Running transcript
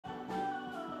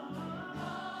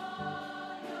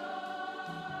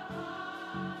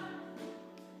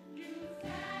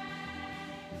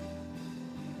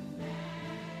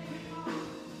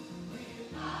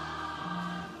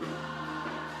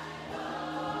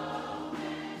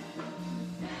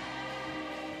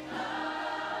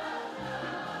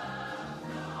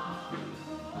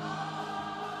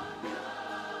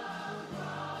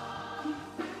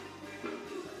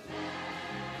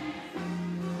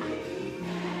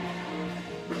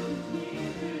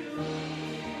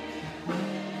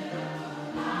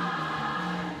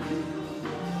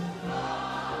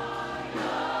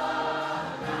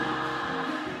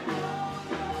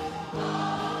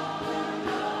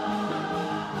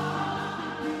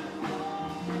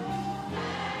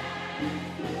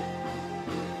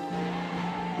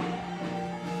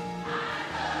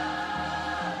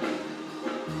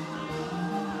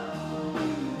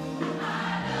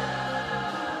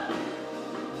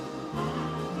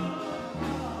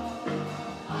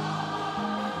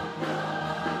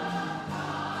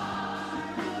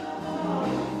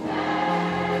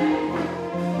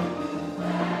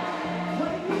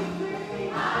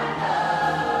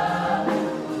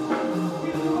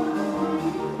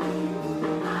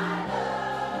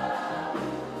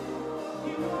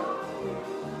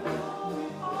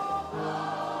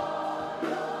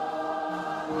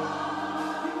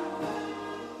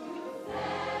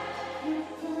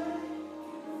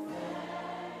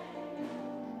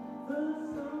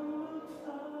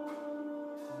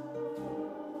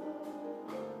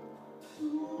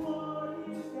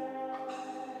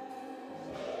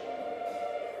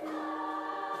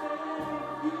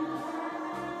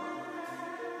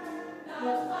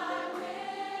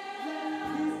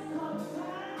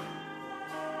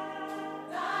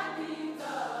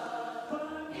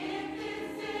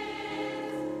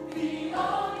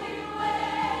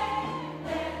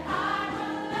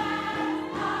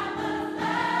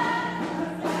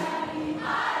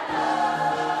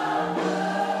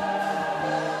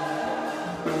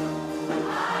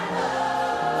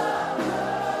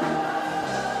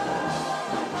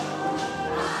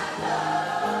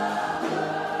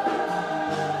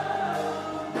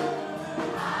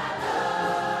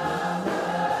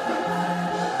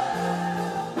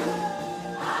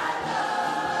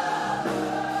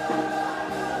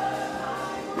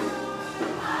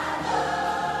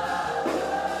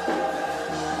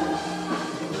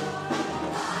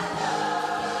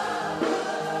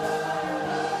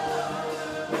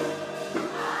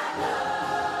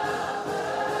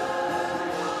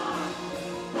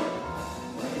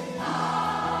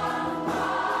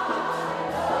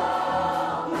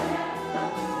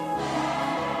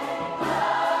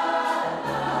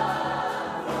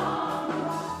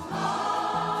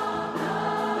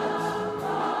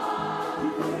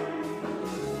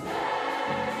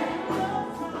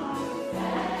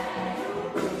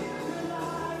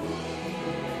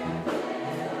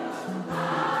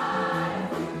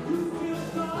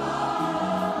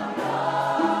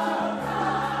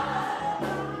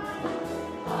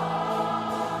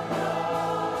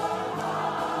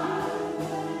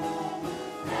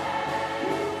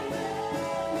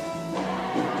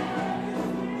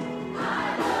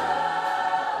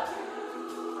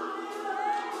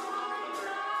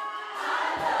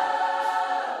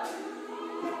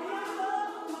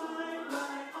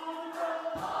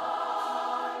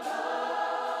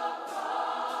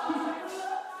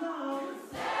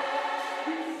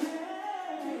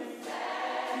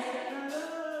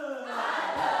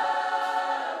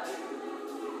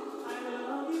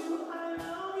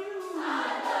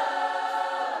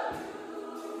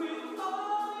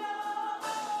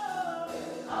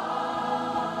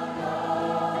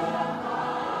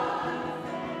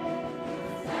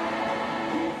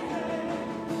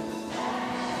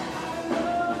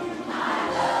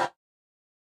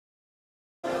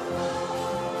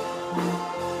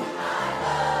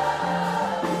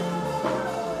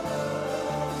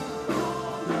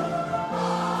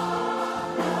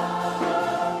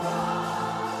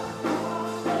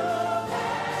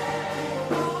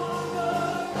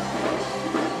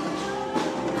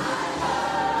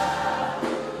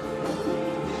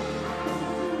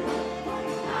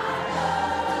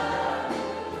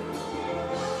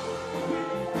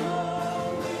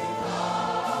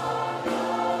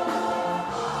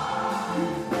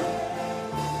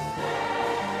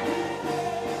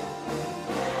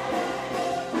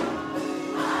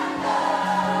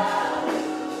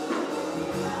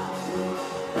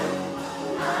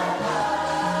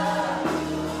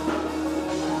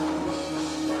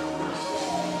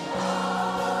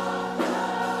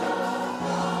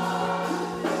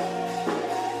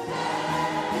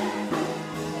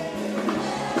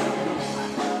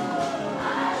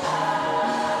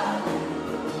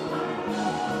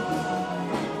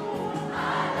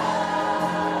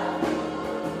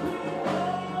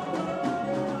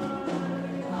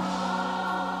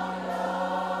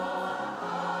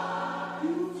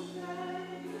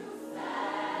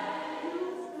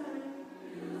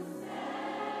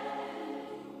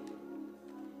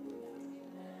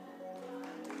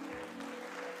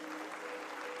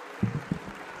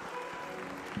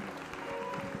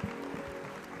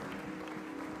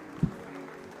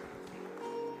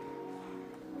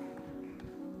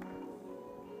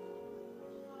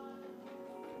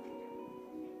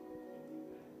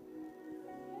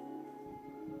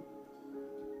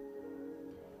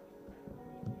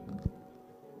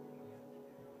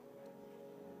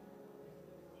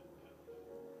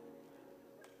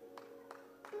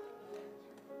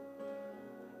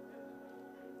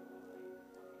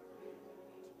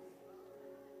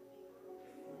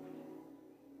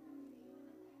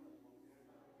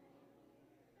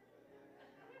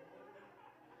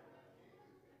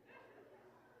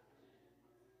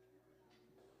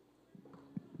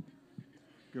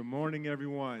Good morning,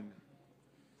 everyone.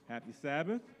 Happy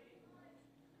Sabbath.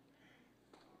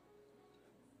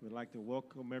 We'd like to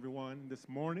welcome everyone this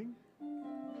morning,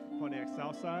 Pontiac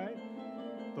Southside,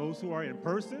 those who are in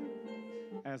person,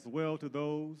 as well to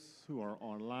those who are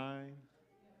online.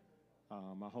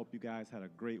 I hope you guys had a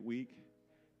great week.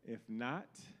 If not,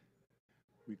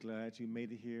 we're glad you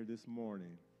made it here this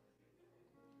morning.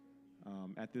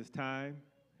 At this time,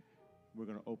 we're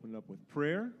going to open up with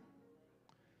prayer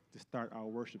to start our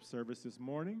worship service this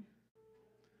morning.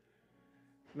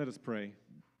 Let us pray.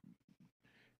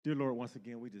 Dear Lord, once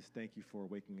again, we just thank you for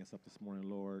waking us up this morning,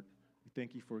 Lord. We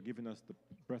thank you for giving us the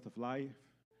breath of life,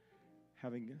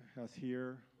 having us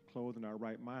here, clothed in our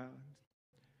right mind,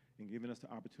 and giving us the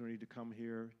opportunity to come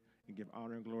here and give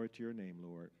honor and glory to your name,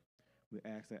 Lord. We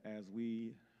ask that as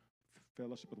we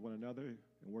fellowship with one another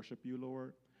and worship you,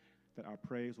 Lord, that our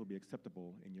praise will be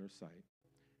acceptable in your sight.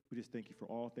 We just thank you for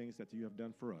all things that you have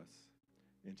done for us.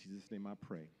 In Jesus' name I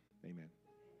pray. Amen.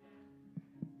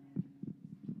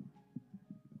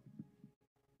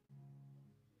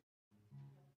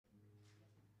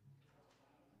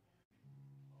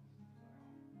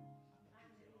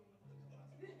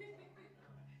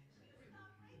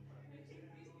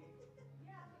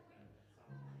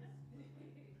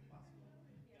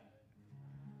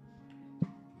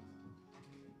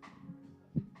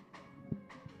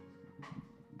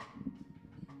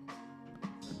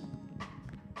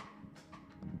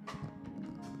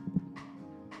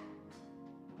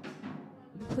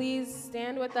 Please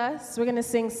stand with us. We're going to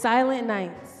sing Silent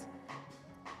Nights.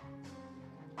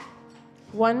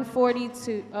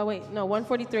 142. Oh, wait. No,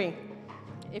 143,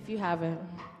 if you have it.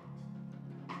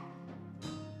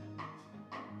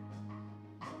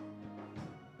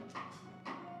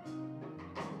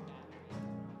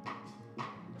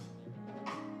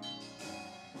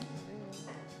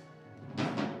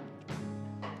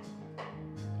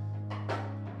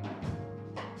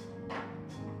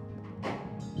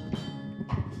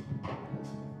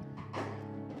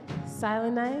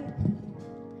 Silent Night.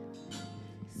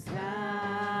 Silent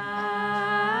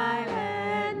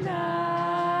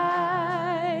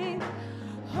night,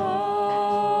 holy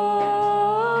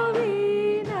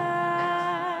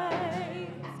night,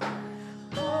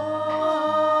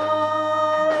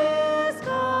 all is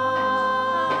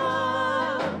calm,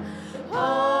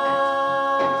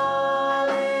 all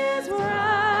is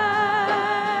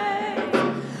bright,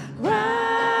 round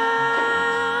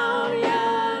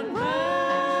young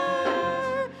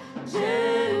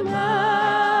virgin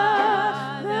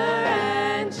mother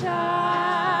and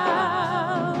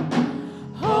child,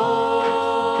 holy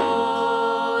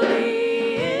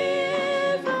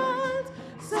infant,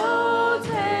 so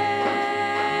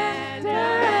tender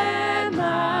and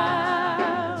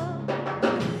mild,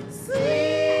 sleep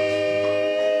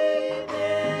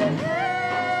in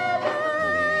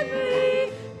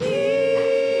heavenly peace.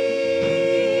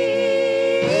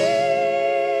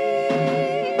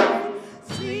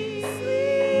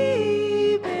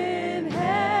 Sleep in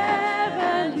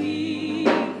heavenly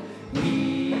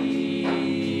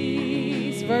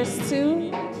peace. Verse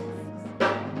 2.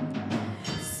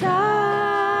 Silent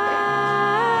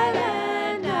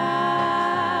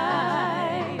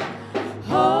night,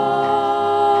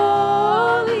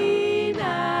 holy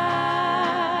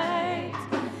night,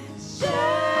 shepherds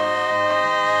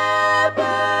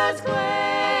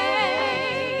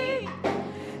quake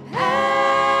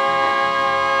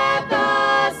at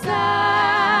the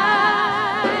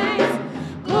sight,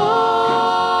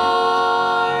 glory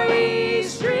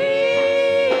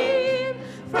stream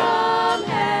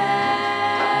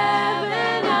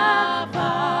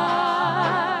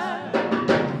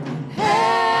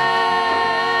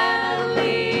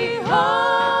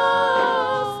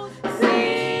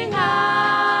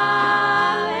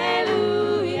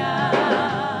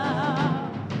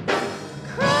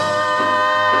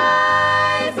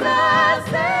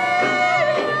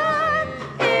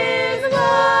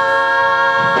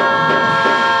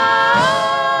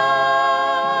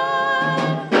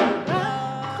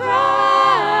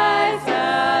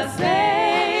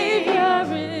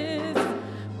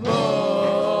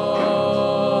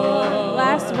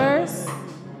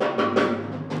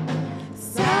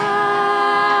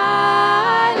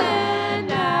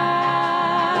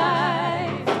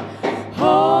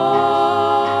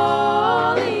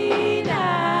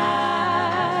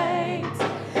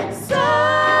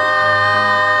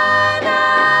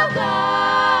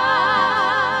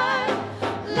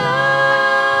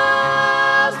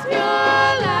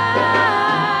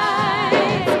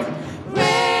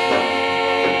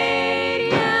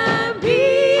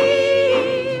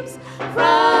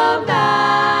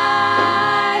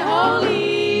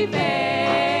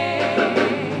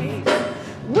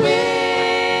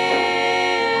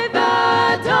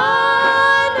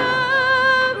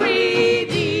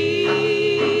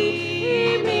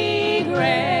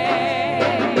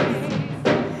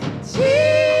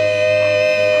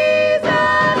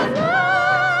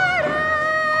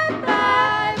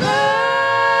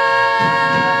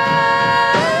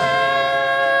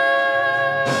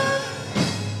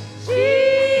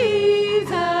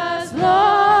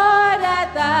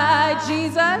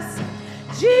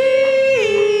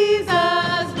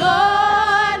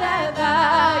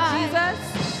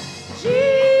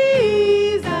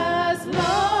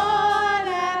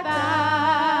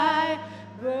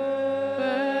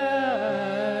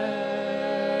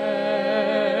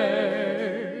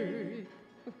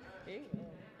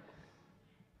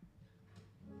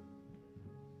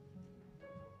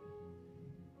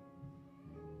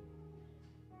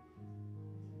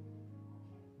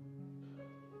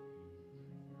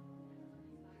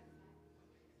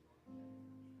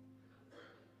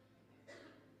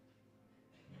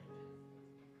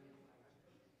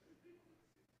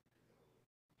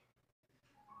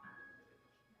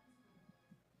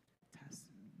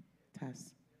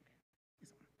Yes.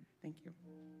 Thank you.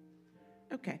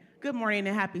 Okay. Good morning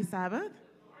and happy Sabbath.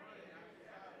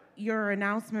 Your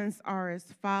announcements are as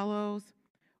follows.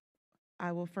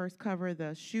 I will first cover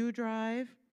the shoe drive.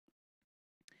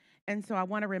 And so I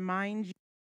want to remind you.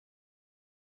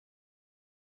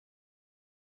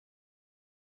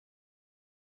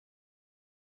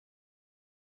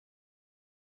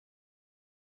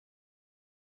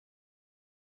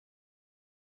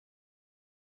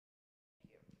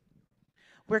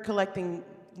 We're collecting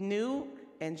new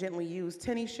and gently used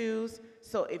tennis shoes.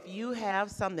 So if you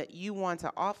have some that you want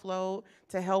to offload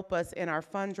to help us in our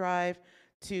fund drive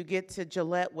to get to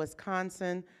Gillette,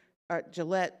 Wisconsin, to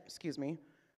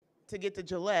get to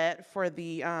Gillette for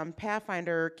the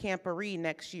Pathfinder Camporee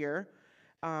next year.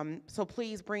 So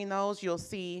please bring those. You'll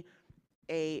see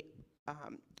a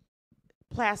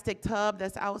plastic tub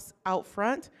that's out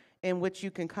front in which you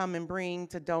can come and bring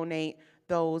to donate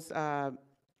those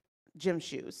gym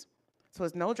shoes. So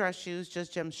it's no dress shoes,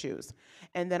 just gym shoes.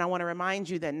 And then I want to remind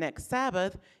you that next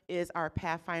Sabbath is our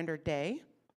Pathfinder Day.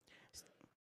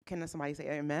 Can somebody say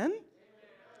amen?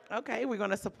 Okay, we're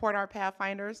going to support our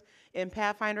Pathfinders in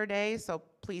Pathfinder Day, so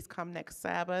please come next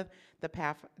Sabbath.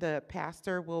 The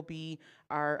pastor will be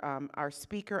our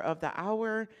speaker of the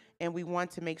hour, and we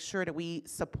want to make sure that we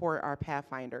support our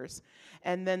Pathfinders.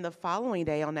 And then the following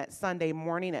day, on that Sunday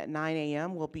morning at 9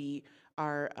 a.m., will be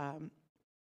our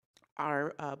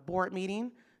board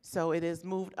meeting. So it is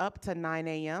moved up to 9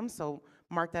 a.m., so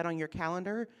mark that on your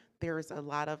calendar. There's a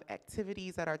lot of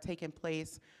activities that are taking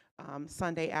place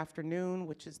Sunday afternoon,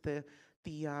 which is the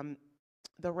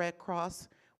Red Cross.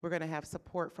 We're going to have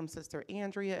support from Sister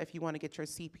Andrea if you want to get your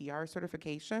CPR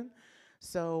certification.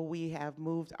 So we have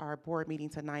moved our board meeting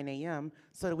to 9 a.m.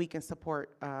 so that we can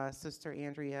support Sister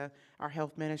Andrea, our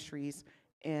health ministries,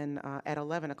 at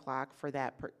 11 o'clock for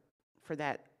that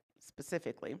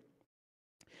specifically.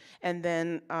 And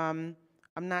then I'm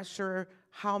not sure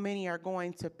how many are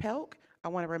going to PELC. I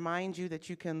want to remind you that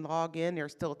you can log in.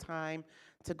 There's still time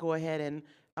to go ahead and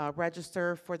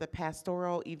register for the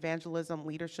Pastoral Evangelism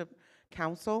Leadership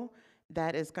Council.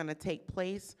 That is going to take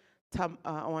place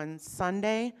on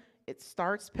Sunday. It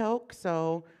starts PELC,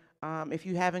 so if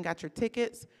you haven't got your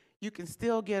tickets, you can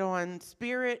still get on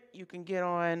Spirit, you can get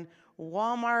on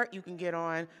Walmart, you can get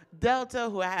on Delta,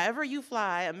 however you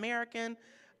fly, American.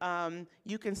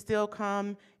 You can still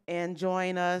come and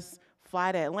join us,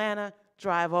 fly to Atlanta,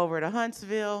 drive over to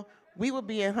Huntsville. We will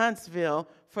be in Huntsville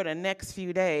for the next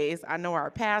few days. I know our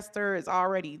pastor is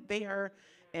already there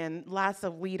and lots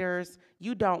of leaders.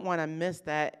 You don't want to miss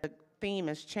that. The theme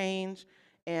has changed,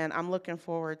 and I'm looking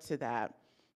forward to that.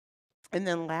 And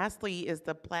then lastly is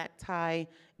the Black Tie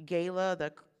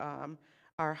Gala,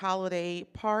 our holiday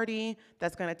party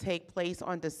that's going to take place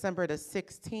on December the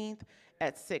 16th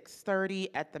at 6:30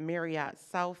 at the Marriott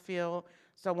Southfield.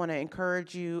 So I want to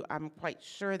encourage you. I'm quite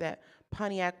sure that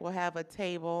Pontiac will have a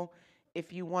table.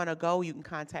 If you want to go, you can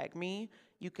contact me.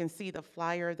 You can see the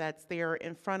flyer that's there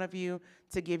in front of you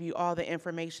to give you all the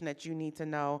information that you need to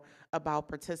know about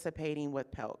participating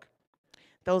with PELC.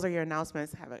 Those are your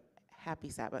announcements. Have a happy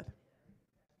Sabbath.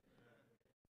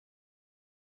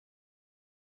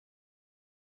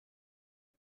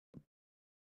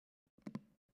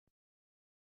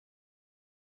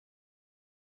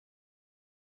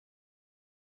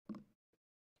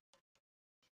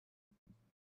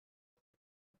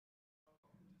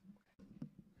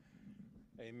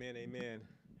 Amen, amen.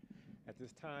 At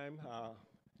this time,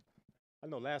 I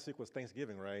know last week was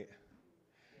Thanksgiving, right?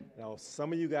 Now,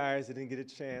 some of you guys didn't get a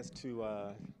chance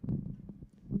to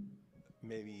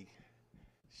maybe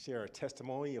share a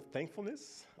testimony of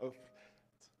thankfulness of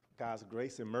God's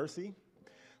grace and mercy.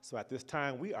 So at this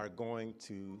time, we are going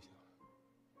to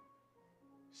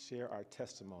share our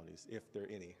testimonies, if there are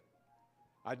any.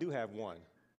 I do have one.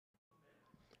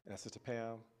 And Sister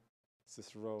Pam,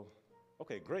 Sister Rowe.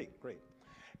 Okay, great.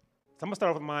 So I'm going to start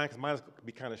off with mine because mine will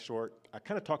be kind of short. I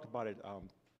kind of talked about it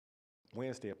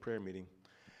Wednesday at prayer meeting.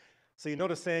 So you know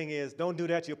the saying is, don't do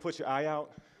that, you'll put your eye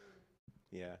out.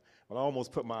 Yeah, well, I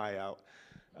almost put my eye out.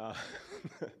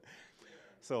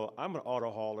 So I'm an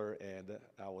auto hauler, and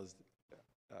I was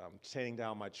chaining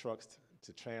down my trucks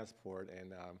to transport,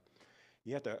 and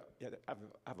you have to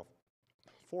have a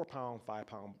 4-pound,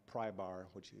 5-pound pry bar,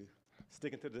 which you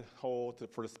stick into the hole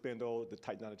for the spindle to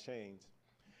tighten down the chains.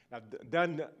 I've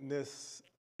done this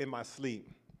in my sleep,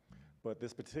 but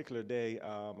this particular day,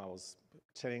 I was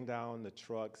chaining down the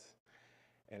trucks,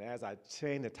 and as I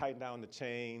tightened down the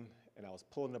chain, and I was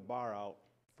pulling the bar out,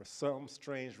 for some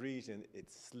strange reason,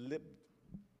 it slipped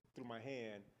through my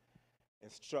hand and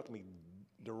struck me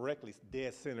directly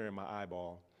dead center in my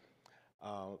eyeball.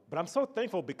 But I'm so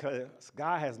thankful because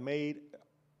God has made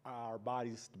our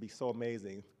bodies to be so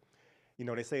amazing. You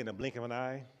know, they say in the blink of an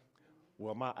eye,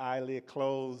 well, my eyelid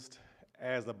closed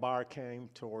as the bar came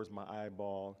towards my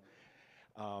eyeball.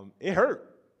 It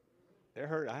hurt. It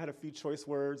hurt. I had a few choice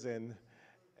words, and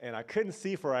I couldn't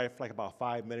see for like about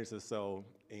 5 minutes or so.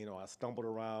 And, you know, I stumbled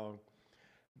around.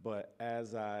 But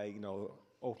as I, you know,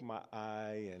 opened my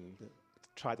eye and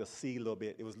tried to see a little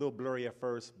bit, it was a little blurry at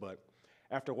first, but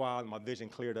after a while, my vision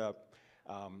cleared up.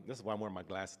 This is why I'm wearing my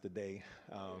glasses today.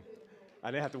 I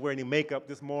didn't have to wear any makeup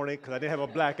this morning because I didn't have a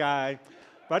black eye.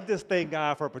 But I just thank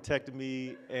God for protecting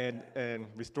me and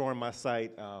restoring my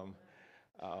sight. I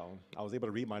was able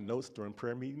to read my notes during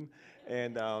prayer meeting.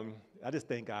 And I just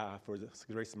thank God for His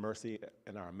grace and mercy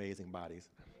and our amazing bodies.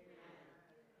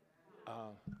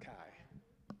 Kai.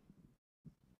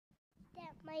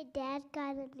 My dad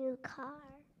got a new car.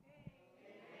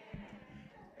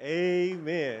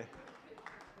 Amen.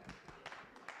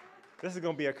 This is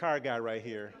going to be a car guy right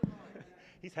here.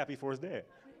 He's happy for his dad.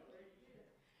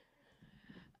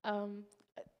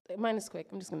 Mine is quick.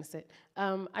 I'm just going to sit.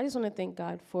 I just want to thank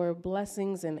God for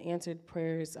blessings and answered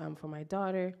prayers for my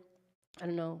daughter. I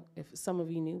don't know if some of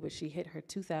you knew, but she hit her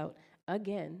tooth out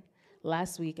again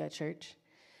last week at church.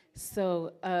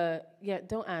 So, yeah,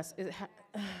 don't ask.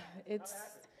 It's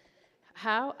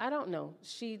how? I don't know.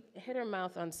 She hit her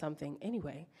mouth on something.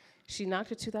 Anyway, she knocked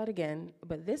her tooth out again,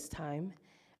 but this time,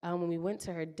 when we went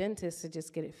to her dentist to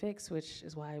just get it fixed, which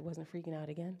is why I wasn't freaking out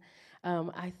again,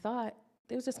 I thought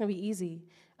it was just going to be easy.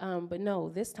 But no,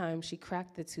 this time she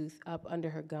cracked the tooth up under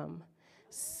her gum.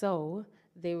 So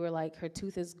they were like, her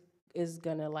tooth is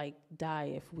going to, like,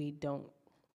 die if we don't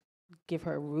give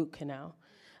her a root canal.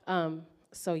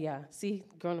 So, yeah, see,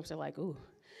 grown-ups are like, ooh.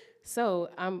 So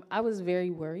I was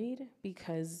very worried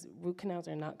because root canals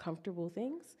are not comfortable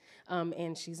things,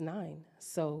 and she's 9,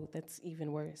 so that's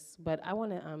even worse. But I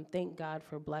want to thank God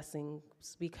for blessings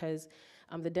because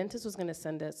the dentist was going to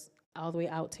send us all the way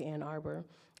out to Ann Arbor,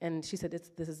 and she said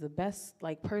this is the best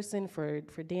person for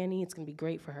Danny. It's going to be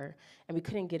great for her, and we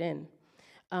couldn't get in.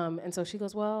 And so she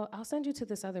goes, well, I'll send you to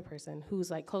this other person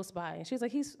who's like close by, and she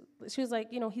was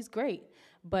like, you know, he's great,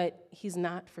 but he's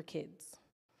not for kids.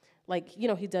 Like, you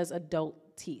know, he does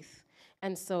adult teeth.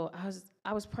 And so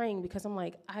I was praying because I'm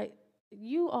like,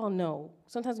 you all know,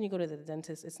 sometimes when you go to the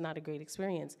dentist, it's not a great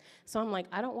experience. So I'm like,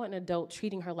 I don't want an adult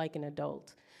treating her like an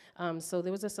adult. So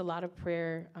there was just a lot of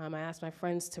prayer. I asked my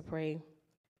friends to pray.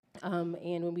 And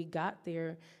when we got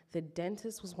there, the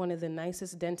dentist was one of the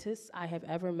nicest dentists I have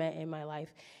ever met in my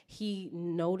life. He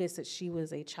noticed that she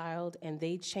was a child, and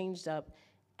they changed up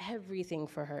everything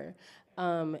for her.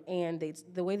 And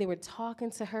the way they were talking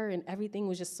to her and everything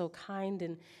was just so kind,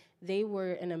 and they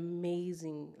were an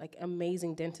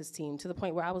amazing dentist team, to the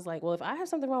point where I was like, well, if I have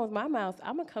something wrong with my mouth,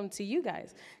 I'm gonna come to you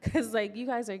guys, because like you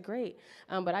guys are great.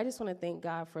 But I just want to thank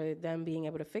God for them being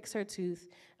able to fix her tooth,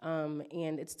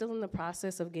 and it's still in the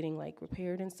process of getting like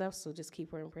repaired and stuff, so just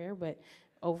keep her in prayer. But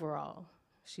overall,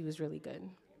 she was really good.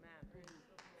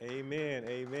 Amen,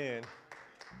 amen.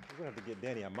 We're gonna have to get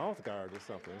Danny a mouth guard or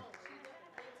something.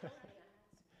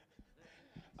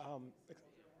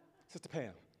 Sister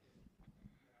Pam.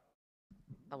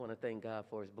 I want to thank God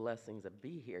for His blessings to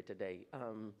be here today.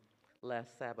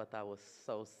 Last Sabbath, I was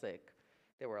so sick.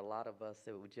 There were a lot of us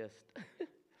that were just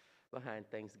behind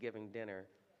Thanksgiving dinner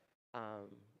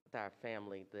with our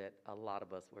family, that a lot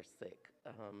of us were sick.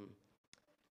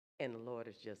 And the Lord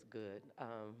is just good.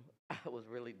 I was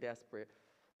really desperate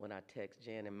when I texted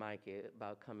Jan and Micah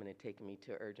about coming and taking me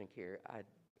to urgent care.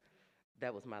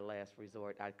 That was my last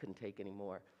resort. I couldn't take any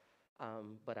more.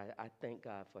 But I thank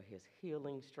God for His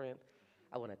healing strength.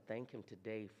 I want to thank Him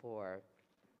today for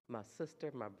my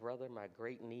sister, my brother, my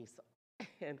great niece,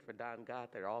 and for Don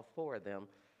Gothard, all 4 of them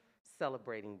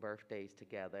celebrating birthdays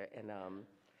together and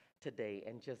today,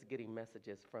 and just getting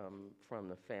messages from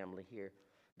the family here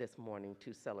this morning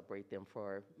to celebrate them.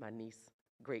 For my niece,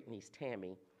 great niece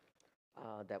Tammy,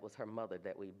 that was her mother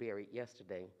that we buried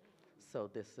yesterday. So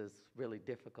this is really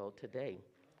difficult today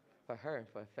for her and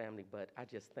for her family, but I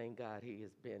just thank God He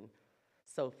has been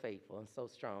so faithful and so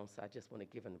strong, so I just want to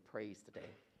give Him the praise today.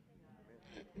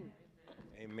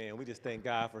 Amen. We just thank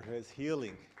God for His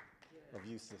healing of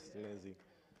you, Sister Lindsay.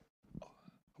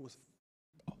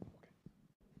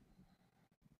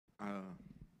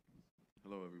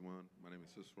 Hello, everyone. My name is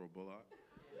Cicero Bullock.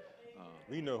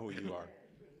 We know who you are.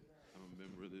 I'm a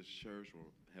member of this church, or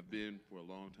have been for a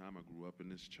long time. I grew up in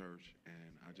this church,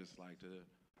 and I just like to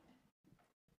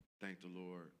thank the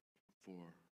Lord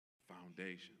for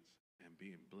foundations and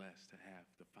being blessed to have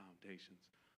the foundations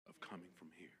of coming from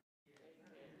here.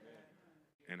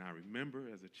 And I remember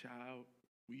as a child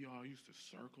we all used to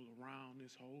circle around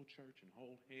this whole church and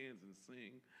hold hands and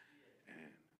sing.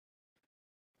 And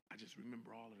I just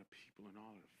remember all of the people and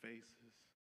all of the faces.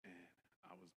 And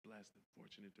I was blessed and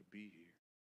fortunate to be here.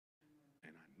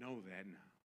 And I know that now.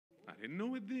 I didn't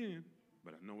know it then,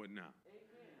 but I know it now.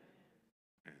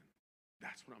 And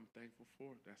that's what I'm thankful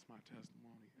for. That's my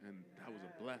testimony. And that was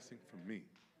a blessing for me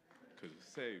because it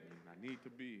saved me. I need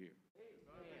to be here.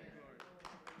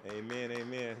 Amen,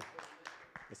 amen.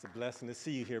 It's a blessing to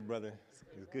see you here, brother.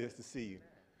 It's good to see you.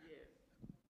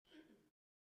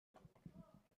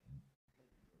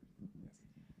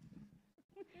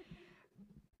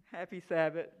 Happy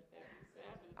Sabbath.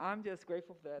 I'm just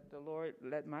grateful that the Lord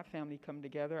let my family come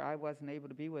together. I wasn't able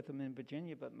to be with them in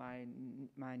Virginia, but my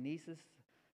niece's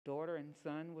daughter and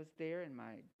son was there, and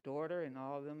my daughter and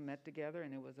all of them met together,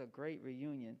 and it was a great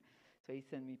reunion. So he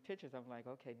sent me pictures. I'm like,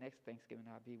 okay, next Thanksgiving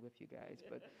I'll be with you guys.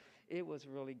 But it was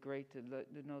really great to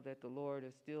know that the Lord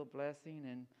is still blessing,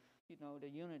 and the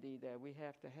unity that we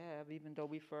have to have, even though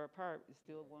we're far apart, we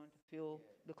still want to feel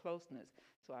the closeness.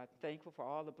 So I'm thankful for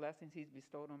all the blessings He's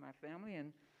bestowed on my family,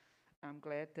 and I'm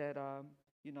glad that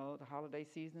the holiday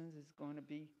seasons is going to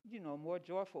be more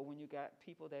joyful when you got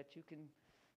people that you can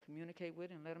communicate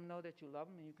with and let them know that you love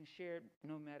them and you can share it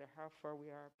no matter how far we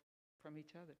are from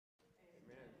each other.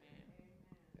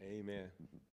 Amen.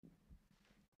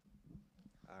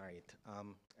 All right.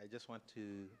 I just want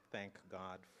to thank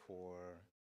God for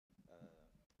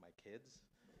my kids,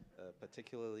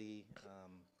 particularly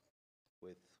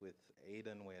with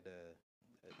Aiden. We had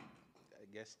I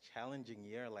guess, challenging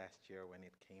year last year when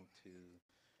it came to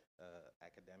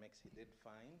academics. He did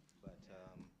fine, but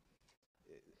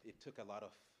it took a lot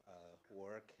of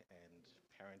work and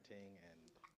parenting and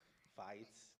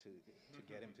fights to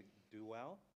get him to do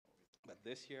well. But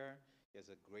this year, he has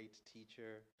a great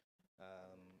teacher.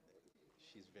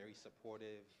 She's very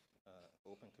supportive,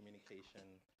 open communication.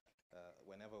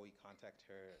 Whenever we contact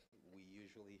her, we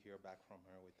usually hear back from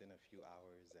her within a few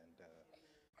hours, and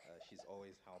she's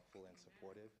always helpful and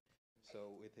supportive.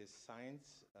 So with his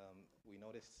science, we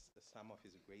noticed some of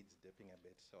his grades dipping a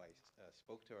bit, so I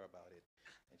spoke to her about it,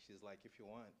 and she's like, if you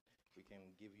want, we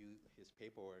can give you his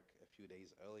paperwork a few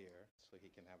days earlier so he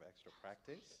can have extra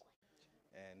practice.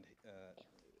 And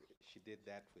she did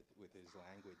that with his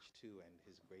language too, and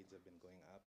his grades have been going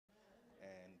up.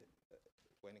 And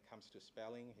when it comes to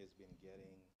spelling, he's been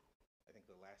getting, I think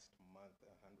the last month,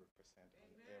 100% on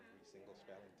every single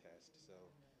spelling test. So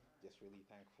just really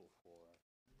thankful for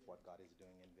what God is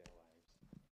doing in their lives.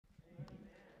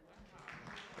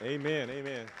 Amen,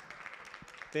 amen.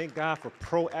 Thank God for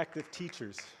proactive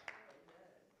teachers.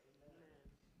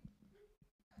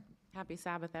 Happy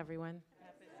Sabbath, everyone.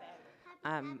 Happy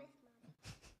Sabbath,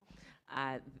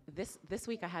 Mom. This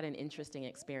week I had an interesting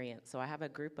experience. So I have a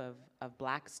group of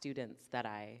black students that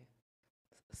I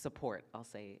support, I'll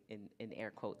say in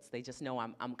air quotes. They just know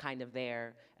I'm kind of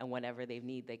there, and whenever they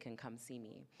need, they can come see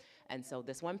me. And so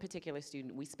this one particular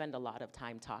student, we spend a lot of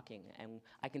time talking, and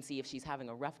I can see if she's having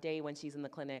a rough day when she's in the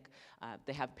clinic.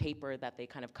 They have paper that they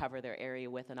kind of cover their area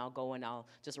with, and I'll go and I'll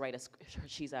just write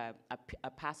she's a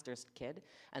pastor's kid,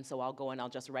 and so I'll go and I'll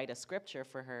just write a scripture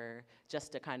for her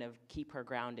just to kind of keep her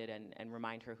grounded and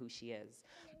remind her who she is.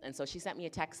 And so she sent me a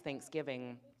text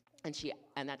Thanksgiving,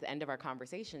 and at the end of our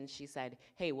conversation, she said,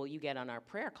 hey, will you get on our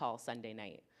prayer call Sunday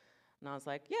night? And I was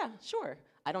like, yeah, sure.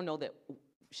 I don't know that,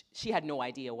 she had no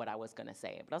idea what I was gonna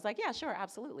say, but I was like, yeah, sure,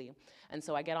 absolutely. And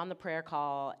so I get on the prayer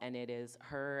call, and it is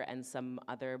her and some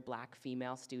other black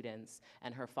female students,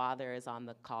 and her father is on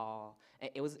the call.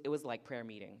 It was like prayer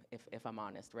meeting, if I'm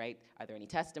honest, right? Are there any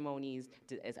testimonies?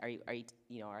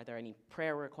 Are there any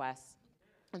prayer requests?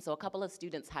 And so a couple of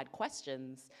students had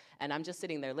questions, and I'm just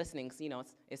sitting there listening,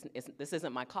 because this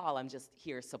isn't my call, I'm just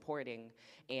here supporting.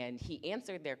 And he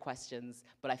answered their questions,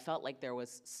 but I felt like there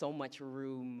was so much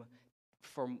room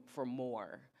for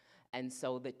more. And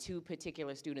so the two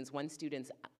particular students, one student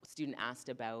asked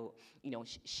about,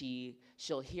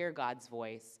 she'll hear God's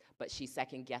voice, but she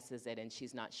second guesses it, and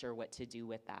she's not sure what to do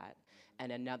with that.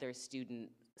 And another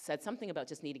student said something about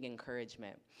just needing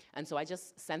encouragement. And so I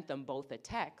just sent them both a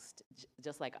text,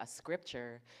 just like a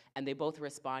scripture, and they both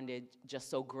responded just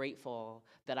so grateful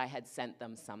that I had sent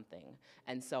them something.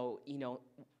 And so,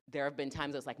 there have been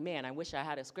times it's like, man, I wish I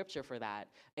had a scripture for that.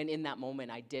 And in that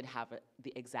moment, I did have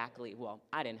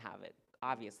I didn't have it.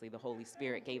 Obviously, the Holy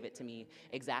Spirit gave it to me,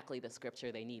 exactly the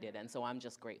scripture they needed. And so I'm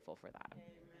just grateful for that.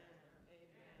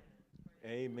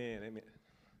 Amen, amen.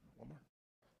 One more.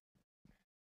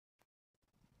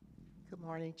 Good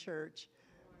morning, church.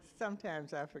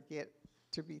 Sometimes I forget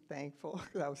to be thankful.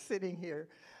 I was sitting here.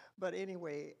 But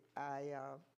anyway, I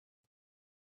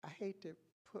hate to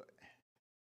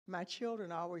My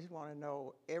children always want to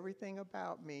know everything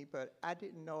about me, but I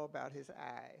didn't know about his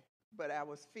eye. But I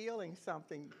was feeling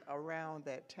something around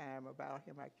that time about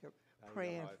him. I kept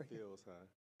praying for him. Feels, huh?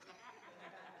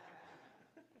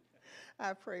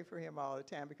 I pray for him all the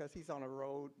time because he's on a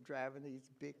road driving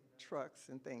these big trucks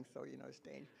and things, so, it's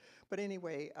dangerous. But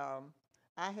anyway,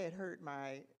 I had hurt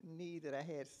my knee that I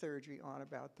had surgery on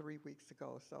about 3 weeks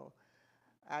ago, so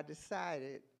I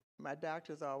decided, my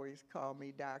doctors always call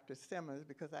me Dr. Simmons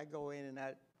because I go in and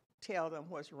I tell them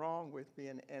what's wrong with me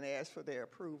and ask for their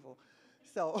approval.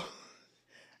 So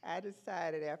I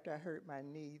decided after I hurt my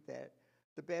knee that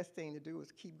the best thing to do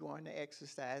was keep going to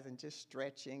exercise and just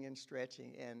stretching,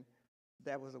 and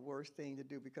that was the worst thing to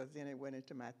do because then it went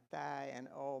into my thigh and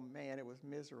oh man, it was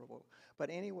miserable.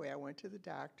 But anyway, I went to the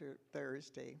doctor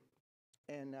Thursday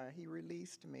and he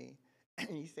released me.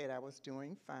 He said I was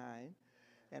doing fine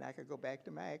and I could go back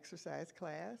to my exercise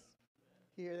class.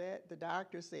 Hear that? The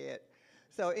doctor said.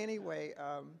 So anyway,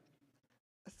 and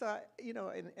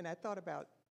I thought about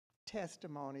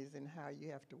testimonies and how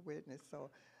you have to witness. So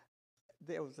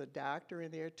there was a doctor in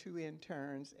there, 2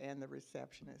 interns, and the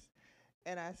receptionist.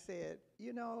 And I said,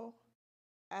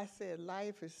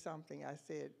 life is something. I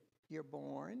said, you're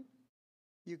born,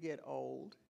 you get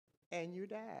old, and you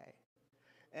die.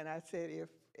 And I said,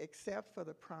 except for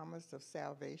the promise of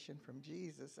salvation from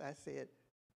Jesus, I said,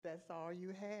 that's all you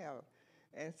have.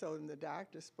 And so then the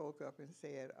doctor spoke up and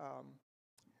said,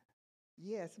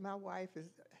 yes,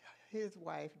 his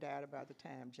wife died about the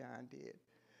time John did.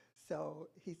 So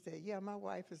he said, yeah, my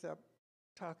wife is up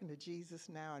talking to Jesus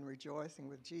now and rejoicing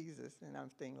with Jesus. And I'm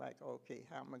thinking like, okay,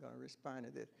 how am I going to respond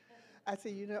to this? I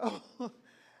said,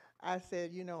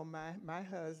 my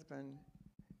husband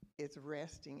is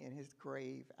resting in his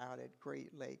grave out at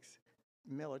Great Lakes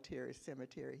Military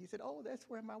Cemetery. He said, oh, that's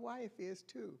where my wife is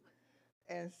too.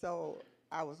 And so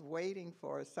I was waiting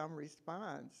for some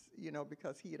response,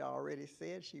 because he had already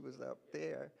said she was up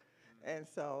there. And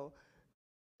so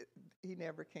he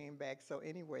never came back. So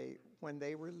anyway, when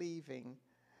they were leaving,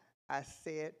 I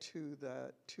said to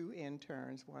the 2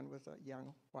 interns, one was a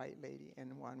young white lady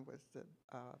and one was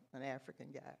an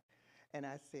African guy, and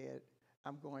I said,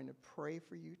 I'm going to pray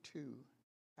for you too.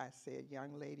 I said,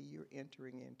 young lady, you're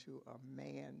entering into a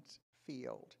man's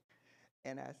field.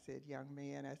 And I said, young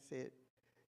man,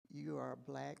 you are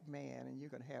a black man and you're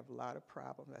going to have a lot of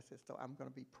problems. I said, so I'm going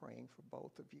to be praying for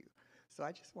both of you. So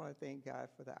I just want to thank God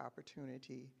for the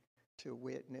opportunity to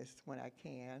witness when I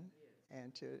can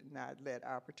and to not let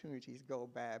opportunities go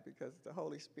by because the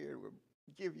Holy Spirit will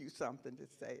give you something to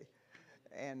say.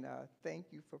 And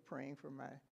thank you for praying for my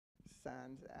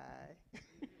son's eye.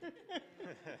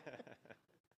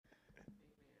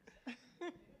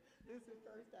 This is the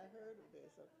first I heard of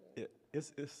this, okay? Yeah,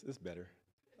 it's better.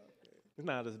 Okay. It's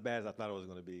not as bad as I thought it was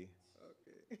going to be.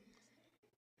 Okay.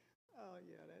 Oh,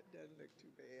 yeah, that doesn't look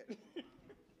too bad.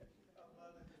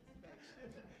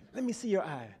 Let me see your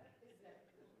eye.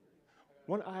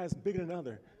 One eye is bigger than the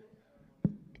other.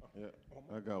 Yeah,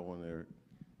 I got one, Eric.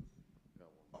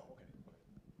 Oh,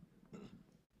 okay.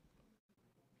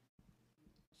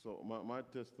 So my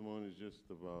testimony is just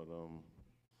about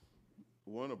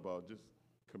one about just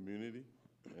community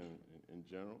in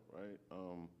general, right?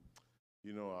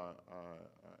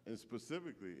 And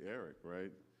specifically Eric,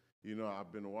 right?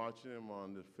 I've been watching him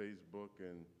on the Facebook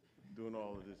and doing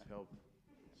all of this health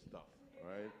stuff,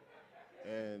 right?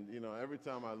 And every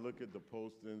time I look at the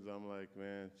postings, I'm like,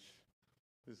 man,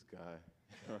 this guy,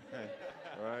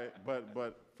 right?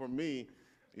 But for me,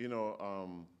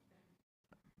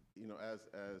 as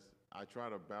I try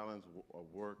to balance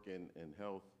work and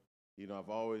health, I've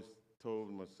always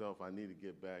told myself I need to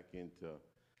get back into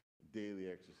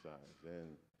daily exercise.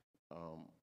 And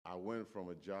I went from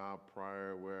a job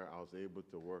prior where I was able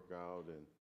to work out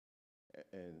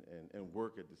and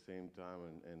work at the same time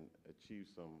and achieve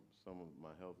some of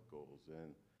my health goals.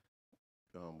 And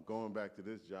going back to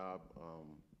this job,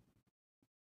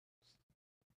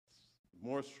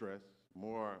 more stress,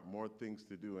 more things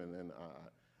to do, and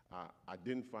I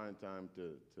didn't find time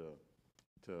to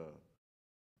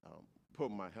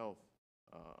put my health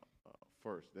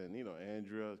first. And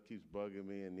Andrea keeps bugging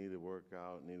me and need to work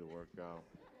out.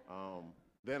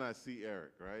 Then I see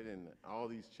Eric, right, and all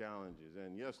these challenges.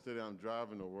 And yesterday I'm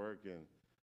driving to work, and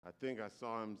I think I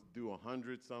saw him do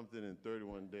 100 something in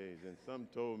 31 days. And some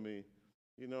told me,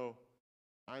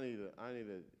 I need to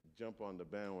jump on the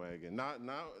bandwagon. Not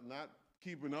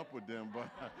keeping up with them,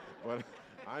 but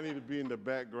I need to be in the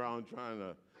background trying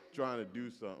to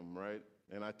do something, right?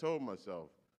 And I told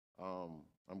myself,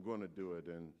 I'm going to do it.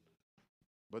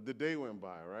 But the day went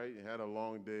by, right? Had a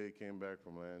long day, came back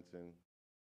from Lansing.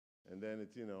 And then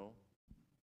it's,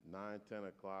 9, 10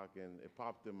 o'clock, and it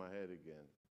popped in my head again.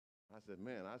 I said,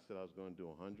 man, I said I was going to do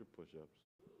 100 push-ups,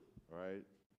 right?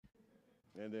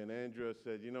 And then Andrea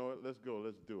said, you know what, let's go,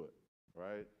 let's do it,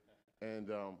 right? And,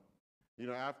 you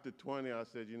know, after 20, I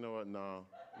said, you know what, no,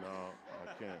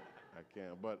 I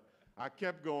can't. But I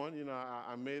kept going, you know,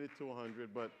 I made it to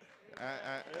 100, but,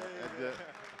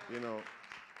 you know,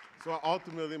 so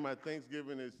ultimately my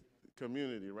Thanksgiving is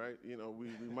community, right? You know, we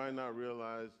might not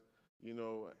realize, you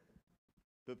know,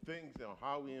 the things, you know,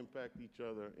 how we impact each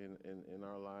other in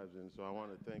our lives. And so I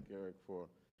want to thank Eric for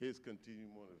his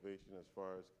continued motivation as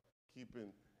far as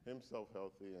keeping himself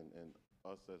healthy and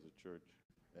us as a church.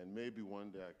 And maybe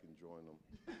one day I can join him,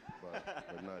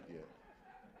 but not yet.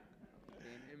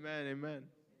 Amen, amen.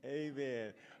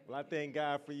 Amen. Well, I thank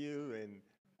God for you,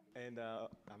 and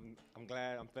I'm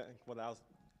glad, I'm thankful that I was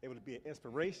able to be an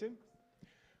inspiration.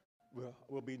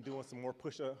 We'll be doing some more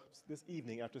push-ups this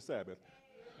evening after Sabbath.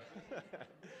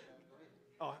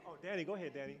 oh, Danny, go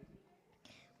ahead, Danny.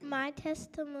 My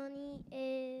testimony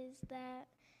is that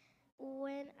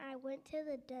when I went to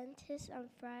the dentist on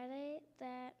Friday,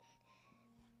 that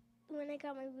when I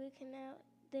got my root canal,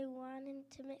 they wanted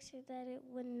to make sure that it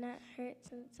would not hurt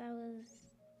since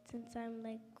I'm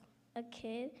like a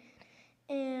kid.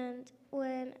 And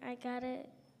when I got it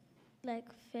like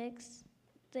fixed,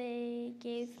 they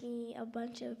gave me a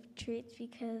bunch of treats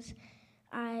because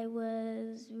I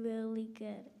was really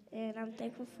good. And I'm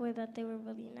thankful for that. They were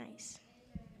really nice.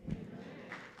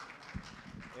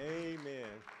 Amen.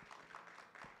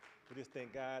 We just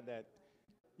thank God that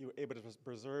you were able to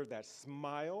preserve that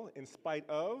smile in spite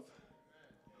of.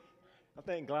 I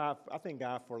thank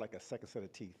God for like a second set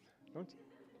of teeth, don't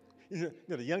you? You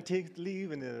know, the young teeth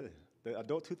leave and the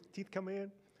adult teeth come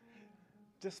in,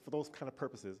 just for those kind of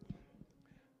purposes.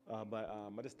 But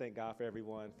I just thank God for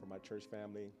everyone, for my church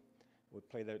family. We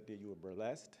pray that you were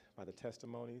blessed by the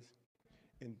testimonies.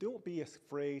 And don't be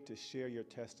afraid to share your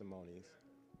testimonies.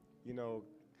 You know,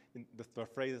 the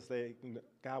phrase say,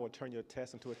 God will turn your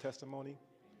test into a testimony.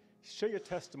 Share your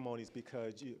testimonies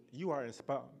because you are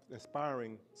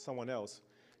inspiring someone else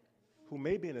who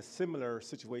may be in a similar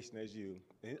situation as you.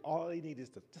 And all they need is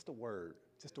just a word,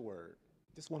 just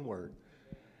one word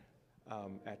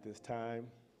at this time.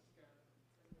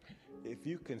 If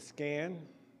you can scan,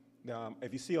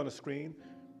 if you see on the screen,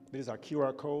 this is our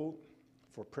QR code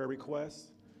for prayer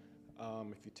requests.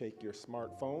 If you take your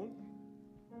smartphone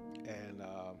and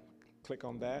click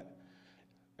on that,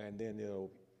 and then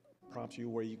it'll prompt you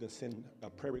where you can send a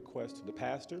prayer request to the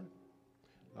pastor.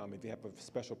 If you have a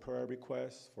special prayer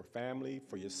request for family,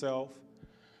 for yourself,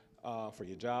 for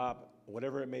your job,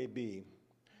 whatever it may be,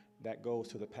 that goes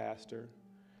to the pastor,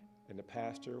 and the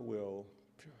pastor will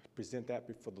present that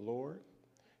before the Lord,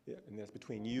 and that's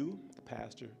between you, the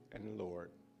pastor, and the Lord.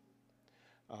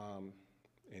 And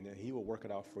then he will work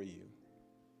it out for you.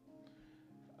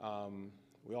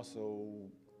 We also,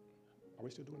 are we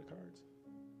still doing the cards?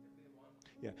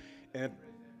 Yeah, and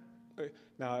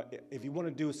now if you want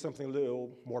to do something a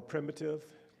little more primitive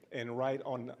and write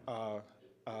on a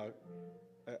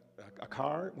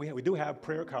card, we do have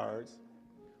prayer cards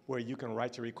where you can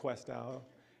write your request down,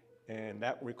 and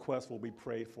that request will be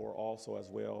prayed for also as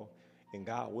well, and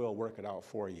God will work it out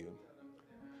for you.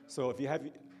 So if you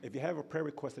have a prayer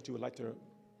request that you would like to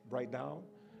write down,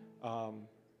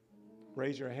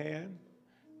 raise your hand,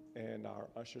 and our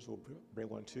ushers will bring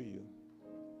one to you.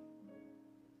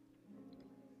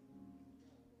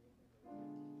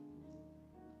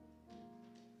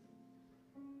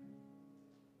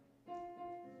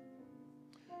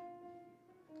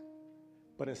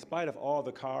 But in spite of all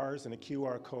the cards and the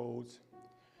QR codes,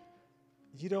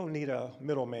 you don't need a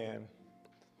middleman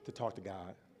to talk to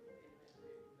God.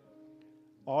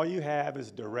 All you have is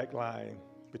a direct line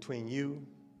between you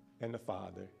and the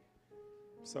Father.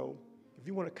 So if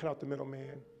you want to cut out the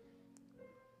middleman,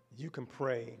 you can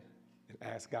pray and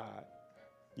ask God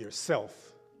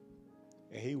yourself,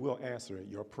 and he will answer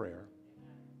your prayer.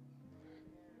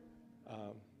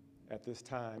 At this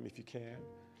time, if you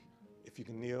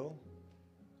can kneel,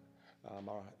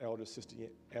 our elder sister,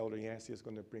 Elder Yancey, is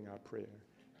going to bring our prayer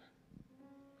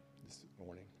this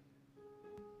morning.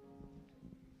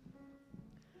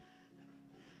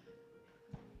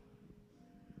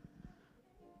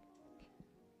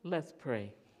 Let's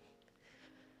pray.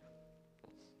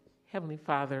 Heavenly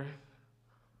Father,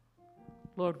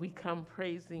 Lord, we come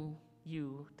praising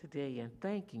you today and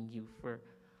thanking you for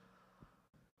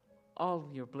all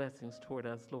of your blessings toward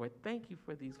us, Lord. Thank you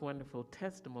for these wonderful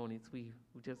testimonies we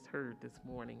just heard this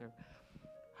morning, or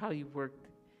how you worked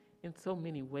in so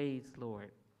many ways,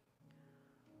 Lord.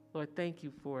 Lord, thank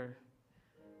you for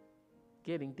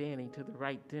getting Danny to the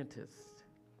right dentist.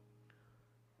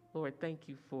 Lord, thank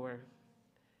you for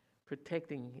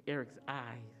protecting Eric's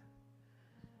eye.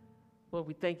 Lord,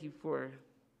 we thank you for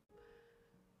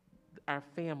our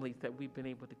families that we've been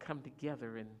able to come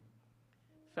together and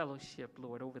fellowship,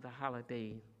 Lord, over the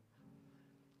holidays.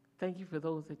 Thank you for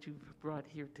those that you've brought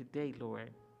here today,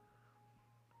 Lord.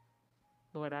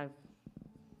 Lord, I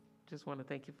just want to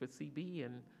thank you for CB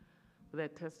and for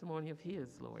that testimony of his,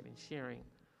 Lord, and sharing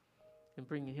and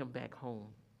bringing him back home.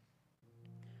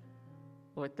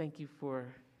 Lord, thank you for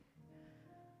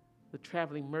the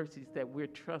traveling mercies that we're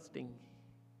trusting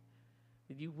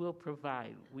that you will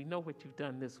provide. We know what you've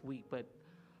done this week, but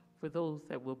for those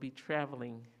that will be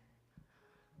traveling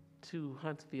to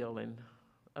Huntsville and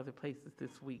other places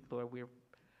this week, Lord, we're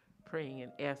praying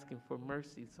and asking for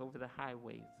mercies over the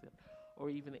highways or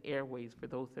even the airways for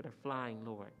those that are flying,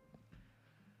 Lord.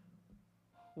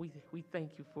 We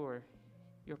thank you for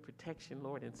your protection,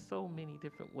 Lord, in so many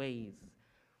different ways,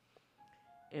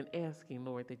 and asking,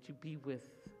 Lord, that you be with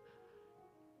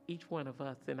each one of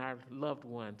us and our loved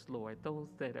ones, Lord, those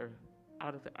that are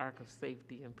out of the ark of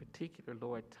safety in particular,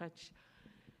 Lord. Touch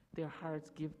their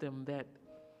hearts, give them that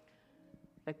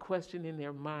question in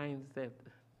their minds that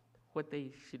what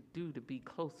they should do to be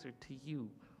closer to you.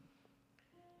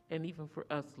 And even for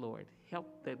us, Lord,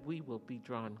 help that we will be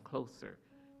drawn closer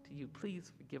to you.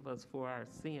 Please forgive us for our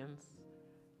sins,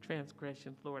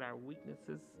 transgressions, Lord, our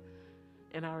weaknesses,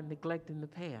 and our neglect in the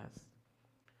past.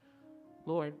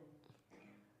 Lord,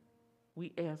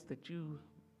 we ask that you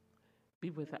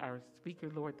be with our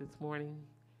speaker, Lord, this morning.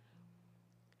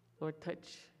 Lord,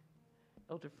 touch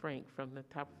Elder Frank from the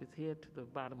top of his head to the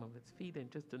bottom of his feet and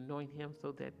just anoint him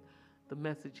so that the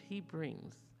message he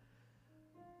brings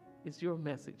is your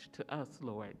message to us,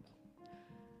 Lord.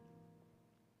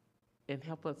 And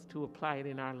help us to apply it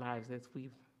in our lives as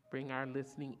we bring our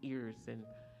listening ears and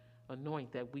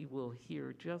anoint that we will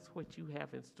hear just what you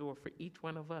have in store for each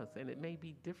one of us. And it may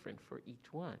be different for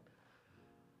each one.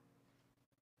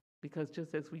 Because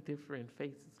just as we differ in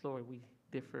faces, Lord, we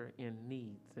differ in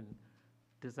needs and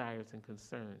desires and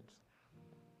concerns.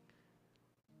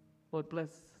 Lord, bless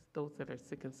those that are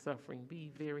sick and suffering.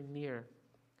 Be very near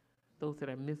those that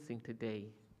are missing today.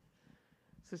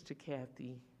 Sister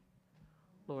Kathy,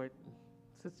 Lord,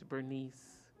 Sister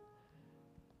Bernice,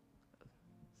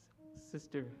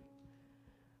 Sister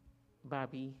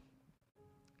Bobby,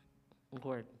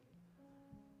 Lord,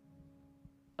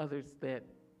 others that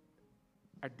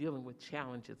are dealing with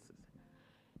challenges.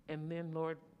 And then,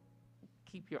 Lord,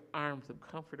 keep your arms of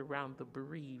comfort around the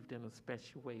bereaved in a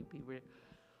special way. Be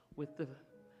with the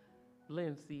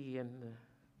Lindsay and the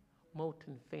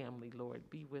Moulton family, Lord.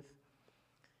 Be with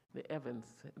the Evans.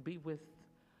 Be with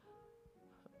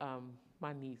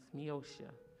my niece, Miosha.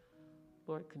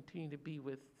 Lord, continue to be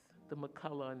with the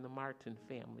McCullough and the Martin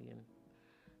family and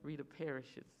Rita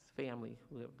Parrish's family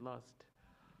who have lost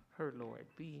her, Lord.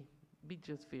 Be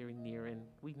just very near, and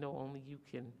we know only you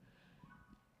can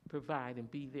provide and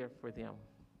be there for them.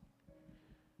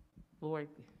 Lord,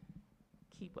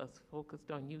 keep us focused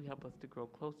on you. Help us to grow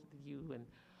closer to you. And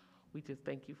we just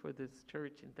thank you for this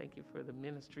church and thank you for the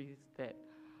ministries that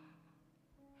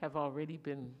have already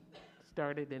been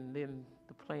started and then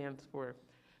the plans for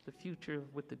the future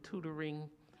with the tutoring.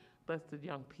 Bless the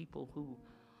young people who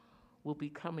will be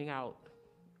coming out,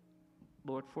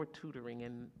 Lord, for tutoring,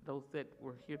 and those that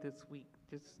were here this week,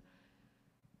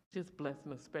 just bless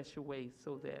in a special way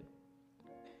so that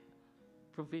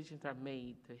provisions are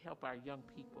made to help our young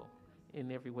people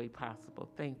in every way possible.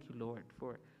 Thank you, Lord,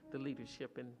 for the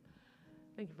leadership, and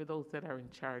thank you for those that are in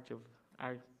charge of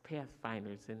our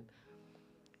pathfinders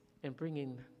and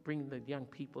bring the young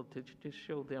people to just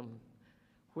show them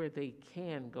where they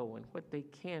can go and what they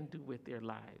can do with their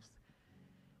lives.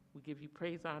 We give you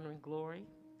praise, honor, and glory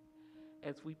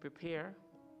as we prepare,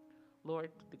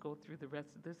 Lord, to go through the rest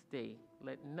of this day.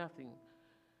 Let nothing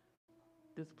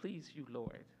displease you,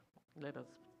 Lord. Let us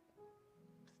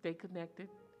stay connected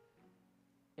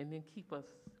and then keep us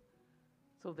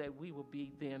so that we will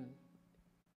be then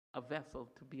a vessel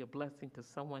to be a blessing to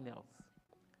someone else.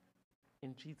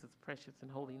 In Jesus' precious and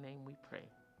holy name we pray.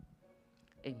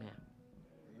 Amen.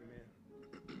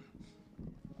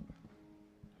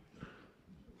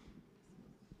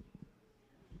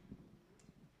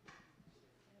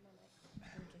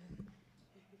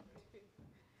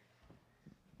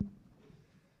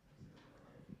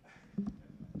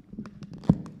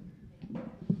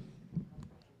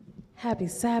 Happy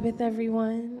Sabbath,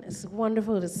 everyone. It's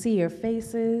wonderful to see your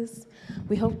faces.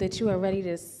 We hope that you are ready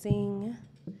to sing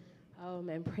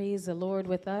and praise the Lord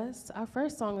with us. Our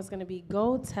first song is going to be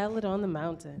Go Tell It on the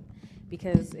Mountain,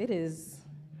 because it is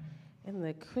in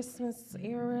the Christmas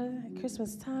era,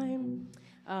 Christmas time.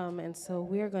 And so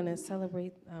we're going to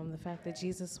celebrate the fact that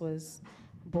Jesus was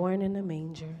born in a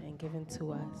manger and given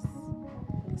to us.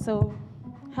 So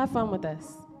have fun with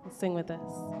us and sing with us.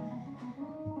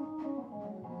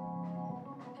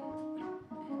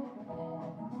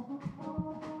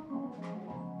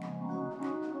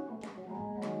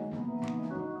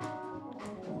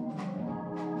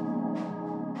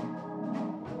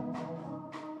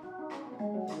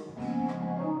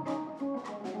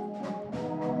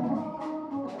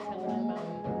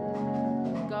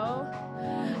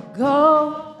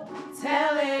 Go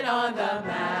tell it on the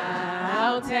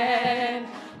mountain,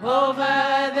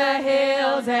 over the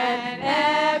hills and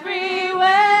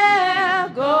everywhere.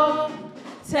 Go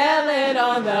tell it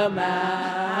on the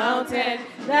mountain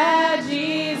that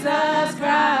Jesus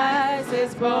Christ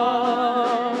is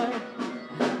born.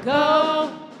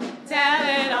 Go tell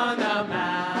it on the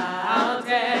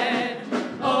mountain,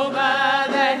 over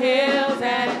the hills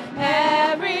and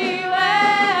everywhere.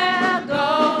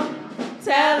 Go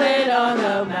tell it on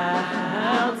the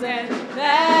mountain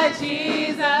that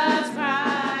Jesus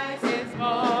Christ is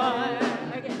born.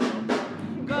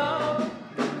 Go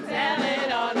tell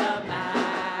it on the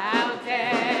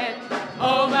mountain,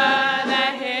 over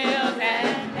the hills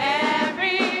and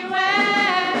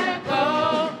everywhere.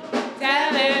 Go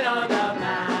tell it on the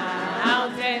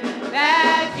mountain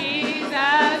that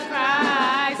Jesus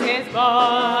Christ is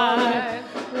born.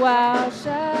 While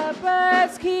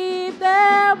shepherds keep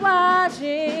their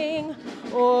watching,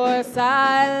 or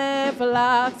silent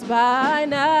flocks by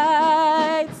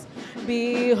night,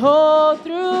 behold,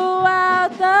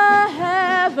 throughout the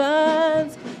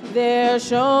heavens there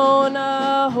shone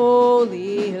a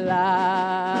holy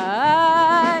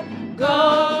light.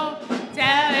 Go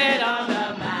tell it on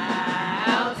the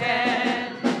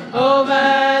mountain,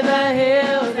 over the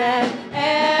hills and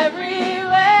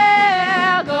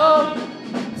everywhere. Go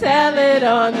tell it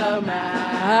on the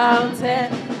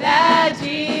mountain that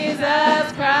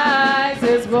Jesus Christ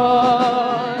is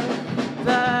born.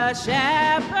 The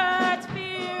shepherds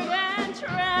feared and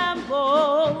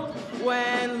trembled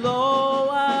when low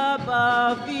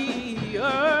above the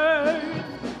earth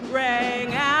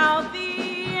rang out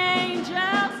the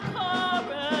angels'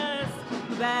 chorus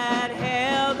that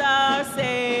hailed our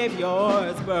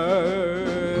Savior's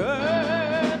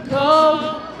birth.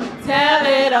 Go tell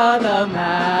it on the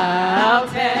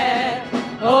mountain,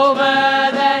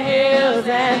 over the hills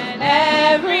and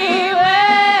everywhere.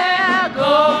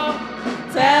 Go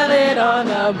tell it on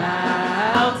the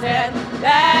mountain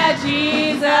that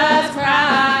Jesus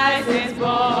Christ is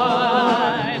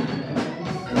born.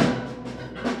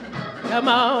 Come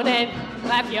on and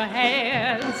clap your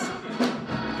hands.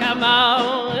 Come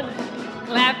on,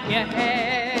 clap your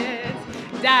hands.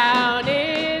 Down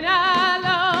in a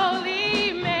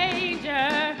lowly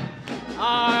manger,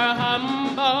 our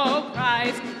humble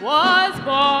Christ was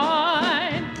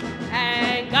born,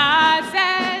 and God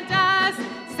sent us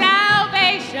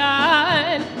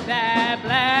salvation, that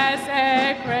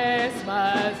blessed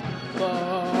Christmas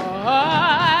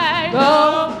morn.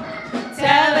 Go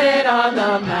tell it on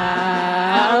the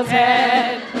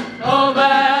mountain,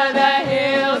 over the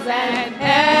hills and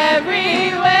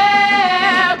everywhere.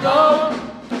 Go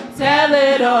tell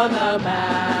it on the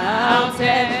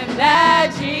mountain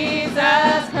that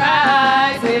Jesus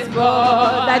Christ is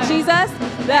born.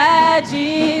 That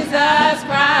Jesus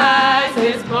Christ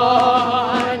is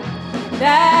born.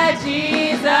 That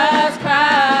Jesus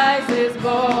Christ is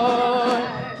born.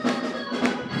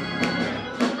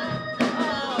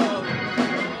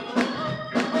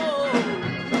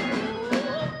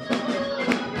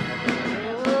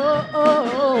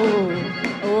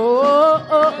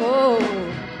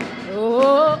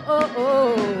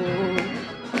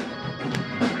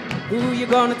 Who you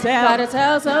gonna tell? Gotta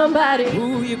tell somebody.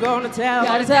 Who you gonna tell?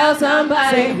 Gotta tell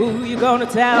somebody. Say who you gonna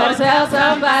tell? Gotta tell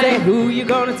somebody. Say who you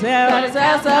gonna tell? Gotta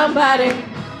tell somebody.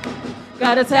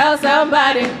 Gotta tell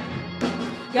somebody.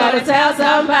 Gotta tell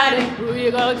somebody. Who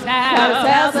you gonna tell? Gotta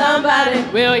tell somebody.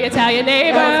 Will you tell your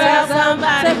neighbor? Gotta tell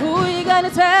somebody. Say who you gonna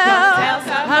tell? Gonna tell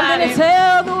somebody. I'm gonna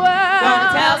tell the world.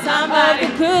 Gonna tell somebody.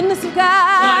 Of the goodness of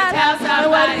God. Gonna tell somebody.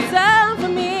 And what He's done for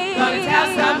me. Gonna tell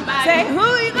somebody. Say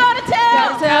who you gonna tell?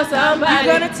 Gotta tell somebody.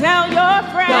 You're gonna tell your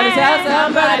friend. Gonna tell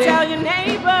somebody. Gonna tell your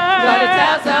neighbor. Gonna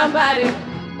tell somebody.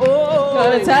 Oh.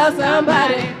 Gonna tell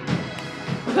somebody.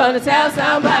 Gonna tell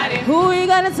somebody. Who you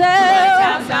gonna tell? Gonna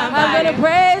tell somebody. I'm gonna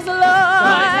praise the Lord.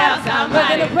 Gonna tell somebody. I'm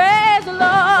gonna praise the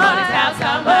Lord. Gonna tell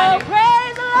somebody. Oh,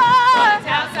 praise the Lord. Gonna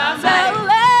tell somebody.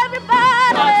 Tell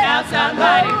everybody. Gonna tell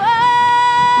somebody. Oh,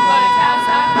 Gonna tell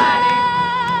somebody.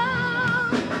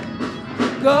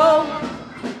 Go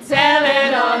tell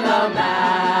it on the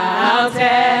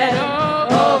mountain,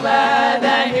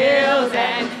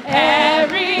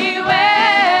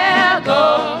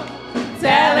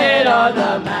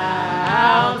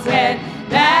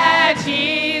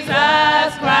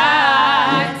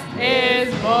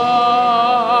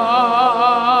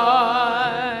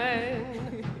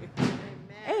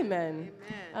 Amen.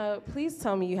 Please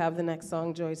tell me you have the next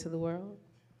song, Joy to the World.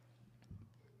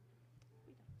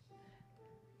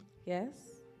 Yes?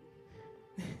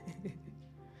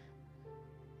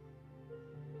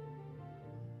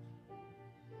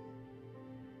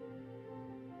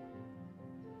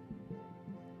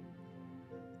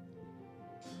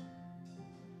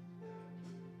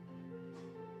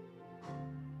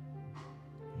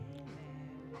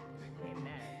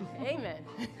 Amen.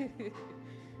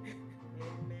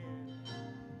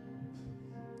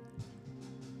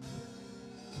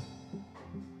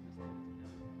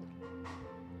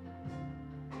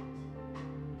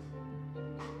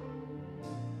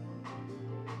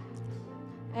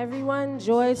 Everyone,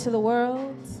 joy to the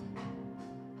world.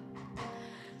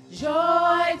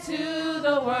 Joy to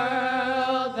the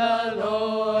world, the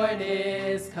Lord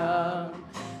is come.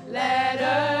 Let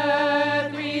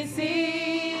earth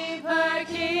receive her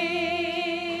King.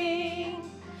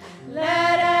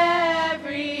 Let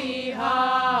every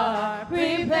heart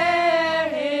prepare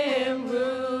him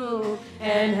room.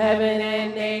 And heaven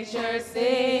and nature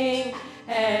sing,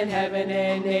 and heaven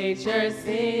and nature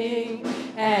sing,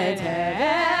 and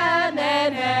heaven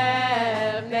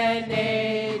and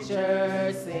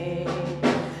nature sing.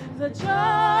 The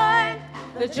joy,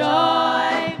 the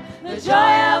joy, the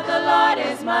joy of the Lord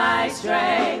is my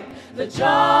strength. The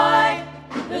joy,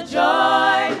 the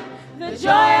joy, the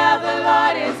joy of the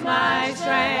Lord is my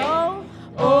strength.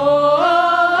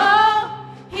 Oh,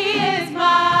 he is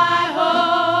my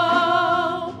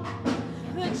hope.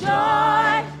 The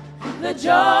joy, the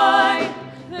joy,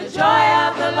 the joy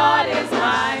of the Lord is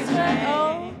my strength.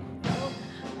 Oh,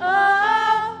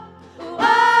 oh,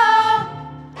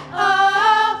 oh, oh,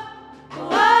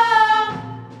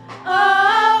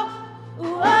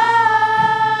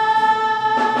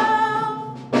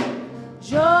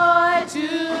 joy to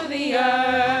the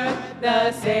earth,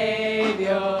 the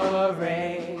Savior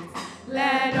reigns.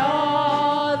 Let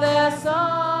all the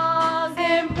songs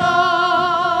employ,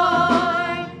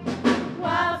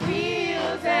 while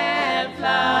fields and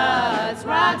floods,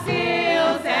 rocks,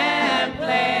 hills, and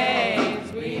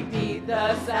plains repeat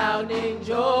the sounding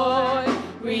joy,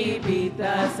 repeat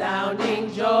the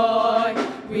sounding joy,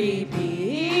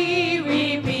 repeat,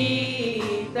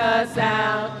 repeat the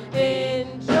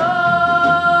sounding joy.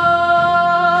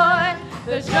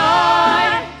 The joy,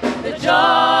 the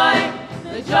joy,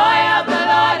 the joy of the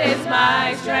Lord is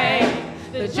my strength.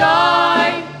 The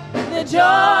joy, the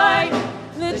joy,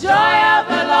 the joy of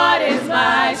the Lord is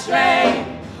my strength.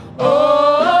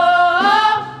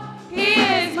 Oh, he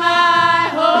is my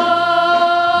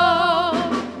hope.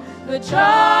 The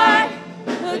joy,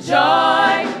 the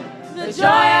joy, the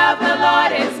joy of the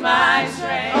Lord is my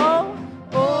strength. Oh,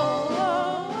 oh,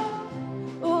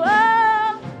 oh,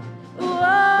 oh,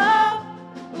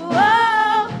 oh,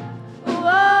 oh,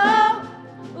 oh,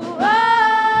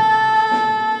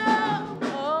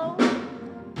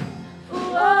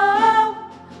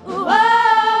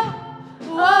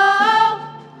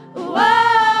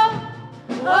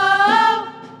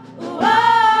 oh,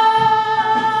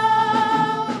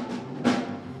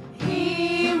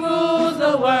 he rules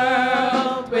the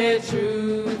world with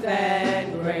truth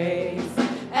and grace,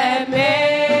 and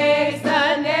makes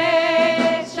the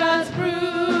nations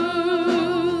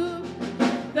prove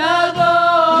the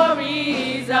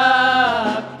glories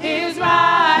of his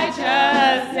righteousness,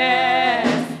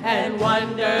 and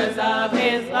wonders of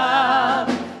his love,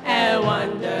 and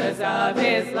wonders of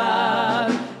his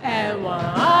love, and wonders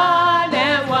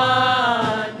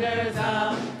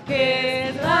of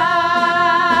his love.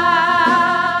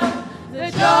 The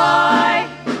joy,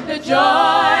 the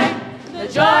joy, the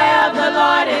joy of the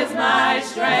Lord is my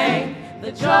strength.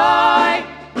 The joy,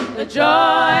 the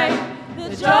joy,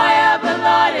 the joy of the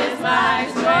Lord is my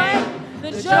strength.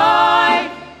 The joy,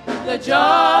 the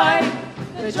joy,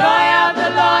 the joy of the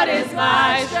Lord is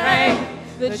my strength.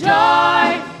 The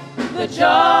joy, the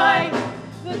joy,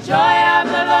 the joy of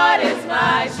the Lord is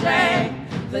my strength.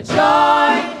 The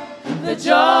joy, the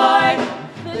joy,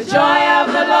 the joy of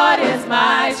the Lord is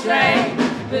my strength.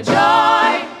 The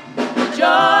joy, the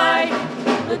joy,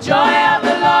 the joy of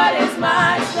the Lord is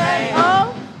my strength.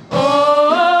 Oh, oh,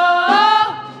 oh,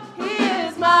 he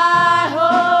is my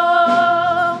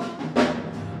hope.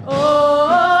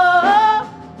 Oh,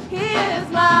 he is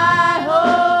my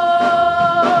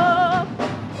hope.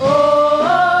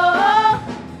 Oh,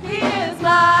 he is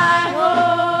my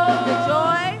hope.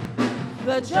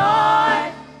 The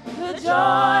joy, the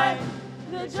joy,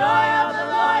 the joy of the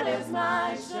Lord is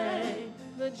my strength.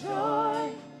 The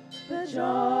joy, the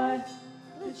joy,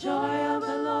 the joy of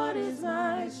the Lord is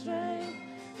my strength.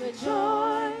 The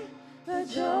joy, the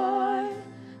joy,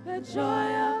 the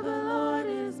joy of the Lord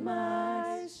is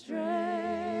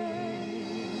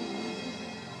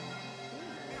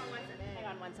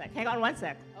sec. Hang on one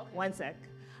sec. One sec.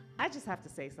 I just have to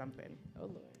say something. Oh,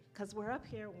 Lord. Because we're up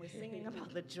here and we're singing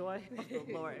about the joy of the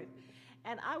Lord.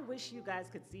 And I wish you guys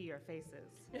could see your faces.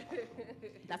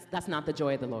 That's not the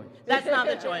joy of the Lord. That's not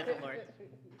the joy of the Lord.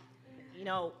 You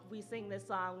know, we sing this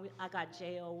song, I got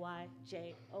J-O-Y,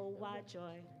 J-O-Y,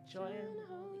 joy, joy in the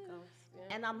Holy Ghost.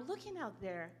 And I'm looking out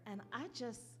there, and I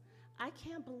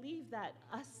can't believe that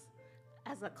us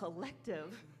as a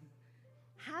collective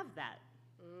have that.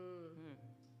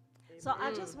 So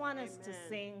I just want us to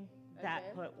sing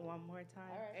that part one more time.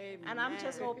 Right. And I'm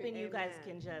just hoping you guys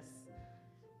can just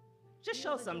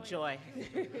show some joy.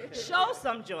 Show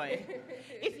some joy.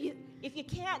 If you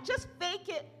can't, just fake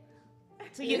it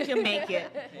till you can make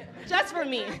it. Just for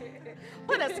me.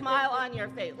 Put a smile on your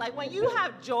face. Like when you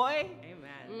have joy,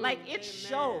 like it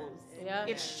shows. Yeah.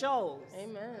 It shows.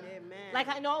 Amen. Like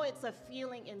I know it's a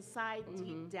feeling inside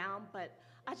deep down, but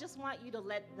I just want you to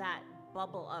let that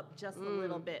bubble up just a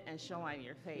little bit and show on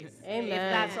your face. Amen.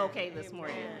 If that's okay this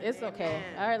morning. It's okay.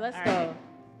 All right, let's All go.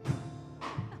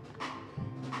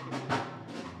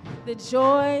 The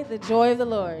joy of the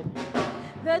Lord.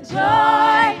 The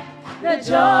joy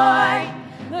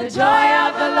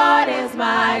of the Lord is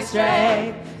my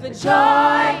strength. The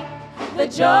joy.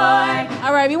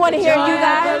 All right, we want to hear you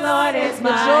guys. The Lord is The my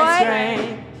joy.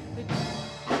 strength.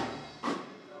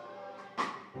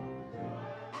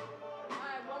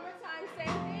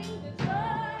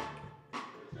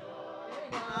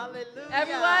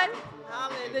 Everyone,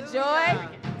 the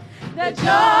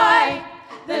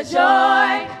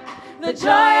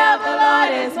joy of the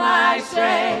Lord is my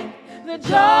strength. The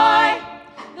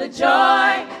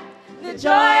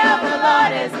joy of the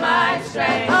Lord is my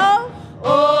strength.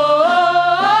 Oh,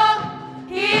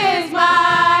 He is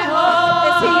my hope.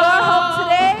 Is He your hope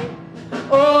today?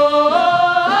 Oh,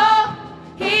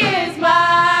 He is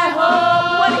my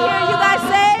hope. We want to hear you guys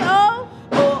say,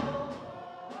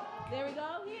 There we go.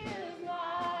 He is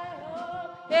my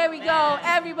hope. There we go,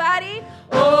 everybody.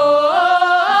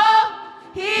 Oh,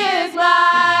 He is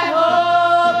my hope.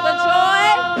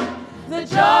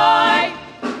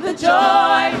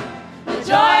 The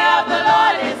joy of the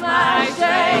Lord is my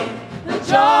strength. The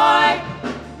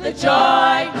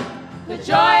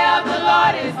joy of the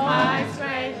Lord is my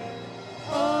strength.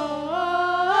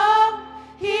 Oh,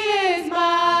 He is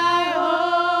my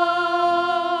hope.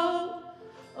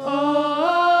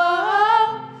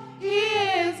 Oh, He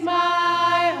is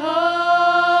my hope.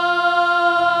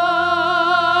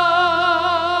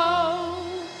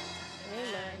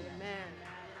 Amen.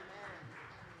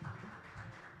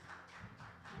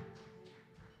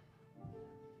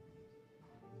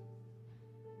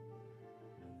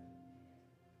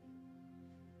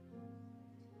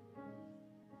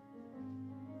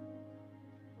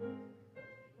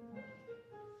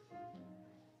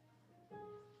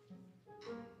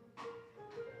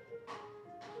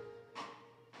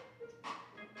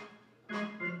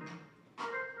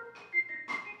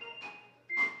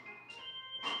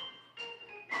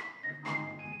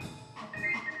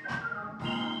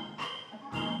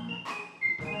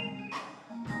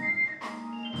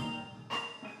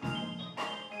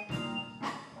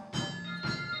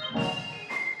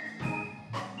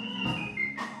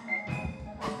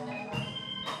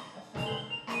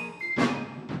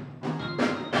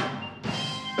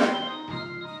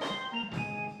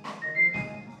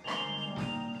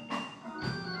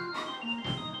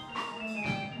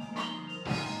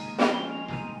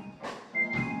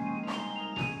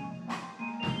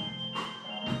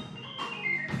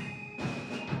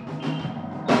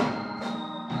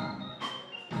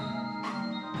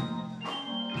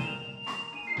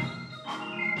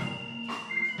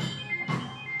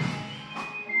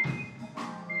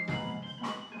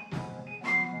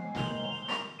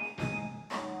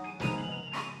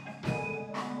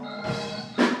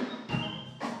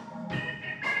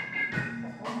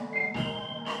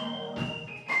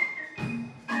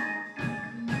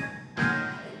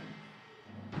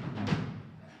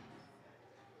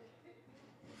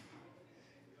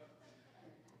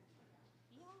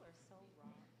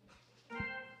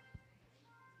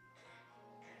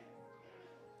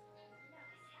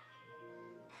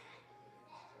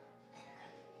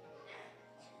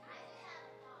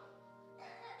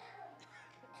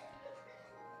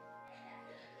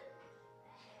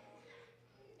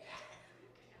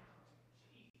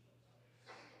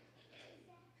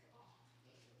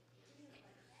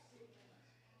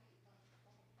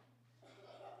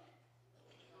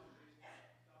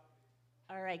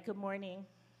 All right, good morning.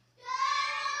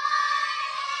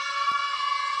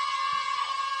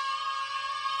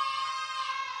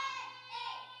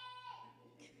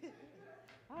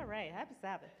 All right, happy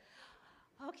Sabbath.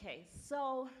 Okay,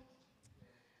 so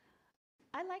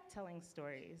I like telling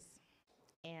stories,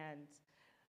 and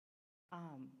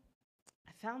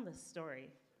I found this story,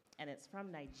 and it's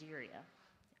from Nigeria,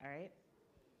 all right?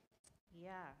 Yeah,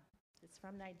 it's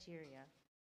from Nigeria.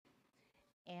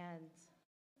 And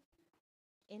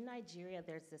in Nigeria,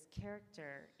 there's this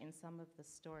character in some of the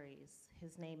stories.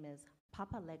 His name is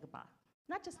Papa Legba.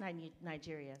 Not just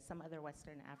Nigeria, some other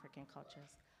Western African cultures.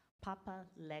 Papa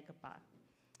Legba.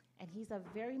 And he's a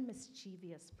very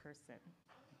mischievous person,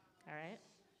 all right?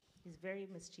 He's very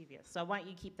mischievous. So I want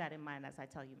you to keep that in mind as I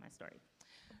tell you my story.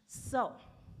 So,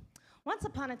 once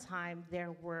upon a time,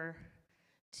 there were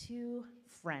two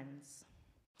friends.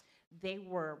 They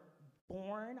were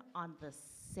born on the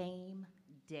same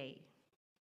day.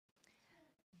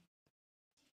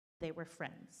 They were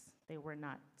friends. They were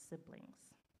not siblings.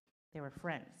 They were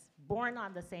friends, born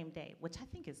on the same day, which I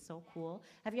think is so cool.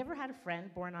 Have you ever had a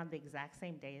friend born on the exact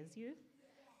same day as you?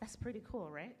 That's pretty cool,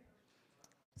 right?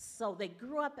 So they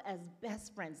grew up as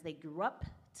best friends. They grew up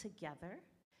together.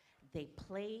 They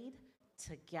played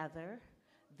together.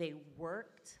 They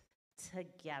worked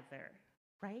together,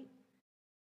 right?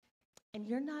 And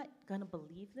you're not gonna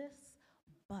believe this,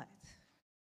 but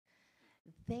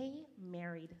they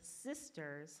married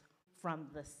sisters from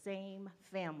the same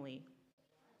family.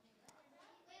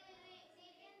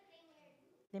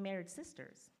 They married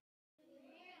sisters.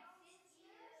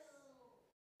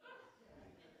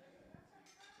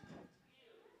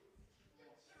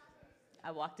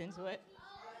 I walked into it.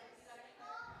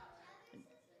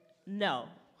 No.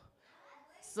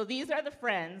 So these are the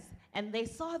friends, and they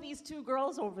saw these two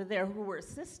girls over there who were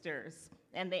sisters,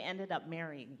 and they ended up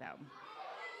marrying them.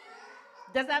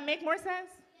 Does that make more sense?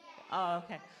 Oh,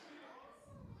 okay.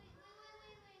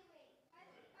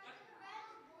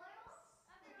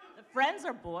 The friends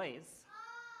are boys.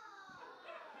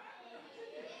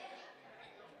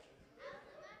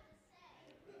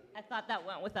 I thought that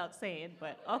went without saying,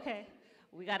 but okay.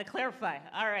 We got to clarify.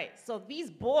 All right, so these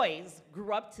boys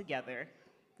grew up together.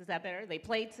 Is that better? They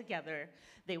played together.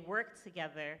 They worked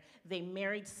together. They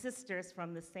married sisters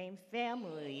from the same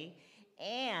family.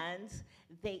 And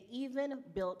they even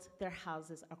built their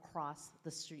houses across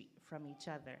the street from each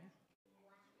other.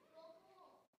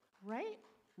 Right?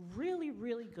 Really,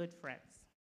 really good friends.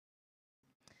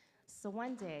 So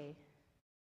one day,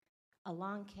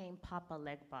 along came Papa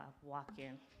Legba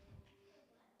walking.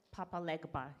 Papa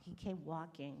Legba, he came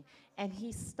walking, and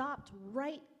he stopped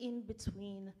right in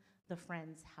between the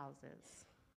friends' houses.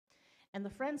 And the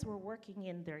friends were working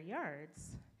in their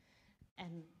yards,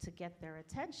 and to get their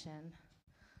attention,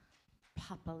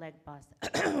 Papa Legba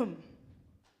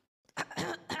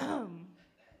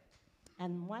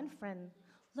and one friend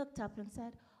looked up and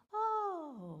said,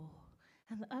 "Oh,"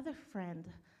 and the other friend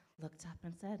looked up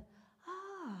and said,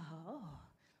 "Oh."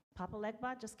 Papa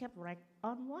Legba just kept right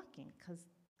on walking, because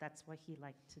that's what he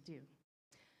liked to do.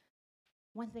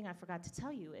 One thing I forgot to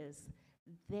tell you is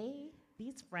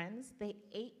these friends, they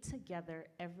ate together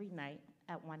every night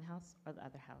at one house or the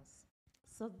other house.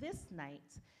 So this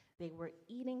night, they were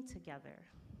eating together.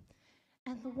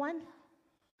 And the one,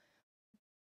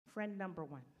 friend number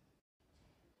one.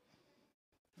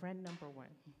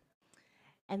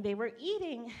 And they were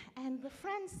eating, and the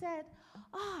friend said,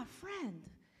 "Ah, friend,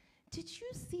 did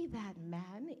you see that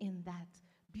man in that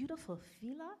beautiful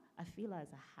fila?" A fila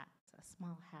is a hat, a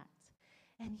small hat.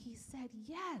 And he said,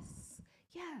 yes,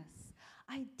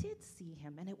 I did see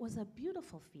him, and it was a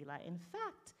beautiful fila. In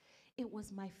fact, it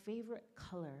was my favorite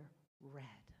color, red.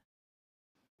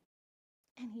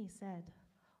 And he said,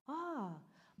 "Ah,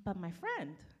 but my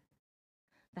friend,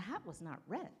 the hat was not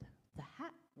red. The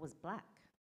hat was black."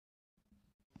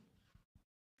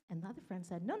 And the other friend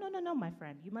said, No, my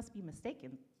friend, you must be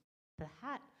mistaken. The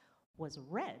hat was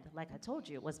red. Like I told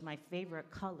you, it was my favorite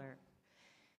color.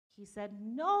 He said,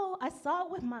 "No, I saw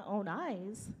it with my own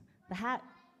eyes. The hat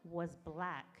was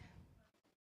black."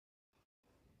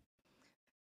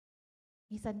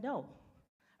 He said, "No.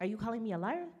 Are you calling me a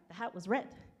liar? The hat was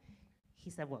red." He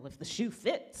said, "Well, if the shoe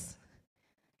fits."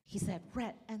 He said,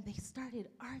 "Red." And they started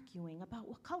arguing about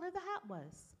what color the hat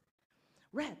was.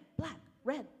 Red, black,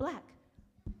 red, black.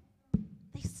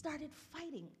 They started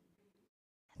fighting.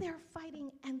 They were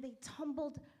fighting, and they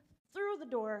tumbled through the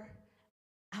door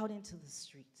out into the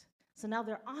street. So now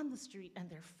they're on the street, and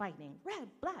they're fighting. Red,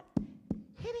 black,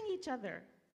 hitting each other.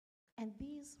 And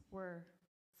these were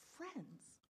friends,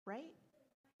 right?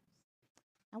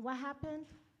 And what happened?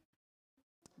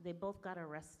 They both got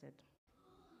arrested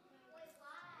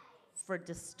for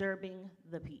disturbing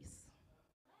the peace.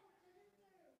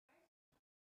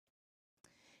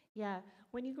 Yeah,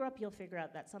 when you grow up, you'll figure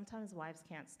out that sometimes wives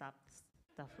can't stop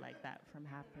stuff like that from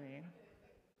happening.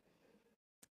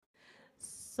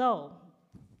 So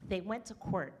they went to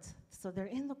court. So they're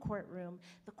in the courtroom.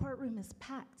 The courtroom is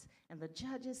packed, and the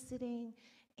judge is sitting,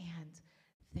 and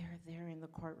they're there in the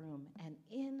courtroom. And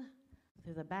in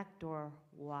through the back door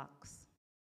walks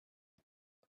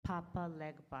Papa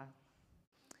Legba.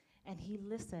 And he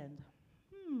listened,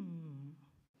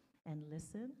 and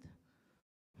listened,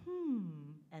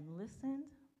 and listened,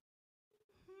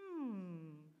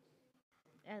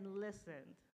 and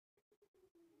listened.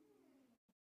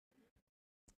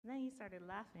 And then he started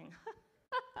laughing.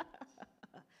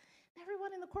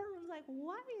 Everyone in the courtroom was like,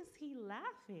 why is he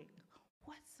laughing?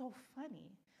 What's so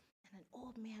funny? And an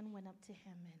old man went up to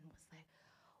him and was like,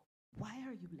 why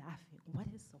are you laughing? What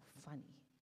is so funny?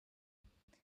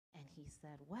 And he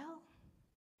said, well,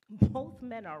 both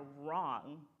men are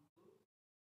wrong,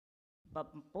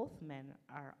 but both men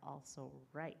are also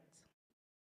right.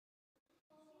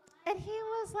 And he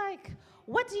was like,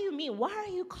 what do you mean? Why are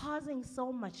you causing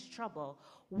so much trouble?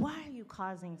 Why are you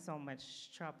causing so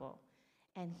much trouble?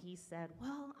 And he said,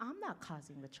 well, I'm not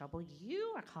causing the trouble.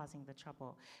 You are causing the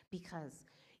trouble because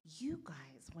you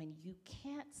guys, when you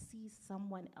can't see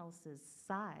someone else's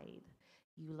side,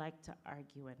 you like to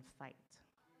argue and fight.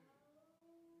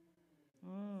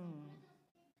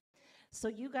 So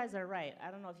you guys are right.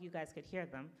 I don't know if you guys could hear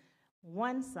them.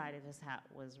 One side of his hat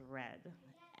was red,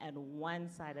 and one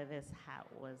side of his hat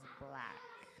was black.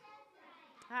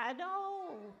 I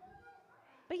know.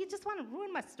 But you just want to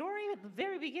ruin my story at the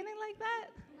very beginning like that?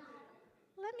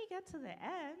 Let me get to the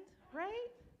end, right?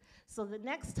 So the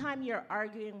next time you're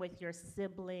arguing with your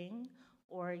sibling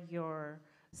or your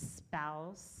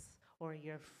spouse or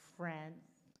your friend,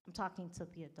 I'm talking to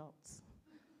the adults.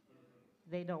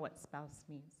 They know what spouse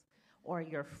means. Or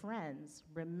your friends,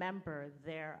 remember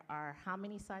there are how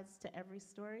many sides to every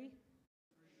story?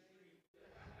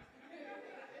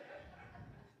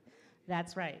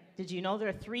 That's right. Did you know there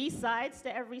are 3 sides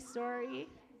to every story?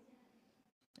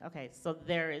 Okay, so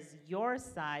there is your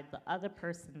side, the other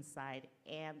person's side,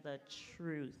 and the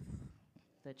truth.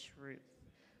 The truth.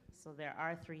 So there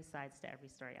are 3 sides to every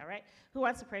story, all right? Who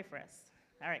wants to pray for us?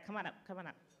 All right, come on up, come on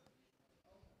up.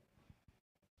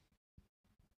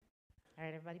 All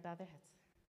right, everybody bow their heads.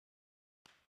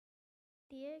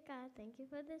 Dear God, thank you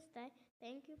for this day.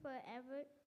 Thank you for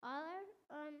all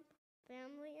our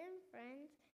family and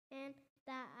friends, and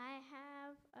that I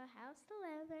have a house to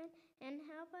live in, and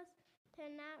help us to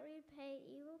not repay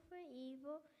evil for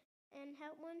evil, and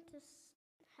help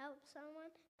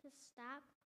someone to stop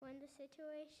when the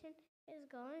situation is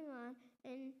going on.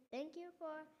 And thank you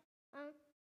for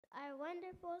our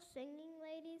wonderful singing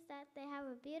ladies, that they have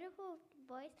a beautiful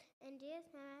voice. In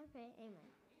Jesus' name I pray,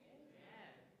 amen.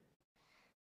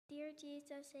 Dear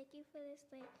Jesus, thank you for this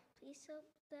day. Please hope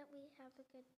that we have a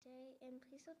good day, and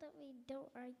please hope that we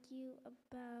don't argue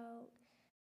about,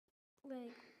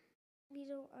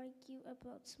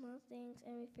 small things,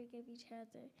 and we forgive each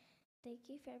other.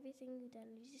 Thank you for everything you've done.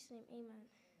 In Jesus' name, amen.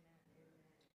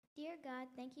 Dear God,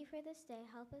 thank you for this day.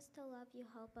 Help us to love you.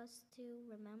 Help us to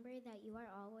remember that you are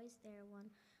always there when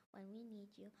we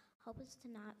need you. Help us to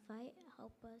not fight.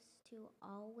 Help us to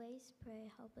always pray.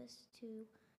 Help us to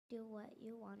do what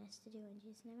you want us to do. In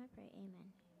Jesus' name I pray, amen.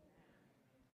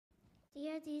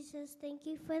 Dear Jesus, thank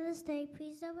you for this day.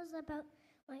 Please tell us about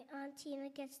my Aunt Tina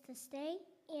gets to stay,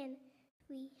 and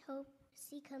we hope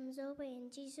she comes over. In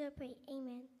Jesus I pray,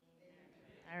 amen.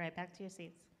 All right, back to your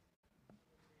seats.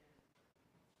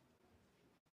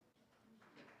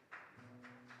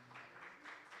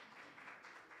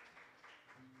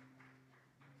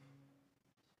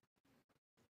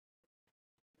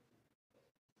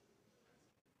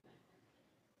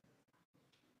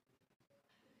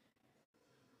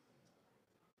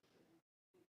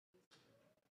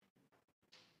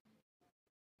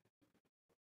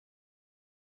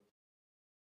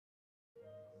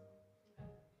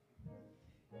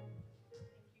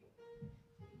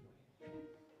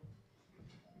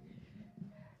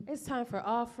 It's time for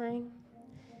offering.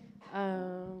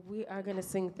 We are going to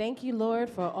sing Thank You, Lord,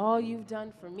 for all you've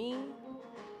done for me.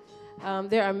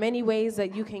 There are many ways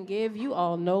that you can give. You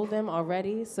all know them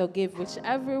already, so give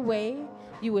whichever way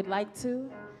you would like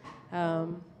to.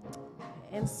 And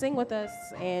sing with us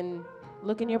and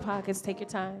look in your pockets, take your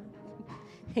time,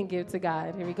 and give to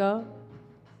God. Here we go.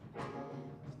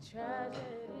 Tragedies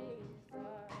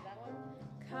are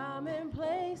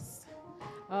commonplace.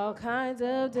 All kinds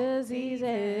of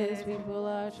diseases, people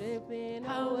are shipping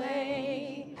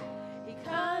away.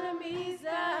 Economy's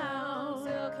down,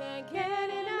 still can't get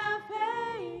enough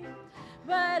pay.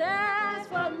 But as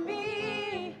for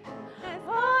me,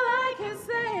 all I can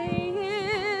say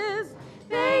is,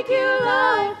 thank you, Lord.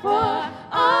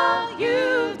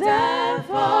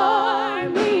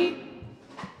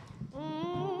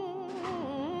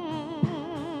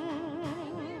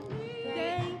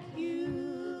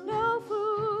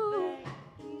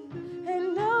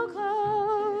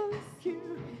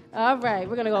 All right,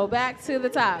 we're going to go back to the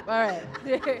top. All right.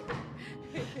 Okay,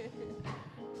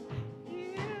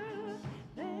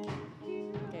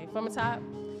 from the top.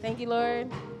 Thank you,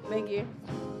 Lord. Thank you.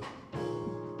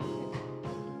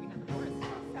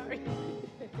 Sorry.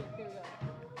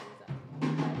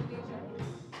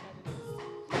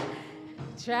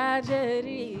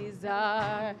 Tragedies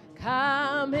are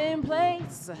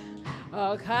commonplace.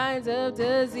 All kinds of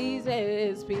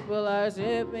diseases, people are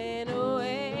slipping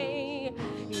away.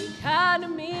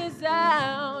 Economy is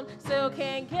down, still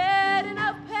can't get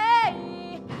enough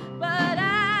pay. But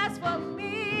as for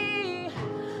me,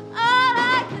 all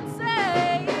I can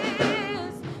say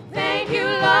is thank you,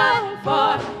 Lord,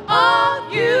 for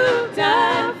all you've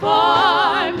done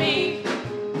for me.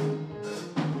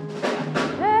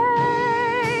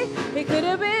 Hey, it could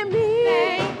have been me.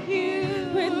 Thank you.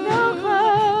 With no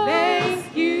clothes.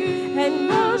 Thank you. And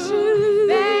no shoes.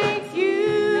 Thank you.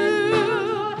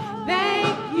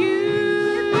 Thank you.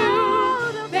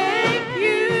 Thank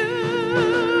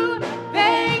you.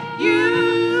 Thank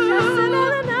you. Just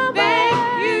another number.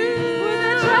 Thank you. With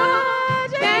a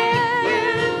charge. Thank you.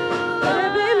 Could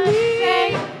have been me.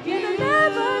 Thank you.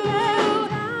 Never let down.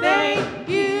 Thank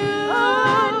you.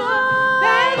 Oh no.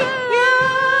 Thank you.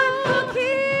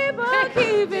 For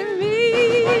keeping me.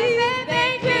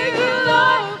 Thank you,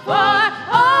 Lord, for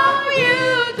all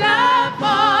you've done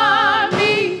for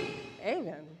me.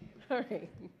 Amen. All right.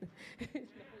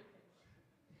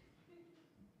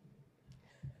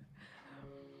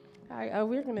 All right,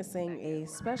 we're going to sing a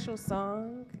special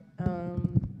song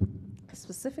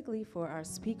specifically for our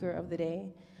speaker of the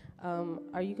day.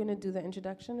 Are you going to do the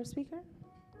introduction of speaker?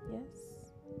 Yes?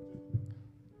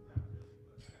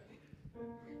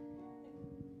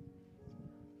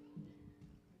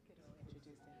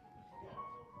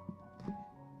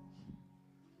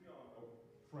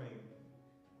 Frank.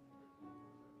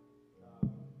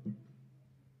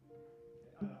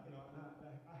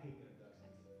 I hate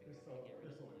introductions. They're so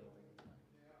annoying.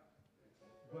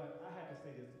 But I have to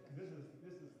say this because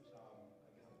this is I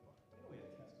guess in a way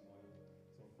a testimony.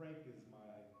 So Frank is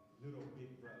my little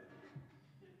big brother.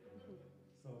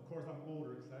 So of course I'm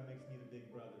older, so that makes me the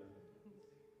big brother.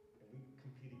 And we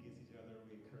compete against each other,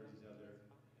 we encourage each other.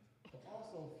 But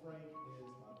also Frank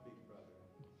is my big brother,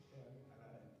 and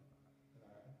I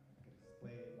can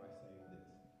explain it by saying this: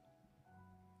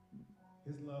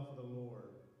 his love for the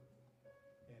Lord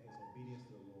and his obedience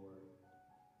to the Lord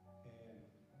and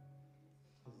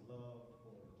his love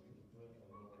for the will of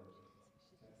the Lord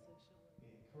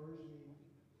has encouraged me,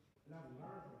 and I've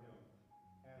learned from him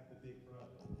as the big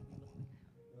brother.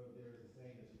 There's a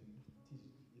saying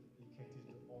that you can't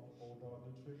teach the old dog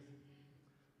new tricks.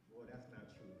 Well, that's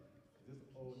not true. This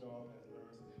old dog has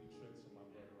learned some new tricks from my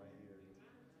brother right here.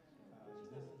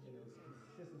 Just in his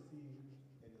consistency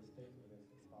and his faithfulness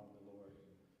in following the Lord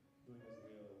and doing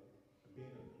his will, and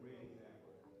being a great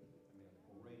example. I mean,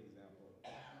 a great example.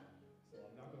 So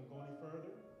I'm not going to go any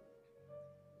further.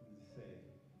 Let me just say,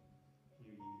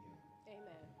 hear ye him.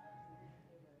 Amen.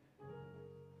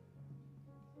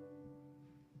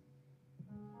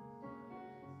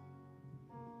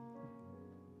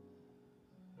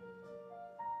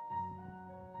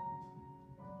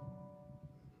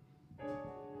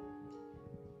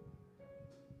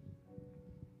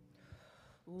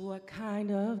 What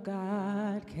kind of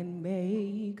God can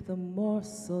make the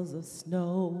morsels of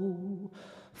snow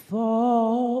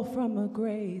fall from a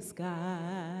gray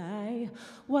sky?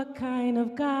 What kind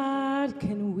of God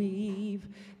can weave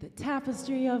the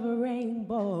tapestry of a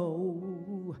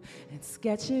rainbow and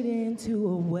sketch it into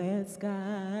a wet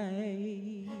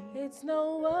sky? It's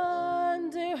no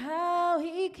wonder how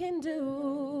he can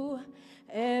do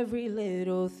every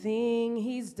little thing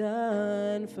he's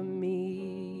done for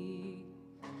me.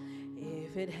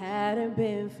 If it hadn't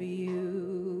been for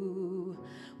you,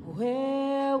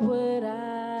 where would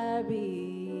I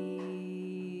be?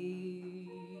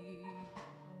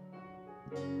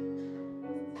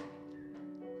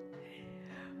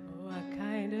 What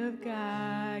kind of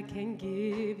God can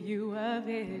give you a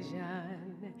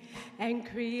vision and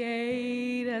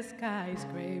create a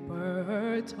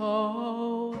skyscraper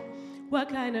tall? What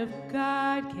kind of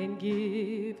God can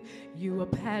give you a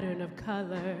pattern of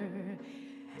color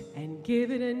and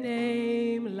give it a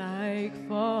name like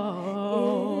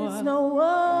fall? It's no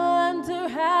wonder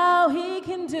how he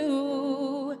can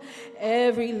do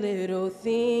every little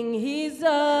thing he's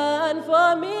done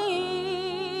for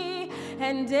me.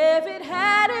 And if it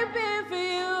hadn't been for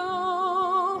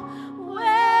you,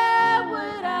 where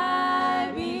would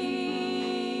I be?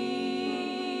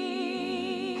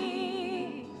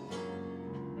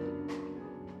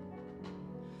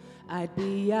 I'd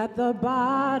be at the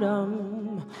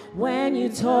bottom when you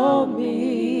told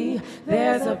me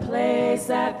there's a place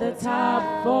at the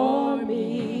top for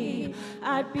me.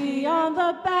 I'd be on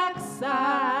the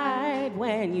backside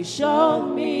when you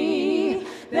showed me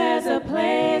there's a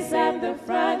place at the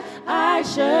front I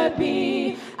should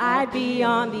be. I'd be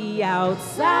on the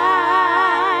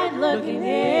outside looking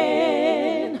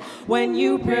in when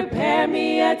you prepare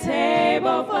me a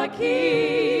table for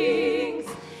kings.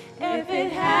 If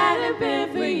it hadn't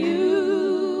been for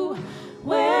you,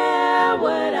 where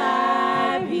would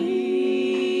I be?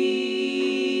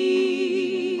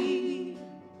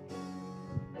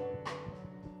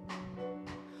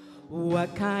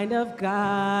 What kind of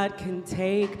God can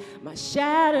take my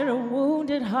shattered and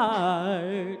wounded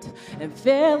heart and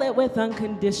fill it with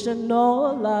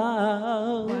unconditional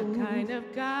love? What kind of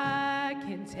God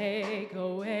can take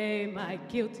away my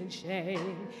guilt and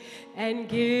shame and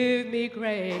give me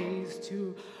grace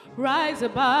to rise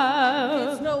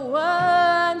above? It's no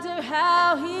wonder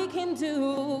how he can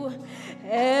do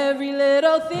every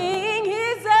little thing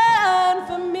he's done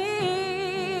for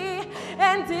me.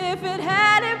 And if it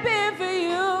hadn't been for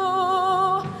you,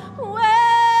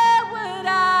 where would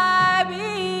I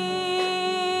be?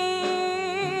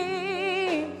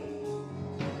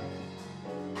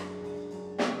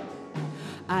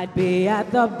 I'd be at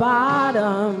the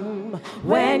bottom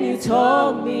when you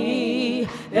told me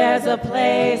there's a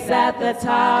place at the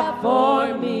top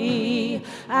for me.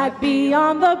 I'd be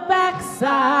on the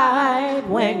backside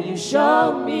when you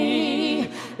showed me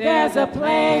there's a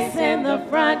place in the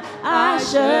front I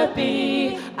should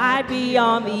be. I'd be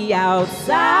on the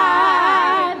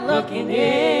outside looking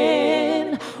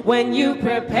in when you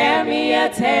prepare me a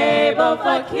table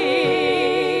for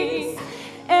kings.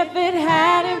 If it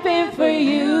hadn't been for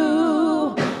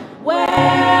you, where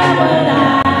would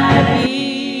I be?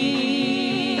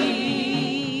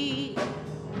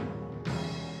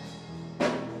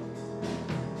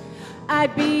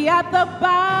 I'd be at the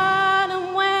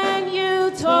bottom when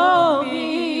you told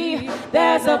me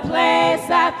there's a place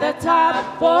at the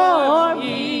top for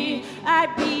me.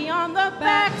 I'd be on the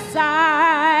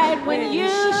backside when you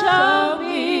showed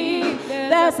me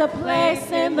there's a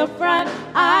place in the front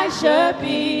I should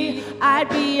be. I'd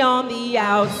be on the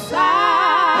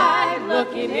outside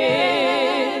looking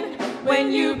in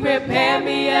when you prepare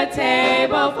me a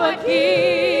table for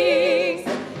kings.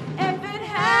 If it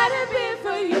hadn't been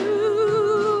for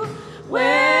you,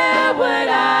 where would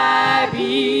I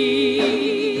be?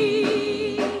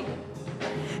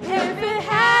 If it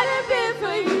hadn't been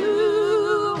for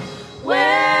you,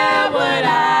 where would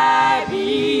I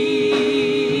be?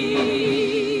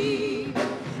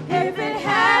 If it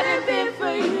hadn't been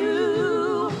for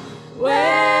you,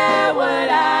 where would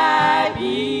I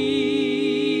be?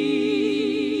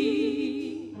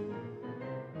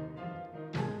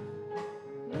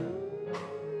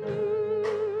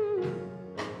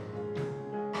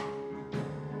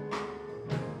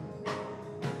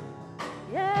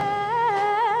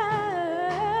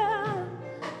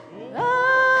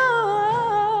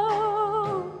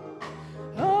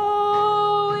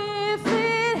 If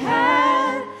it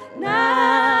had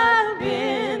not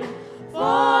been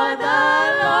for the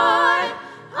Lord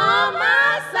on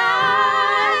my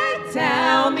side,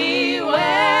 tell me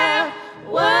where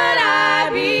would I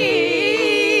be?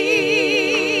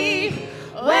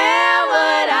 Where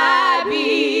would I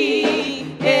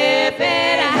be if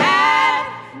it had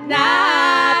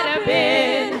not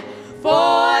been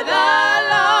for the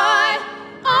Lord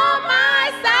on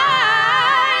my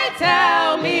side?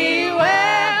 Tell me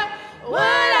where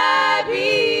would I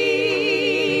be?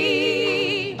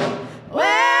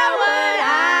 Where would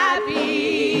I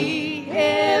be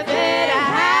if it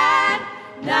had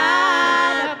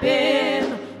not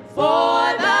been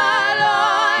for the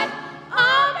Lord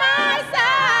on my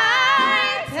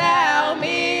side? Tell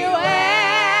me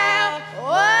where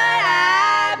would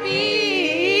I be?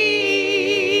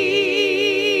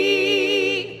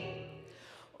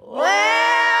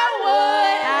 Where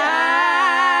would I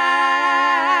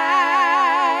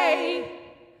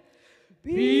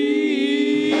be?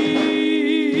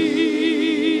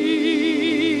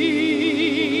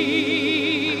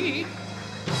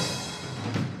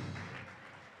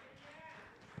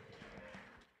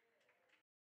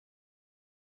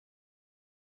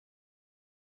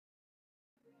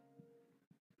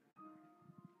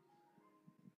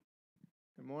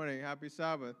 Good morning. Happy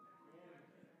Sabbath.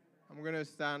 I'm going to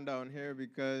stand down here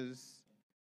because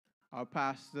our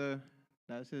pastor,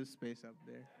 that's his space up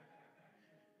there.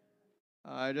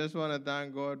 I just want to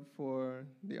thank God for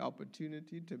the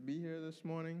opportunity to be here this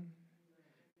morning.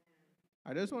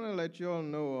 I just want to let you all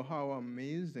know how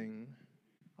amazing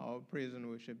our praise and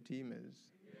worship team is.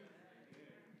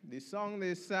 The song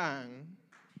they sang,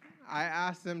 I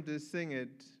asked them to sing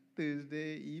it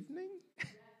Thursday evening.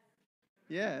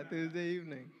 Yeah, Thursday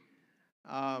evening.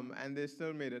 And they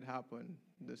still made it happen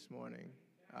this morning.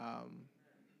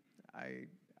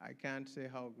 I can't say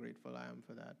how grateful I am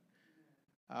for that.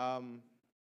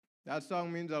 That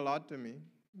song means a lot to me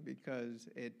because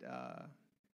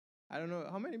I don't know,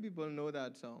 how many people know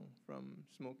that song from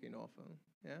Smoking Awful?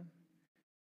 Yeah?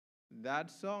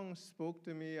 That song spoke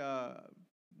to me a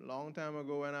long time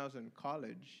ago when I was in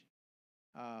college.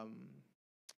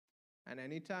 And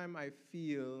anytime I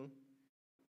feel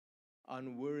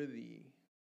unworthy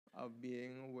of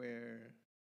being where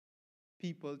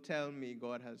people tell me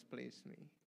God has placed me.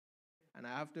 And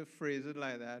I have to phrase it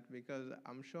like that because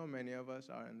I'm sure many of us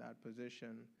are in that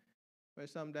position where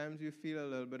sometimes you feel a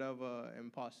little bit of a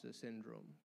imposter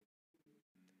syndrome.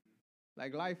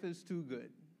 Like life is too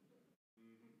good.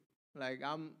 Like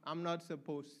I'm not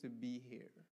supposed to be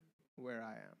here where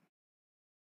I am.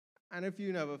 And if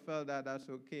you never felt that, that's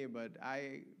okay, but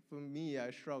for me,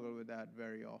 I struggle with that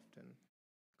very often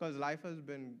because life has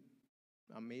been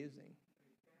amazing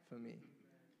for me.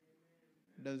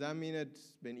 Does that mean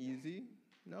it's been easy?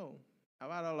 No. I've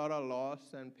had a lot of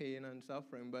loss and pain and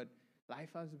suffering, but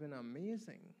life has been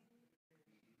amazing.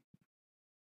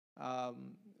 I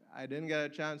didn't get a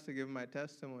chance to give my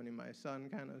testimony. My son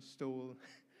kind of stole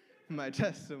my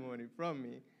testimony from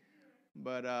me.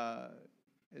 But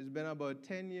it's been about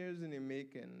 10 years in the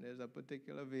making. There's a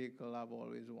particular vehicle I've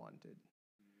always wanted.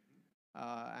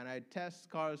 And I test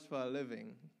cars for a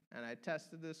living. And I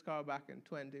tested this car back in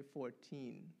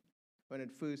 2014 when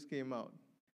it first came out.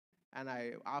 And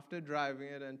after driving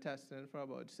it and testing it for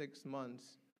about 6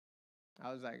 months,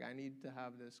 I was like, I need to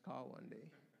have this car one day.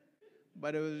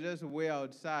 But it was just way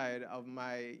outside of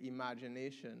my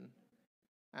imagination.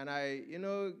 And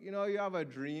you have a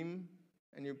dream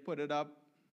and you put it up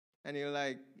and you're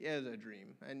like, here's a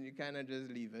dream. And you kind of just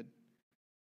leave it.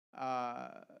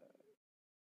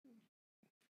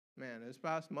 Man, this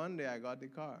past Monday, I got the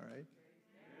car, right?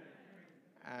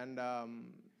 And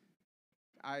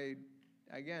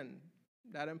again,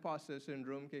 that imposter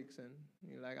syndrome kicks in.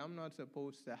 You're like, I'm not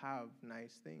supposed to have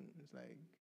nice things. Like,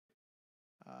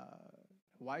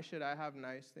 why should I have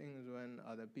nice things when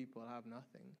other people have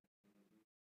nothing?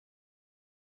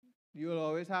 You'll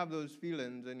always have those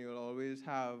feelings, and you'll always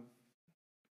have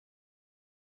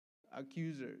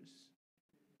accusers.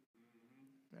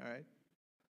 All right?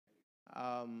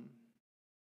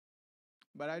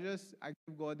 But I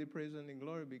give God the praise and the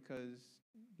glory because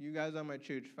you guys are my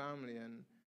church family, and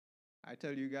I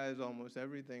tell you guys almost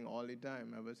everything all the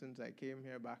time ever since I came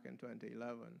here back in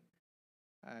 2011.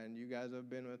 And you guys have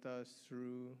been with us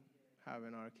through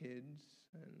having our kids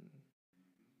and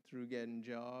through getting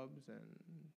jobs and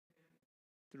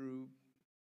through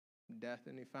death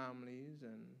in the families.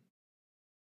 And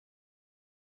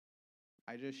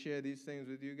I just share these things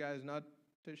with you guys, not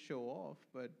to show off,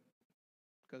 but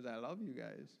because I love you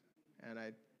guys. And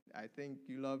I think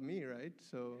you love me, right?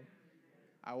 So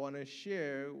I want to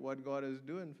share what God is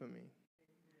doing for me.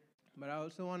 But I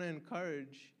also want to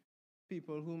encourage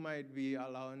people who might be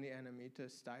allowing the enemy to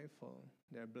stifle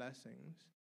their blessings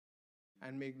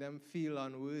and make them feel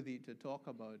unworthy to talk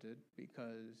about it,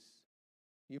 because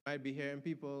you might be hearing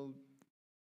people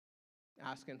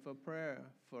asking for prayer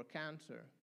for cancer,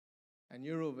 and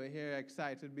you're over here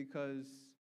excited because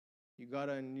you got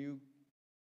a new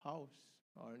house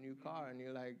or a new car, and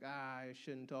you're like, I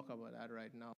shouldn't talk about that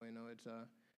right now. It's a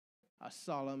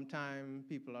solemn time.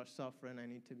 People are suffering. I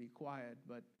need to be quiet.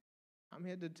 But I'm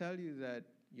here to tell you that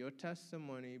your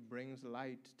testimony brings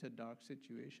light to dark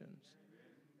situations.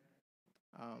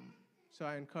 So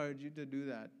I encourage you to do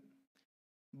that.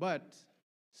 But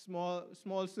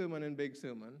small sermon and big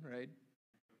sermon, right?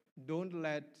 Don't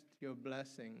let your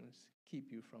blessings keep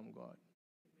you from God.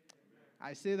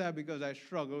 I say that because I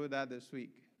struggled with that this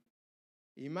week.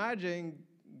 Imagine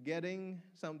getting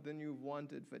something you've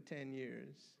wanted for 10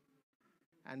 years,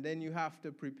 and then you have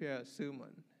to prepare a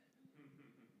sermon.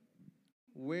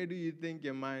 Where do you think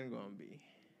your mind going to be?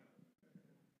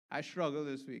 I struggle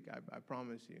this week, I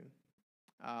promise you.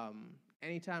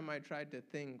 Anytime I try to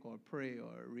think or pray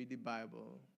or read the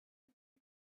Bible,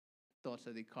 thoughts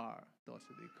of the car, thoughts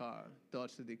of the car,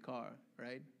 thoughts of the car,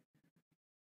 right?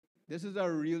 This is a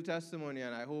real testimony,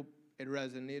 and I hope it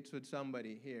resonates with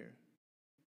somebody here.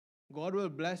 God will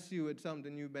bless you with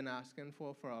something you've been asking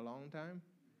for a long time,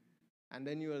 and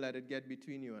then you will let it get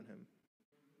between you and Him.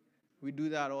 We do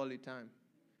that all the time.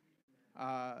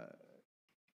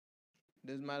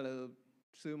 This is my little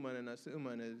sermon, and a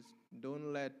sermon is,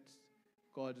 don't let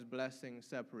God's blessings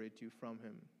separate you from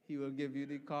him. He will give you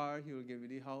the car, he will give you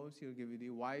the house, he'll give you the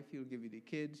wife, he'll give you the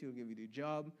kids, he'll give you the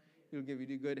job, he'll give you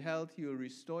the good health, he'll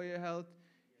restore your health,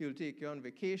 he'll take you on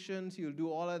vacations, he'll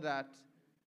do all of that,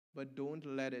 but don't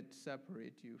let it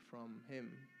separate you from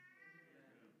him.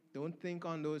 Don't think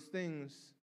on those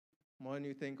things more than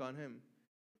you think on him.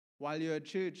 While you're at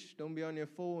church, don't be on your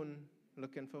phone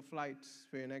looking for flights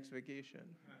for your next vacation.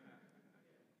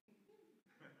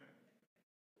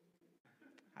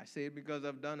 I say it because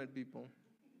I've done it, people.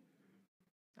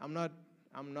 I'm not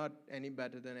any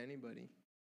better than anybody.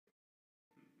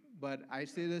 But I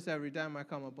say this every time I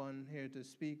come up on here to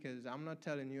speak, is I'm not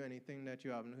telling you anything that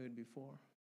you haven't heard before.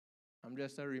 I'm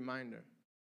just a reminder,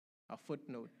 a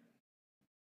footnote.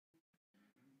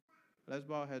 Let's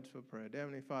bow our heads for prayer. Dear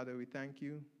Heavenly Father, we thank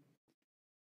you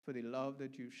for the love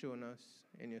that you've shown us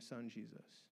in your Son,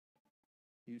 Jesus.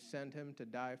 You sent him to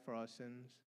die for our sins,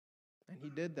 and he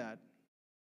did that.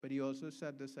 But he also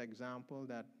set this example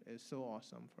that is so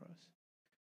awesome for us.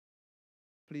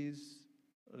 Please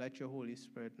let your Holy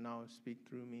Spirit now speak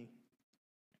through me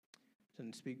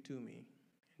and speak to me.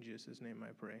 In Jesus' name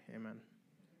I pray. Amen.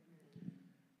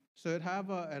 So it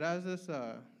has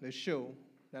this show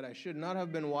that I should not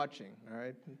have been watching, all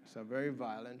right? It's a very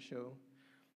violent show.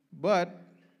 But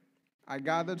I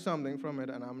gathered something from it,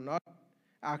 and I'm not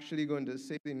actually going to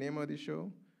say the name of the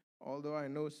show, although I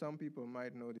know some people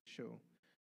might know the show.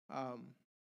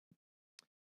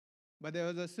 But there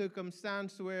was a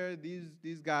circumstance where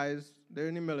these guys, they're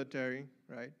in the military,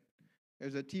 right?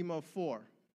 There's a team of 4.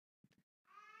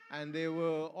 And they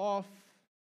were off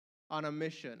on a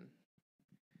mission.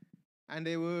 And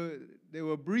they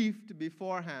were briefed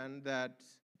beforehand that,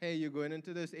 hey, you're going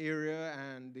into this area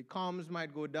and the comms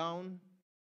might go down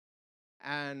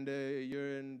and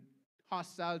you're in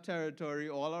hostile territory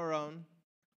all around.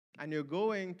 And you're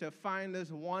going to find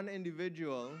this one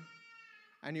individual,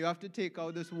 and you have to take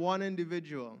out this one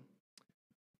individual.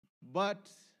 But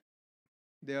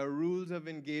there are rules of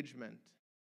engagement.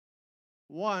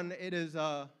 One, it is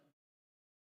a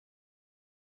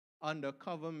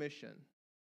undercover mission.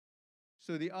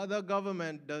 So the other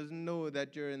government doesn't know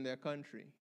that you're in their country.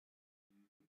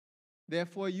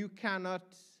 Therefore, you cannot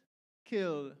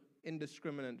kill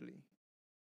indiscriminately.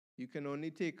 You can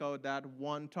only take out that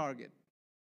one target.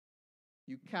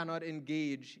 You cannot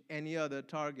engage any other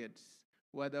targets,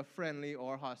 whether friendly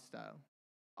or hostile,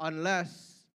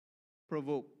 unless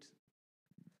provoked.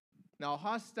 Now,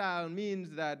 hostile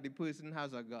means that the person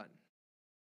has a gun.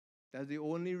 That's the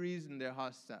only reason they're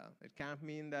hostile. It can't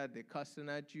mean that they're cussing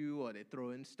at you or they're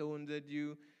throwing stones at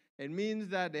you. It means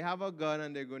that they have a gun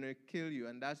and they're going to kill you,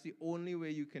 and that's the only way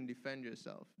you can defend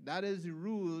yourself. That is the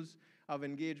rules of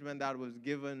engagement that was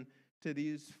given to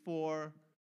these 4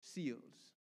 SEALs.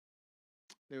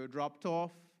 They were dropped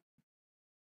off,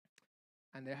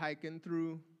 and they're hiking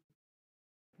through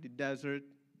the desert,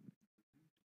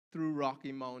 through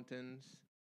rocky mountains.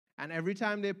 And every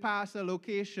time they pass a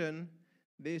location,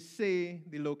 they say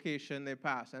the location they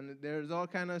pass. And there's all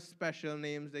kind of special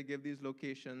names they give these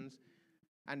locations.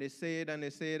 And they say it, and they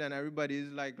say it, and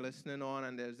everybody's like listening on.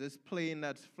 And there's this plane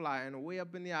that's flying way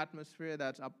up in the atmosphere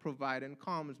that's up providing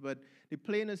comms. But the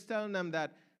plane is telling them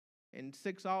that in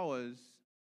 6 hours,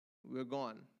 we're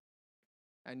gone,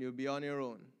 and you'll be on your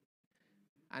own.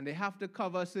 And they have to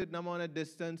cover a certain amount of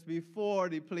distance before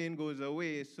the plane goes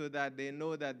away so that they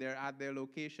know that they're at their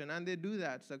location. And they do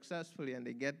that successfully, and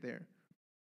they get there.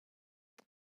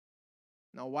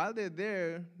 Now, while they're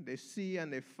there, they see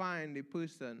and they find the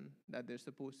person that they're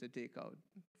supposed to take out.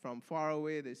 From far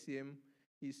away, they see him.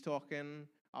 He's talking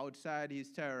outside.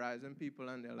 He's terrorizing people,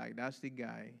 and they're like, that's the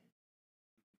guy.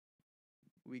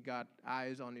 We got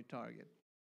eyes on the target.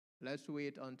 Let's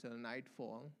wait until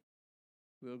nightfall.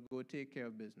 We'll go take care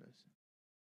of business.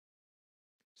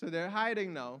 So they're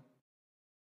hiding now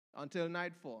until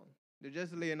nightfall. They're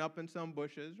just laying up in some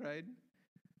bushes, right?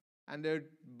 And they're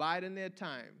biding their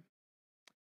time.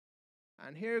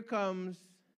 And here comes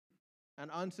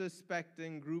an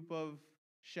unsuspecting group of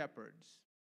shepherds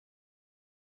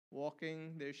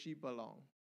walking their sheep along.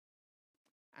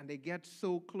 And they get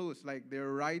so close, like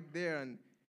they're right there, and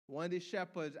one of the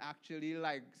shepherds actually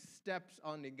like steps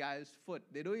on the guy's foot.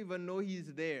 They don't even know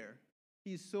he's there.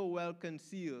 He's so well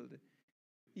concealed.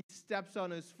 He steps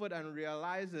on his foot and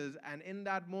realizes, and in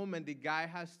that moment, the guy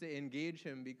has to engage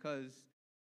him because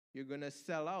you're going to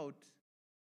sell out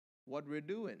what we're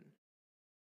doing.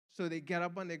 So they get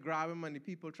up and they grab him, and the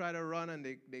people try to run, and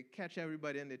they catch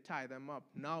everybody and they tie them up.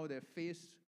 Now they're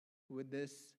faced with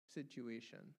this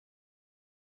situation.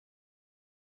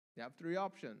 They have 3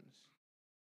 options.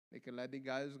 They can let the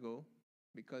guys go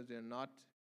because they're not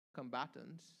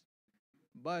combatants.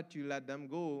 But you let them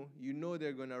go, you know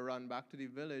they're going to run back to the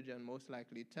village and most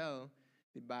likely tell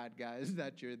the bad guys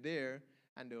that you're there,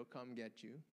 and they'll come get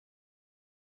you.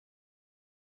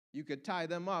 You could tie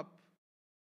them up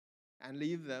and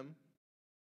leave them,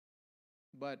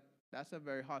 but that's a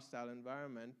very hostile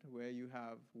environment where you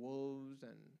have wolves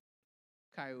and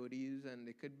coyotes, and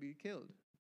they could be killed.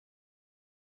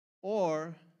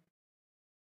 Or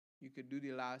you could do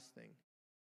the last thing.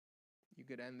 You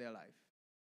could end their life.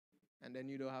 And then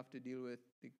you don't have to deal with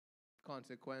the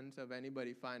consequence of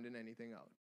anybody finding anything out.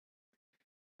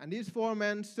 And these 4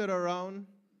 men stood around,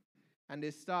 and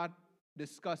they start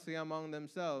discussing among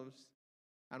themselves.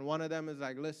 And one of them is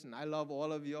like, listen, I love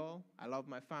all of y'all. I love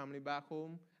my family back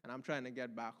home, and I'm trying to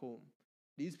get back home.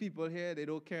 These people here, they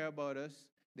don't care about us.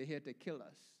 They're here to kill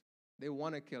us. They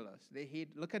want to kill us. They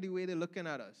hate, look at the way they're looking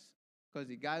at us. Because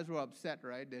the guys were upset,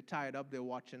 right? They're tied up, they're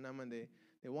watching them, and they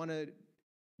want to,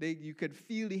 you could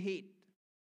feel the hate.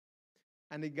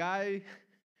 And the guy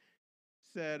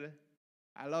said,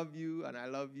 I love you, and I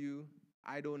love you.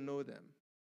 I don't know them.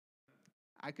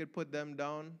 I could put them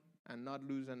down and not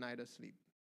lose a night of sleep.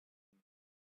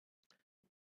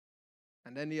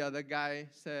 And then the other guy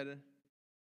said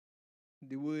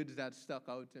the words that stuck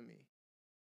out to me.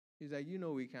 He's like, you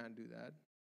know we can't do that.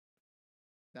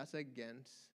 That's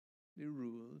against the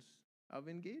rules of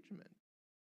engagement.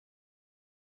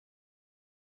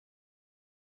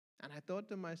 And I thought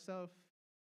to myself,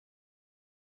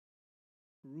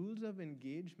 rules of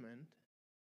engagement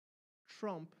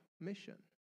trump mission.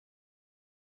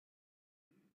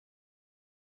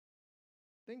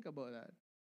 Think about that.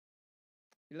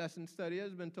 The lesson study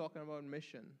has been talking about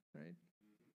mission, right?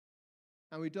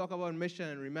 And we talk about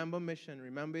mission, remember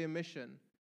your mission.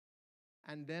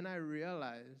 And then I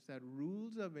realized that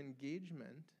rules of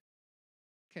engagement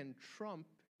can trump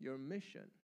your mission.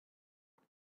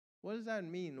 What does that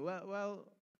mean? Well,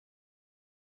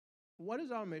 what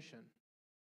is our mission?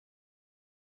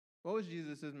 What was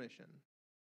Jesus' mission?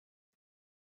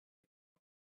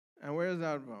 And where is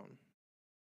that found?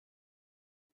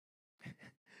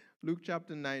 Luke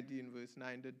chapter 19, verse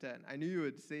 9 to 10. I knew you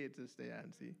would say it, Sister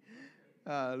Yancy.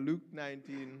 Luke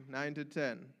 19, 9 to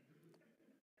 10.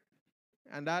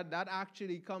 And that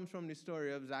actually comes from the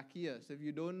story of Zacchaeus. If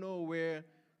you don't know where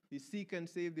the seek and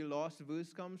save the lost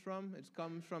verse comes from, it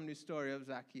comes from the story of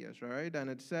Zacchaeus, right? And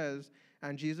it says,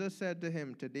 and Jesus said to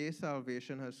him, today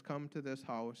salvation has come to this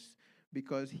house,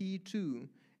 because he too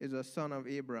is a son of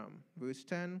Abraham. Verse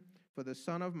 10, for the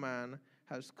Son of Man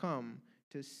has come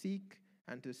to seek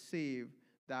and to save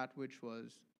that which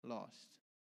was lost.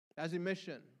 That's the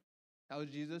mission. That was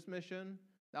Jesus' mission.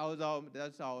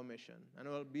 That's our mission. And it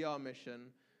will be our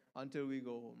mission until we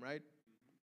go home, right?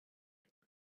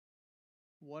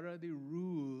 What are the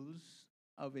rules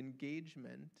of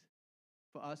engagement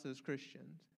for us as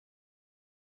Christians?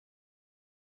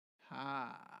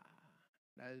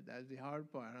 That's the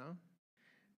hard part, huh?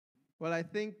 Well, I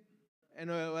think,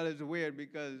 it's weird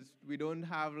because we don't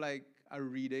have like a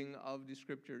reading of the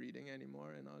scripture reading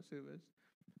anymore in our service.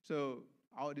 So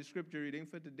the scripture reading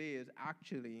for today is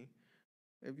actually,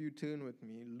 if you turn with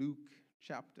me, Luke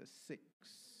chapter 6.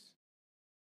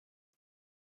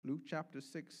 Luke chapter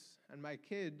 6. And my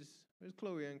kids, where's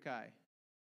Chloe and Kai?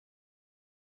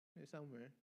 They're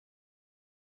somewhere.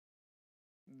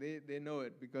 They know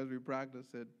it because we practice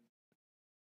it.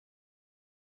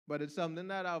 But it's something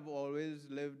that I've always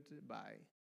lived by.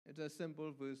 It's a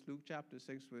simple verse, Luke chapter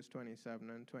 6, verse 27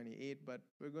 and 28, but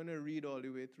we're going to read all the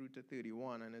way through to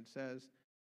 31, and it says,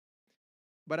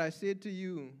 but I say to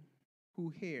you who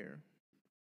hear,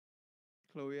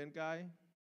 Chloe and Kai,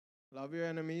 love your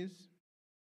enemies,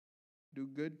 do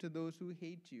good to those who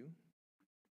hate you,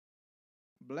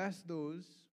 bless those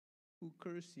who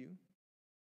curse you,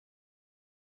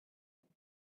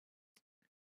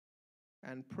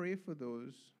 and pray for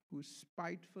those who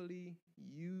spitefully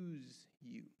use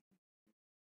you.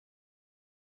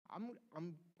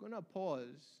 I'm going to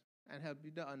pause and help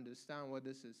you to understand what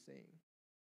this is saying.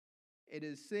 It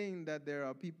is saying that there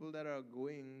are people that are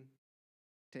going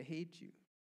to hate you.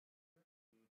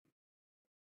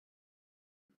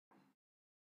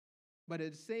 But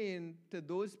it's saying to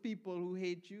those people who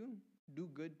hate you, do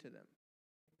good to them.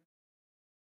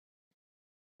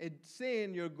 It's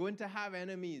saying you're going to have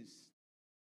enemies.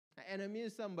 An enemy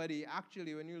is somebody,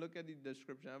 actually, when you look at the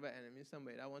description of an enemy,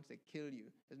 somebody that wants to kill you.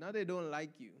 It's not they don't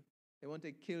like you. They want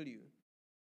to kill you.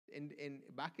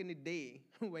 Back in the day,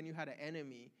 when you had an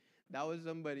enemy, that was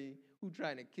somebody who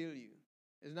trying to kill you.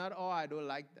 It's not, oh, I don't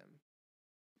like them.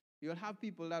 You'll have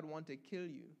people that want to kill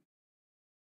you.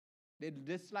 They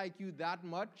dislike you that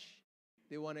much,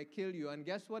 they want to kill you. And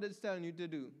guess what it's telling you to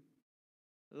do?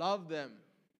 Love them.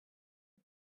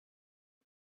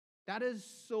 That is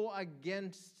so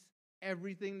against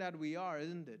everything that we are,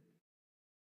 isn't it?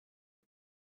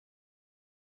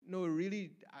 No,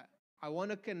 really, I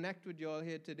want to connect with you all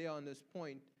here today on this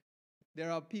point.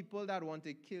 There are people that want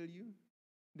to kill you.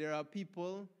 There are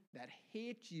people that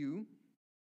hate you.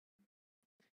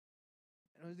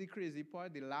 And what's the crazy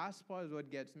part? The last part is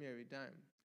what gets me every time.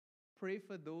 Pray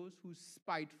for those who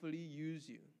spitefully use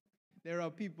you. There are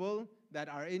people that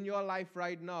are in your life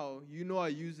right now, you know are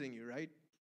using you, right?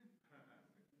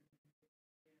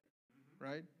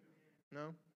 Right?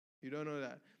 No? You don't know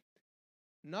that.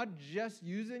 Not just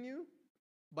using you,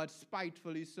 but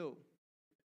spitefully so.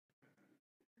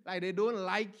 Like they don't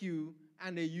like you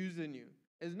and they're using you.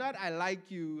 It's not I like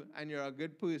you and you're a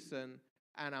good person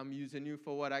and I'm using you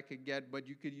for what I could get, but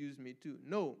you could use me too.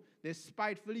 No, they're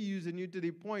spitefully using you to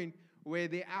the point where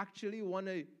they actually want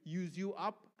to use you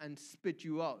up and spit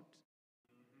you out.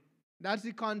 That's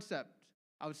the concept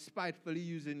of spitefully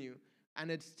using you. And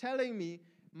it's telling me,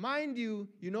 mind you,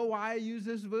 you know why I use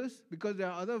this verse? Because there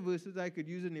are other verses I could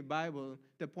use in the Bible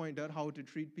to point out how to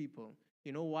treat people.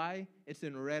 You know why? It's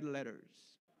in red letters.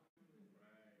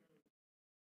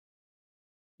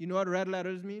 You know what red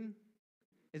letters mean?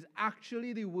 It's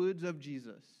actually the words of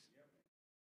Jesus.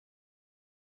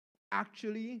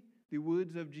 Actually, the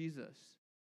words of Jesus.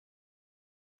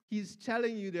 He's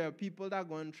telling you there are people that are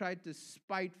going to try to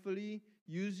spitefully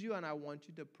use you, and I want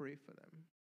you to pray for them.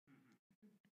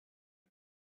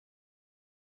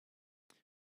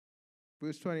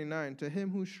 Verse 29, to him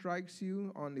who strikes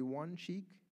you on the one cheek,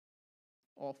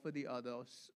 offer the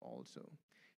others also.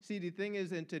 See, the thing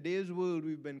is, in today's world,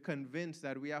 we've been convinced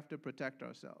that we have to protect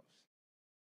ourselves.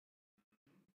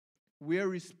 We're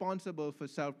responsible for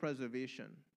self-preservation.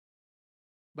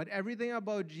 But everything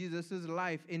about Jesus'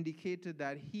 life indicated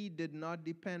that he did not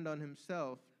depend on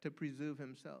himself to preserve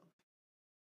himself.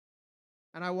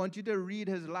 And I want you to read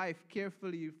his life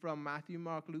carefully from Matthew,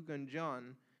 Mark, Luke, and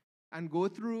John, and go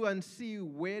through and see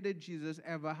where did Jesus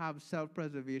ever have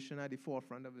self-preservation at the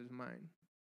forefront of his mind.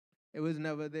 It was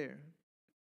never there.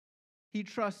 He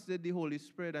trusted the Holy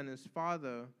Spirit and his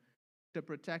Father to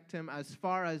protect him as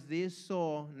far as they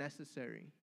saw necessary.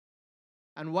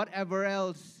 And whatever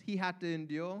else he had to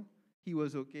endure, he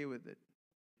was okay with it.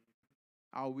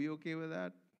 Are we okay with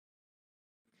that?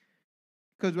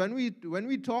 Because when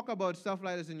we talk about stuff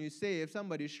like this and you say, if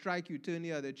somebody strike you, turn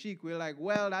the other cheek, we're like,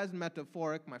 well, that's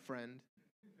metaphoric, my friend.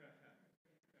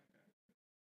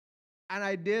 And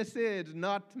I dare say it's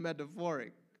not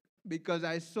metaphoric, because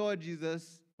I saw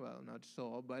Jesus, well, not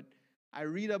saw, but I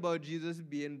read about Jesus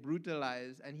being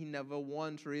brutalized, and he never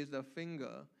once raised a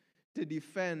finger to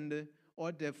defend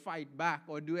or to fight back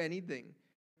or do anything.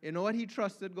 You know what he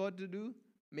trusted God to do?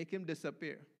 Make him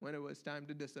disappear when it was time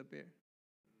to disappear.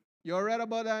 You all read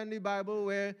about that in the Bible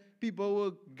where people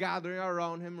were gathering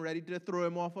around him ready to throw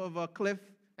him off of a cliff,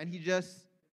 and he just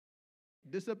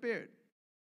disappeared.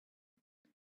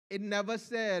 It never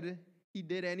said he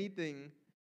did anything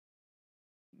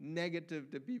negative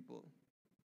to people.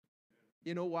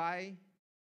 You know why?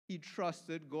 He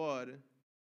trusted God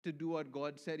to do what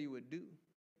God said he would do.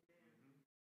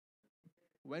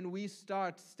 When we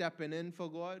start stepping in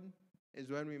for God is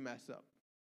when we mess up.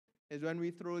 Is when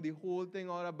we throw the whole thing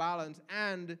out of balance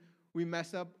and we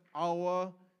mess up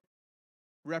our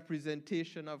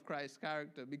representation of Christ's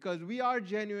character, because we are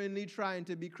genuinely trying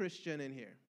to be Christian in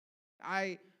here.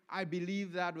 I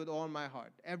believe that with all my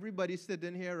heart. Everybody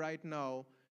sitting here right now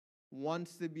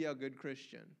wants to be a good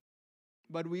Christian,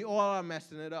 but we all are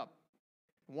messing it up,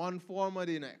 one form or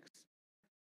the next.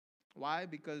 Why?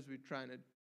 Because we're trying to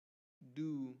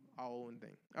do our own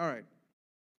thing. All right.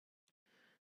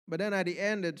 But then at the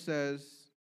end it says,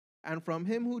 and from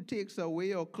him who takes away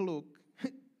your cloak,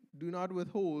 do not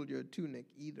withhold your tunic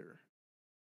either.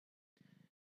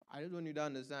 I just want you to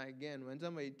understand again, when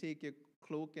somebody take your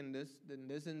cloak in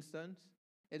this instance,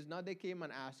 it's not they came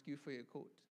and asked you for your coat.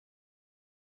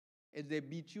 It's they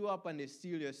beat you up and they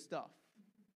steal your stuff.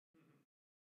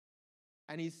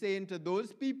 And he's saying to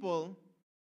those people,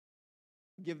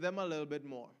 give them a little bit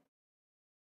more.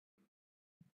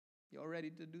 You're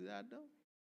ready to do that though?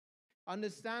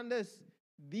 Understand this.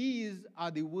 These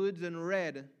are the words in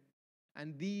red,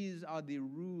 and these are the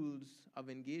rules of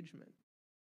engagement.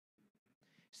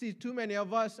 See, too many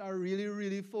of us are really,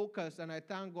 really focused, and I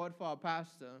thank God for our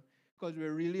pastor, because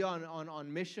we're really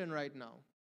on mission right now.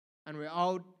 And we're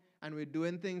out and we're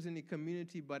doing things in the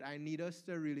community, but I need us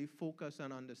to really focus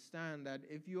and understand that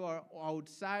if you are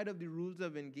outside of the rules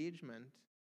of engagement,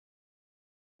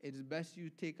 it's best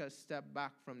you take a step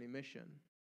back from the mission.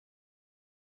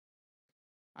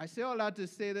 I say all that to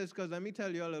say this because let me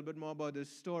tell you a little bit more about this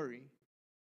story.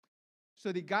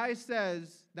 So the guy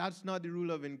says that's not the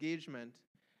rule of engagement.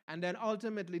 And then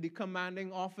ultimately the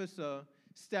commanding officer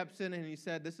steps in and he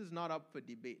said, this is not up for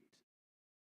debate.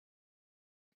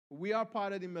 We are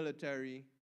part of the military.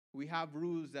 We have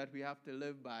rules that we have to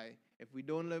live by. If we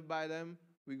don't live by them,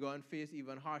 we go and face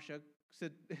even harsher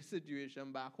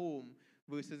situation back home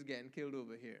versus getting killed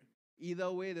over here.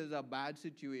 Either way, there's a bad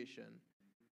situation.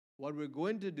 What we're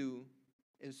going to do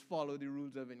is follow the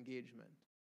rules of engagement.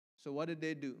 So what did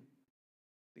they do?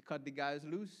 They cut the guys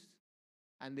loose,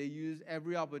 and they used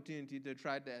every opportunity to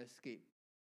try to escape.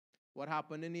 What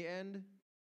happened in the end?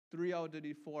 3 out of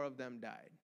the 4 of them died.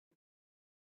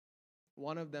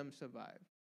 1 of them survived.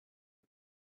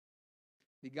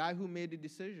 The guy who made the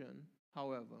decision,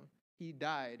 however, he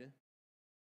died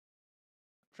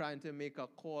trying to make a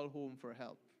call home for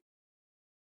help.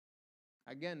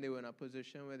 Again, they were in a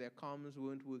position where their comms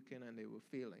weren't working and they were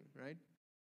failing, right?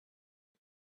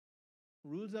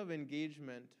 Rules of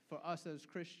engagement for us as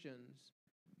Christians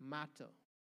matter.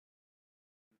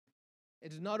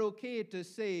 It's not okay to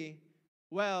say,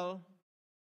 well,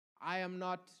 I am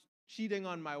not cheating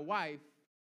on my wife,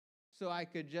 so I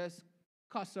could just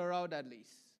cuss her out at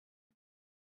least.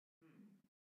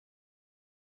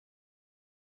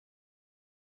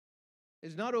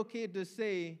 It's not okay to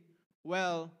say,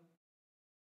 well,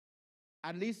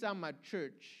 at least I'm at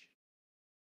church,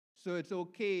 so it's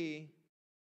okay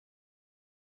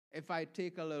if I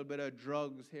take a little bit of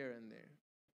drugs here and there.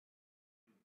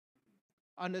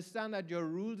 Understand that your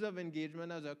rules of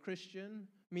engagement as a Christian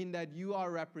mean that you are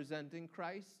representing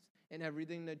Christ in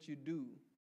everything that you do,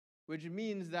 which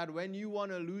means that when you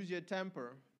want to lose your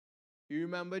temper, you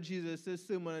remember Jesus'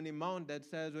 Sermon on the Mount that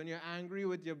says when you're angry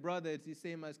with your brother, it's the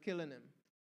same as killing him.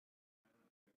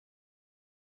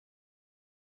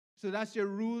 So that's your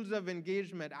rules of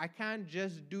engagement. I can't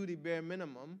just do the bare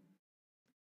minimum.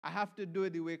 I have to do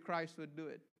it the way Christ would do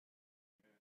it.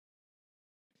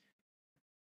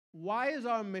 Why is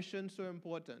our mission so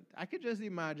important? I could just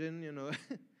imagine,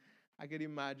 I could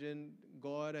imagine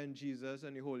God and Jesus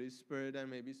and the Holy Spirit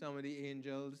and maybe some of the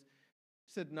angels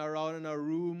sitting around in a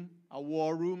room, a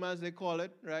war room as they call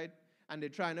it, right? And they're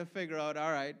trying to figure out,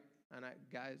 all right, and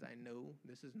guys, I know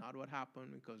this is not what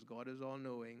happened because God is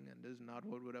all-knowing and this is not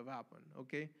what would have happened,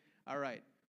 okay? All right.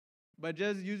 But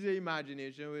just use your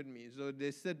imagination with me. So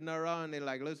they're sitting around, they're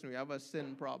like, listen, we have a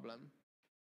sin problem.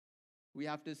 We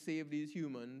have to save these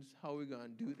humans. How are we going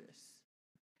to do this?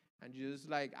 And Jesus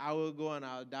like, I will go and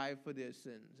I'll die for their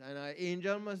sins. And an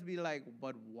angel must be like,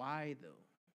 but why though?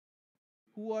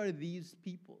 Who are these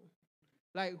people?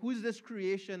 Like, who's this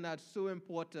creation that's so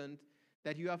important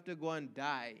that you have to go and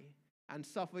die and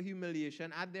suffer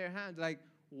humiliation at their hands? Like,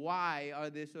 why are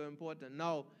they so important?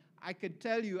 Now, I could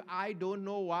tell you I don't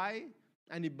know why,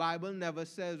 and the Bible never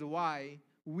says why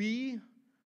we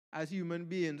as human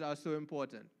beings are so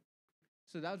important.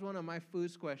 So that's one of my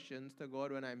first questions to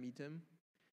God when I meet him.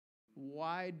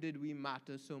 Why did we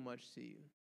matter so much to you?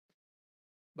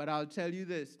 But I'll tell you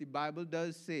this, the Bible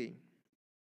does say,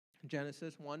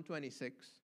 Genesis 1:26,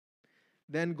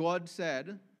 then God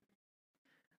said,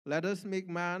 let us make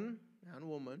man and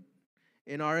woman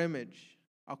in our image,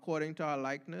 according to our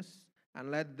likeness, and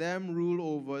let them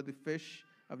rule over the fish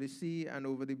of the sea and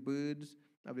over the birds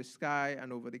of the sky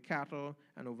and over the cattle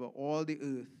and over all the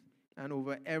earth and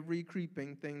over every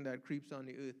creeping thing that creeps on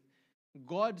the earth.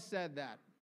 God said that.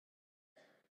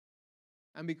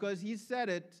 And because he said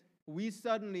it, we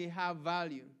suddenly have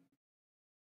value.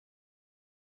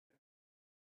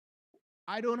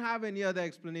 I don't have any other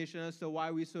explanation as to why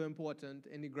we're so important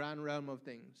in the grand realm of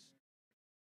things.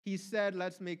 He said,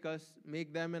 let's make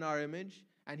them in our image,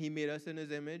 and he made us in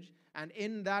his image. And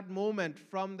in that moment,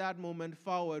 from that moment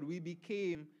forward, we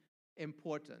became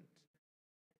important.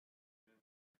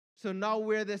 So now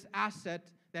we're this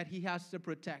asset that he has to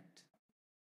protect.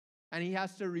 And he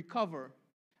has to recover.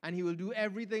 And he will do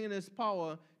everything in his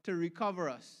power to recover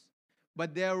us.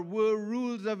 But there were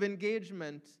rules of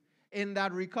engagement in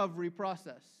that recovery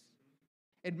process.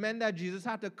 It meant that Jesus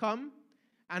had to come,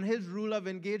 and his rule of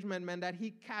engagement meant that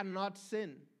he cannot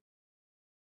sin.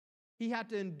 He had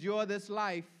to endure this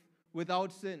life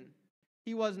without sin.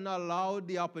 He wasn't allowed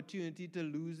the opportunity to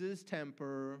lose his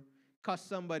temper, cuss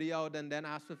somebody out, and then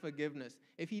ask for forgiveness.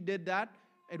 If he did that,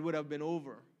 it would have been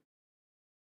over.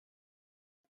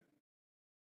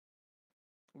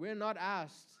 We're not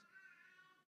asked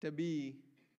to be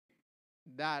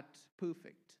that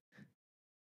perfect.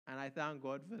 And I thank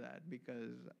God for that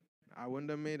because I wouldn't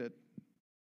have made it.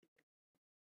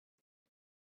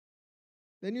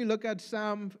 Then you look at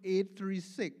Psalm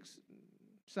 8:6.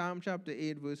 Psalm chapter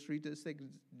 8, verse 3 to 6,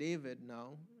 David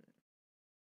now.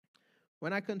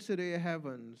 When I consider your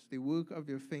heavens, the work of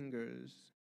your fingers,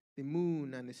 the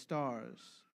moon and the stars,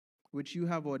 which you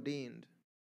have ordained,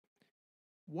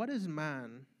 what is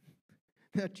man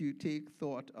that you take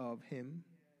thought of him?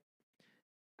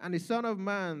 And the Son of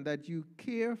Man that you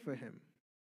care for him?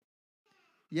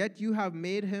 Yet you have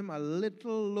made him a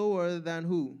little lower than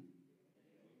who?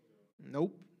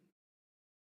 Nope.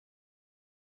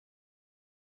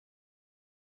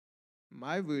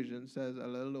 My version says a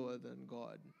little lower than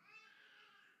God.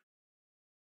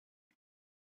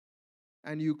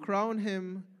 And you crown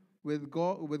him with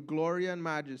glory and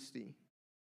majesty,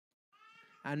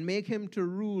 and make him to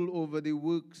rule over the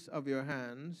works of your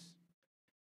hands.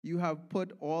 You have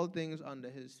put all things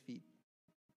under his feet.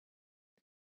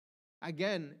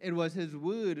 Again, it was his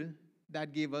word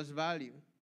that gave us value.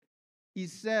 He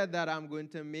said that I'm going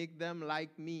to make them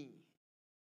like me.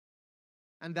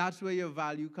 And that's where your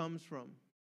value comes from.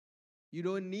 You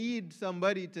don't need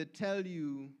somebody to tell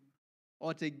you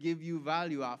or to give you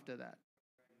value after that.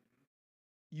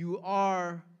 You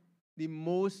are the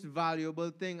most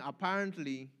valuable thing,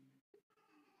 apparently,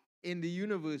 in the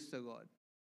universe to God.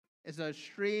 It's a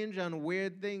strange and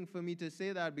weird thing for me to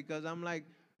say that, because I'm like,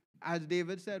 as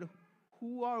David said,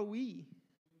 who are we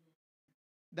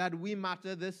that we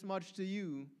matter this much to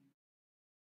you,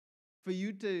 for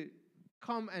you to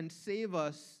come and save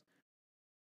us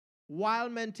while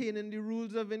maintaining the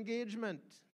rules of engagement?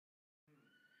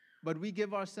 But we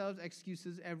give ourselves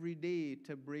excuses every day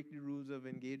to break the rules of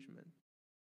engagement.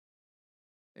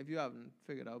 If you haven't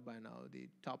figured out by now, the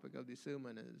topic of the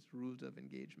sermon is rules of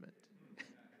engagement.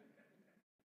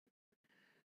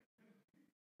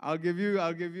 I'll give you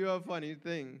a funny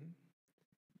thing.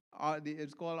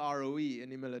 It's called ROE in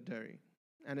the military.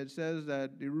 And it says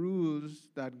that the rules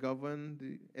that govern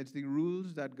the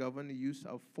use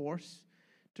of force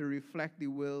to reflect the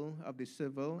will of the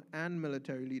civil and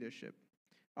military leadership.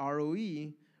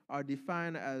 ROE are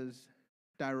defined as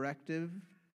directives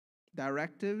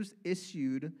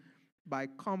issued by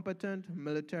competent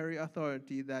military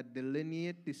authority that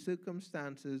delineate the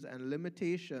circumstances and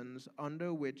limitations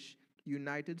under which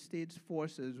United States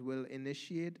forces will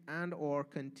initiate and or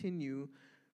continue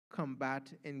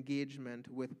combat engagement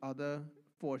with other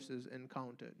forces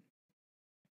encountered.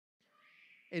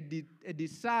 It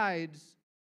decides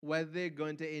whether they're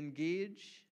going to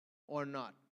engage or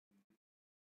not.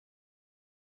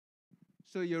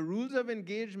 So your rules of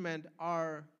engagement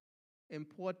are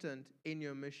important in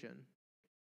your mission.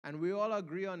 And we all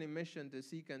agree on a mission to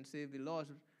seek and save the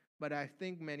lost, but I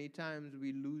think many times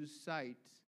we lose sight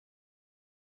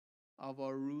of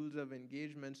our rules of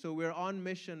engagement. So we're on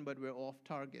mission, but we're off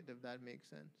target, if that makes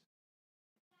sense.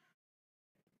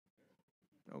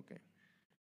 Okay.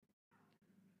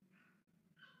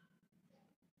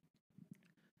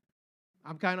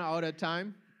 I'm kind of out of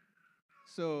time.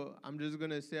 So I'm just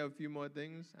going to say a few more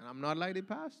things. And I'm not like the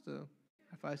pastor.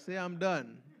 If I say I'm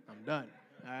done, I'm done.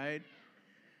 All right?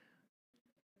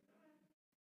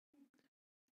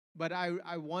 But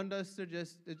I want us to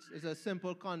it's a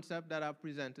simple concept that I've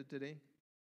presented today.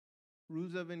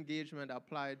 Rules of engagement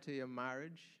applied to your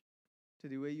marriage, to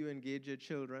the way you engage your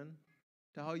children,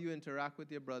 to how you interact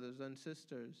with your brothers and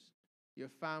sisters, your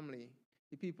family,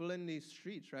 the people in these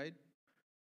streets, right?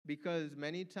 Because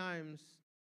many times,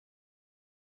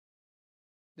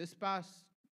 this past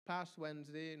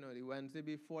Wednesday, the Wednesday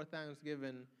before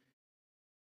Thanksgiving,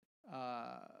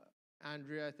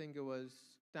 Andrea, I think it was,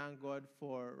 thank God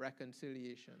for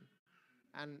reconciliation.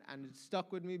 And it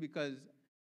stuck with me because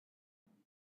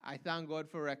I thank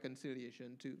God for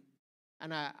reconciliation too.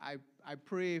 And I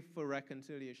pray for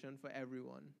reconciliation for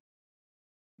everyone.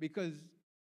 Because,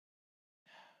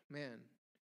 man,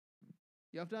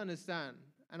 you have to understand,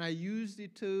 and I use the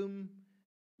term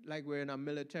like we're in a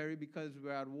military because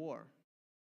we're at war.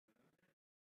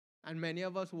 And many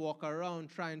of us walk around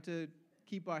trying to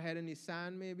keep our head in the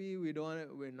sand, maybe.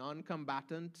 We're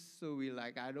non-combatants, so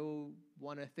I don't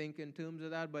want to think in terms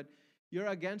of that. But you're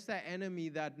against that enemy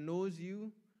that knows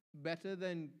you better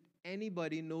than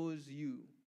anybody knows you.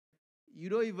 You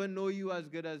don't even know you as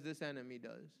good as this enemy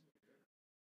does.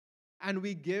 And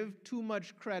we give too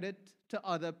much credit to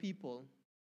other people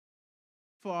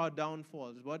for our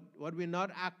downfalls. What we're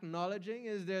not acknowledging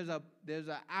is there's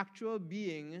an actual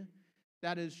being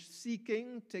that is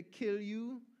seeking to kill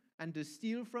you and to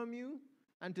steal from you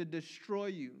and to destroy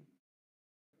you.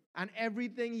 And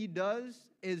everything he does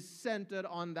is centered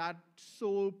on that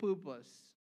sole purpose.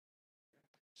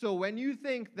 So when you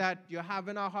think that you're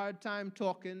having a hard time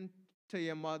talking to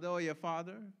your mother or your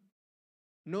father,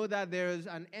 know that there is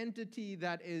an entity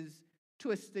that is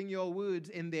twisting your words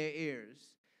in their ears.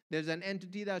 There's an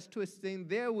entity that's twisting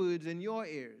their words in your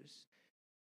ears.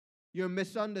 You're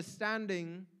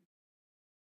misunderstanding,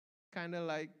 kind of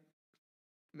like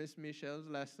Miss Michelle's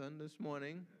lesson this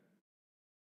morning.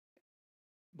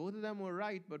 Both of them were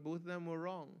right, but both of them were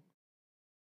wrong.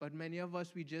 But many of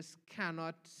us, we just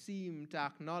cannot seem to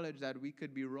acknowledge that we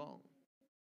could be wrong.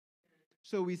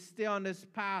 So we stay on this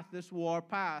path, this war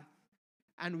path,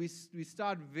 and we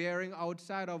start veering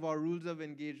outside of our rules of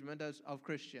engagement of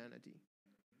Christianity.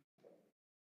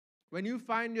 When you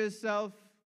find yourself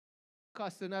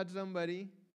cussing at somebody,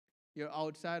 you're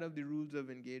outside of the rules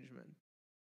of engagement.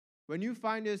 When you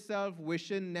find yourself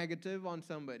wishing negative on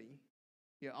somebody,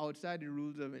 you're outside the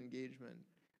rules of engagement.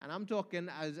 And I'm talking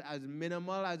as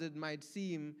minimal as it might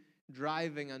seem,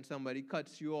 driving and somebody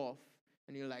cuts you off,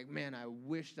 and you're like, man, I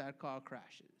wish that car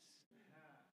crashes.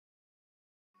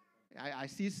 I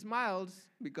see smiles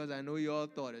because I know you all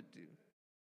thought it too.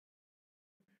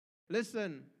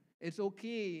 Listen, it's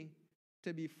okay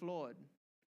to be flawed,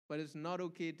 but it's not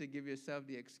okay to give yourself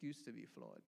the excuse to be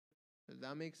flawed. Does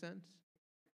that make sense?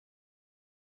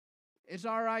 It's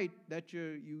all right that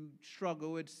you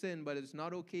struggle with sin, but it's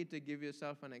not okay to give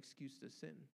yourself an excuse to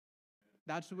sin.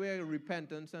 That's where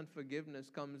repentance and forgiveness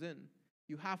comes in.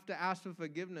 You have to ask for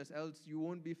forgiveness, else you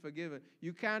won't be forgiven.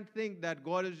 You can't think that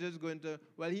God is just going to,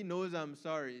 well, he knows I'm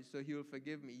sorry, so he'll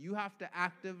forgive me. You have to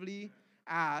actively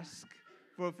ask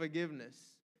for forgiveness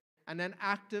and then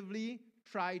actively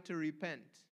try to repent.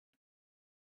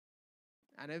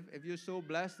 And if you're so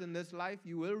blessed in this life,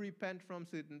 you will repent from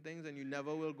certain things and you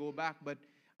never will go back. But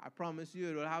I promise you,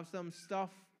 it will have some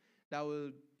stuff that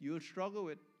you'll struggle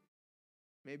with,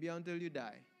 maybe until you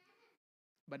die.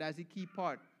 But as a key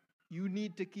part, you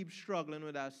need to keep struggling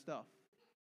with that stuff.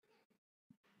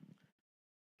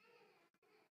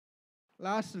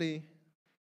 Lastly,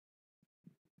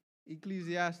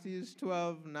 Ecclesiastes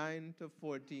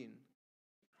 12:9-14.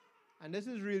 And this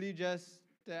is really just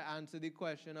to answer the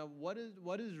question of what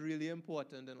is really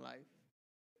important in life.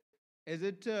 Is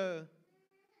it to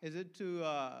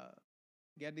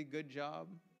get the good job,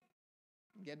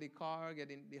 get the car, get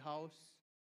the house?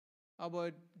 How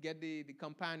about get the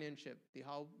companionship, the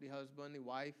husband, the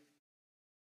wife?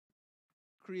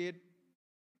 Create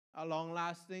a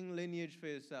long-lasting lineage for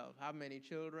yourself. Have many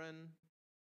children.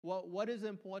 What is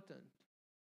important?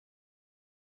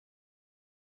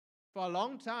 For a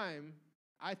long time,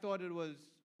 I thought it was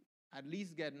at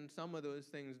least getting some of those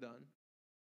things done.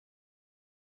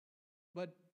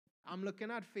 But I'm looking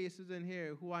at faces in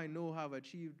here who I know have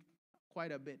achieved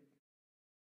quite a bit.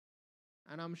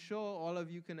 And I'm sure all of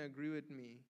you can agree with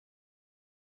me.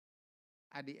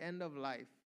 At the end of life,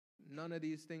 none of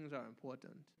these things are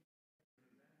important.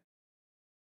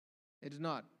 It's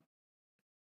not.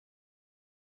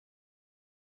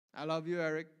 I love you,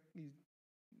 Eric.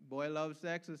 Boy loves to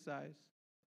exercise.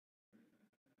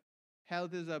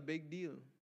 Health is a big deal.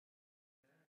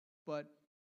 But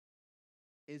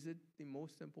is it the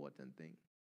most important thing?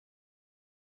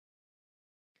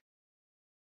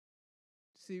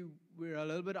 See, we're a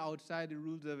little bit outside the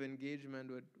rules of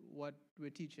engagement with what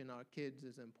we're teaching our kids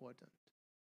is important.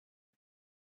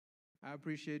 I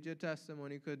appreciate your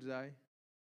testimony, Kudzai.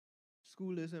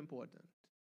 School is important.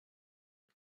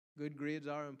 Good grades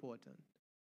are important.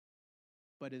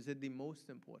 But is it the most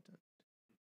important?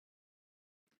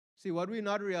 See, what we're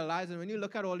not realizing, when you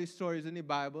look at all these stories in the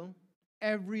Bible,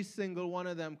 every single one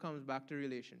of them comes back to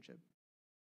relationship.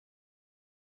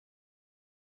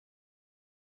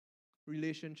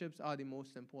 Relationships are the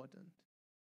most important.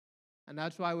 And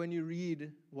that's why when you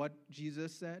read what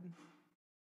Jesus said,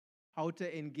 how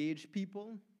to engage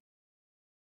people,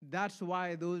 that's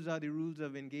why those are the rules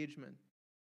of engagement.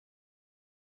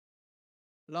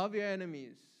 Love your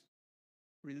enemies,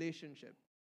 relationship.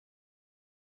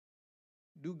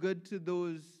 Do good to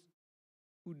those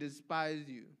who despise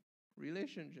you,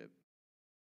 relationship.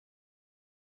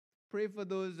 Pray for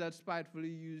those that spitefully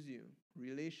use you,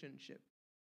 relationship.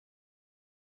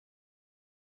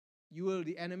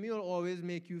 The enemy will always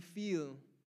make you feel,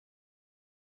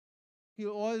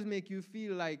 he'll always make you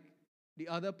feel like the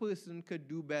other person could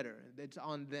do better. It's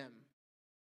on them.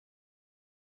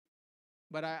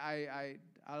 But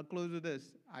I'll close with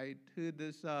this. I heard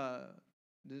this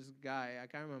guy, I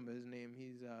can't remember his name.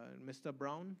 He's Mr.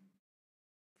 Brown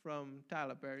from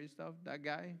Tyler Perry stuff, that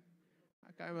guy.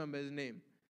 I can't remember his name.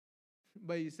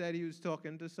 But he said he was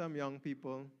talking to some young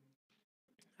people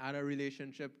at a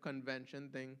relationship convention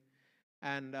thing.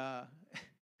 And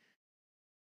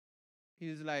he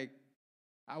was like,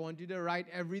 I want you to write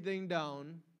everything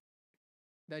down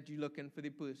that you're looking for the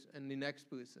person and the next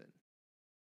person.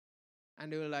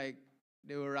 And they were like,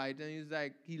 They were writing. He's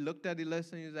like, he looked at the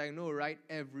list and he was like, no, write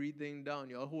everything down.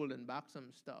 You're holding back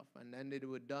some stuff. And then they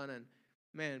were done. And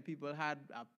man, people had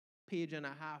a page and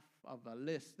a half of a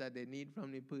list that they need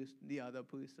from the other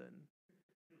person.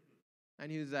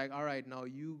 And he was like, all right, now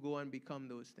you go and become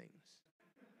those things.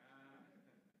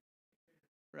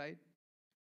 Right?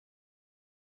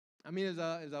 I mean, it's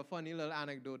a funny little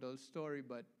anecdotal story,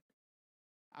 but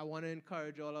I want to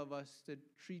encourage all of us to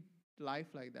treat life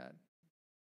like that.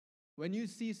 When you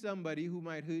see somebody who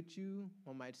might hurt you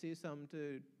or might say something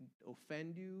to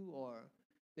offend you, or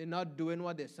they're not doing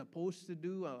what they're supposed to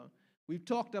do, we've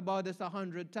talked about this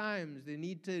 100 times. They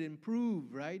need to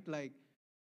improve, right? Like,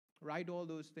 write all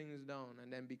those things down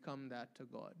and then become that to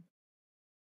God.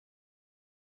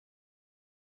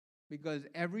 Because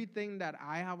everything that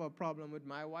I have a problem with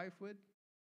my wife with,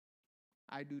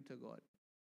 I do to God.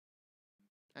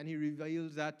 And He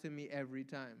reveals that to me every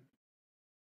time.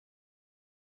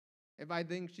 If I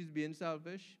think she's being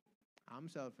selfish, I'm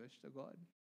selfish to God.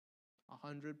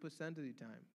 100% of the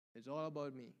time. It's all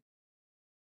about me.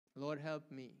 Lord, help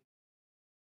me.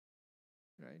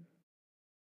 Right?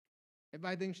 If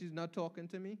I think she's not talking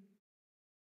to me,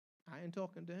 I ain't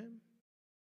talking to Him.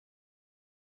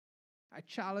 I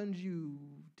challenge you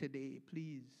today,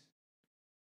 please.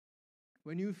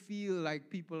 When you feel like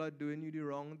people are doing you the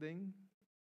wrong thing,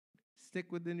 stick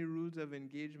within the rules of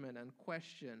engagement and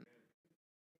question.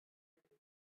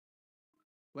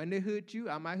 When they hurt you,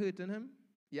 am I hurting him?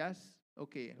 Yes?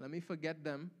 Okay, let me forget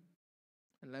them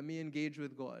and let me engage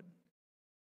with God.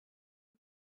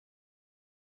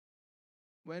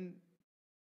 When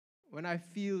I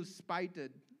feel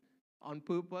spited on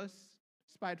purpose,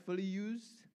 spitefully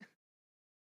used,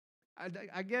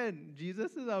 again,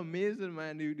 Jesus is amazing,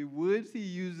 man. The words He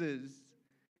uses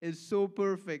is so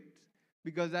perfect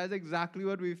because that's exactly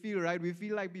what we feel, right? We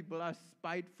feel like people are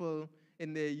spiteful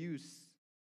in their use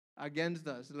against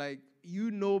us. Like,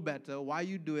 you know better. Why are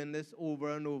you doing this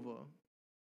over and over?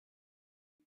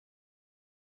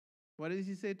 What does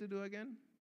He say to do again?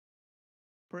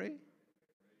 Pray.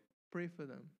 Pray for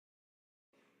them.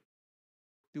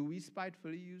 Do we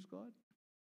spitefully use God?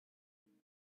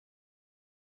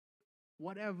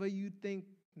 Whatever you think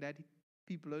that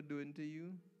people are doing to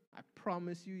you, I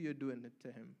promise you, you're doing it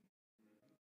to Him.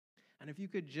 And if you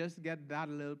could just get that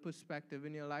little perspective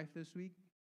in your life this week,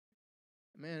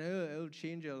 man, it'll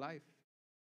change your life.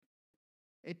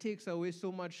 It takes away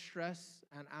so much stress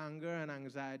and anger and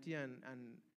anxiety and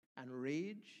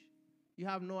rage. You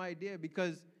have no idea,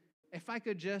 because if I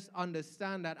could just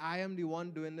understand that I am the one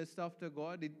doing this stuff to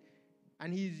God,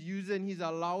 and He's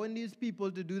allowing these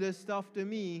people to do this stuff to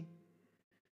me,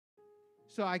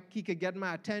 so He could get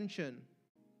my attention.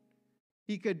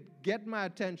 He could get my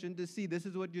attention to see this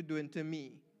is what you're doing to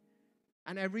me.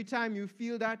 And every time you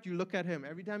feel that, you look at Him.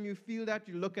 Every time you feel that,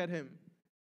 you look at Him.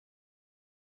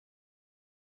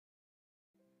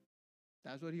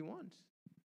 That's what He wants.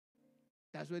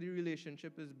 That's where the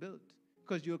relationship is built.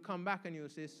 Because you'll come back and you'll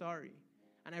say sorry.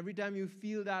 And every time you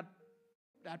feel that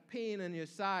pain on your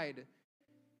side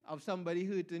of somebody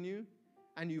hurting you,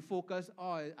 and you focus,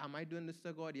 oh, am I doing this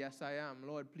to God? Yes, I am.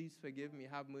 Lord, please forgive me.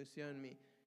 Have mercy on me.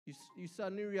 You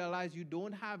suddenly realize you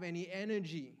don't have any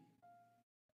energy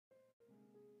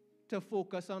to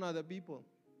focus on other people.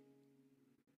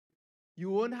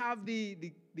 You won't have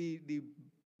the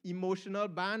emotional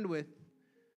bandwidth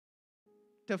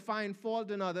to find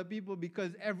fault in other people,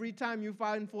 because every time you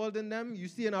find fault in them, you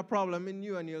see a problem in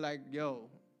you and you're like, yo,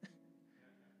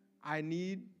 I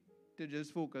need to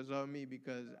just focus on me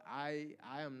because I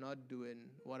am not doing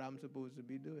what I'm supposed to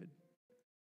be doing.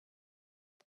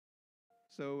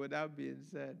 So with that being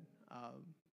said,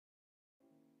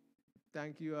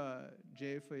 thank you,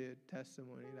 Jay, for your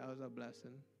testimony. That was a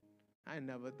blessing. I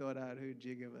never thought I'd heard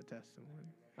Jay give a testimony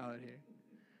out here.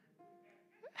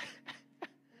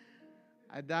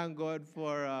 I thank God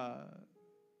for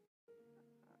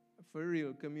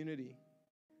real community.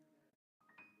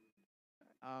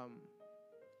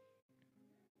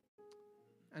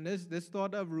 And this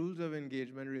thought of rules of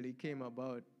engagement really came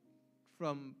about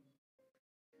from,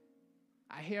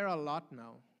 I hear a lot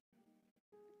now,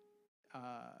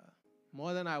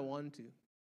 more than I want to.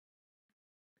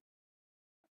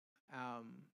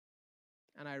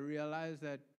 And I realize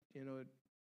that,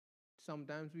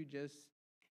 sometimes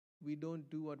we don't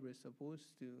do what we're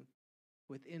supposed to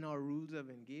within our rules of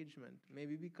engagement.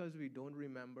 Maybe because we don't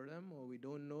remember them or we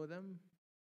don't know them.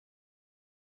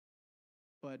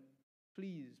 But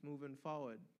please, moving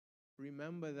forward,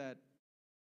 remember that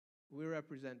we're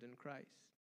representing Christ.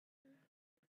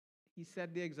 He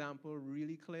set the example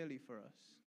really clearly for us.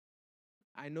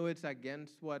 I know it's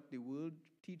against what the world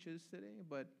teaches today,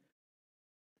 but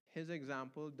his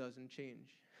example doesn't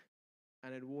change,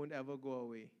 and it won't ever go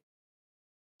away.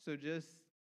 So just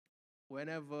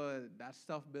whenever that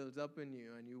stuff builds up in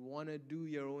you and you want to do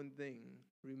your own thing,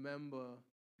 remember,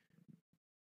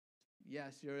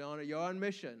 yes, you're on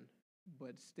mission,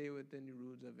 but stay within the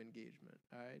rules of engagement,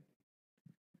 all right?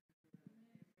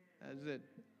 That's it.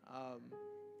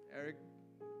 Eric,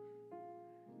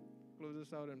 close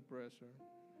us out in prayer, sir.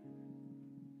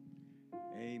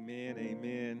 Amen,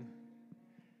 amen.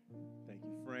 Thank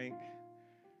you, Frank.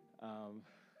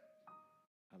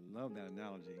 I love that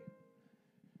analogy.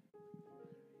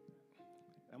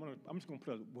 I'm just going to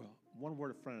put one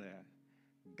word in front of that.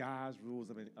 God's rules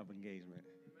of engagement.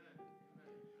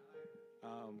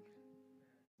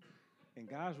 And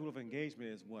God's rule of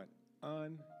engagement is what?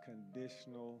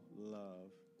 Unconditional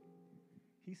love.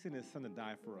 He sent his son to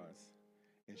die for us.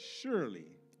 And surely,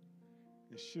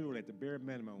 at the bare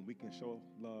minimum, we can show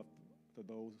love to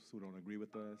those who don't agree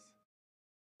with us,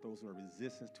 those who are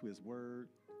resistant to his word.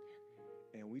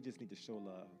 And we just need to show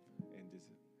love and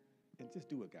just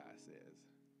do what God says.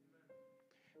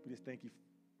 We just thank you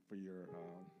for your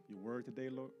word today,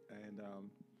 Lord. And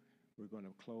we're going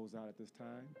to close out at this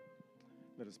time.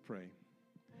 Let us pray.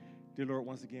 Dear Lord,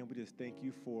 once again, we just thank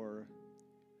you for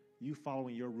you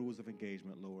following your rules of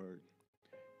engagement, Lord.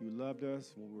 You loved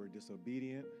us when we were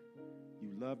disobedient.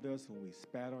 You loved us when we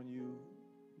spat on you.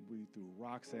 We threw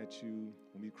rocks at you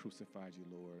when we crucified you,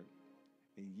 Lord.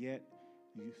 And yet,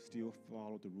 you still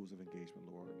followed the rules of engagement,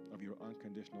 Lord, of your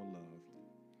unconditional love.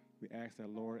 We ask that,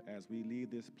 Lord, as we leave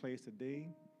this place today,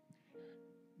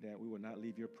 that we will not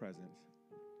leave your presence.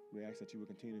 We ask that you will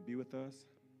continue to be with us,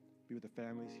 be with the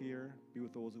families here, be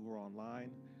with those who are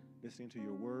online, listening to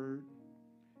your word.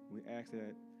 We ask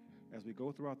that as we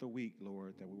go throughout the week,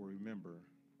 Lord, that we will remember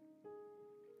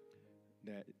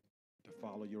that to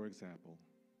follow your example.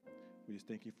 We just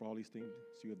thank you for all these things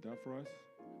you have done for us.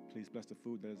 Please bless the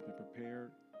food that has been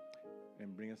prepared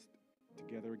and bring us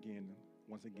together again,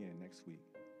 once again, next week.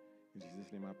 In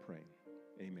Jesus' name I pray.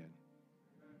 Amen.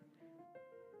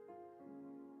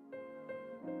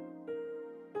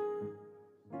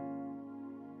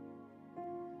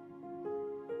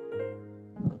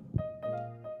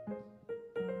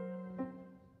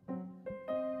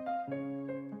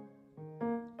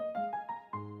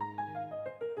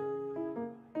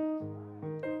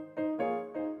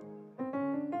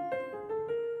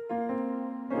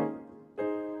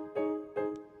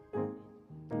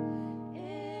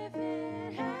 If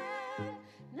it had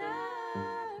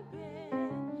not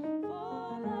been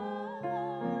for the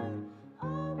Lord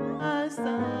on my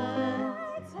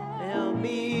side, tell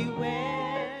me where.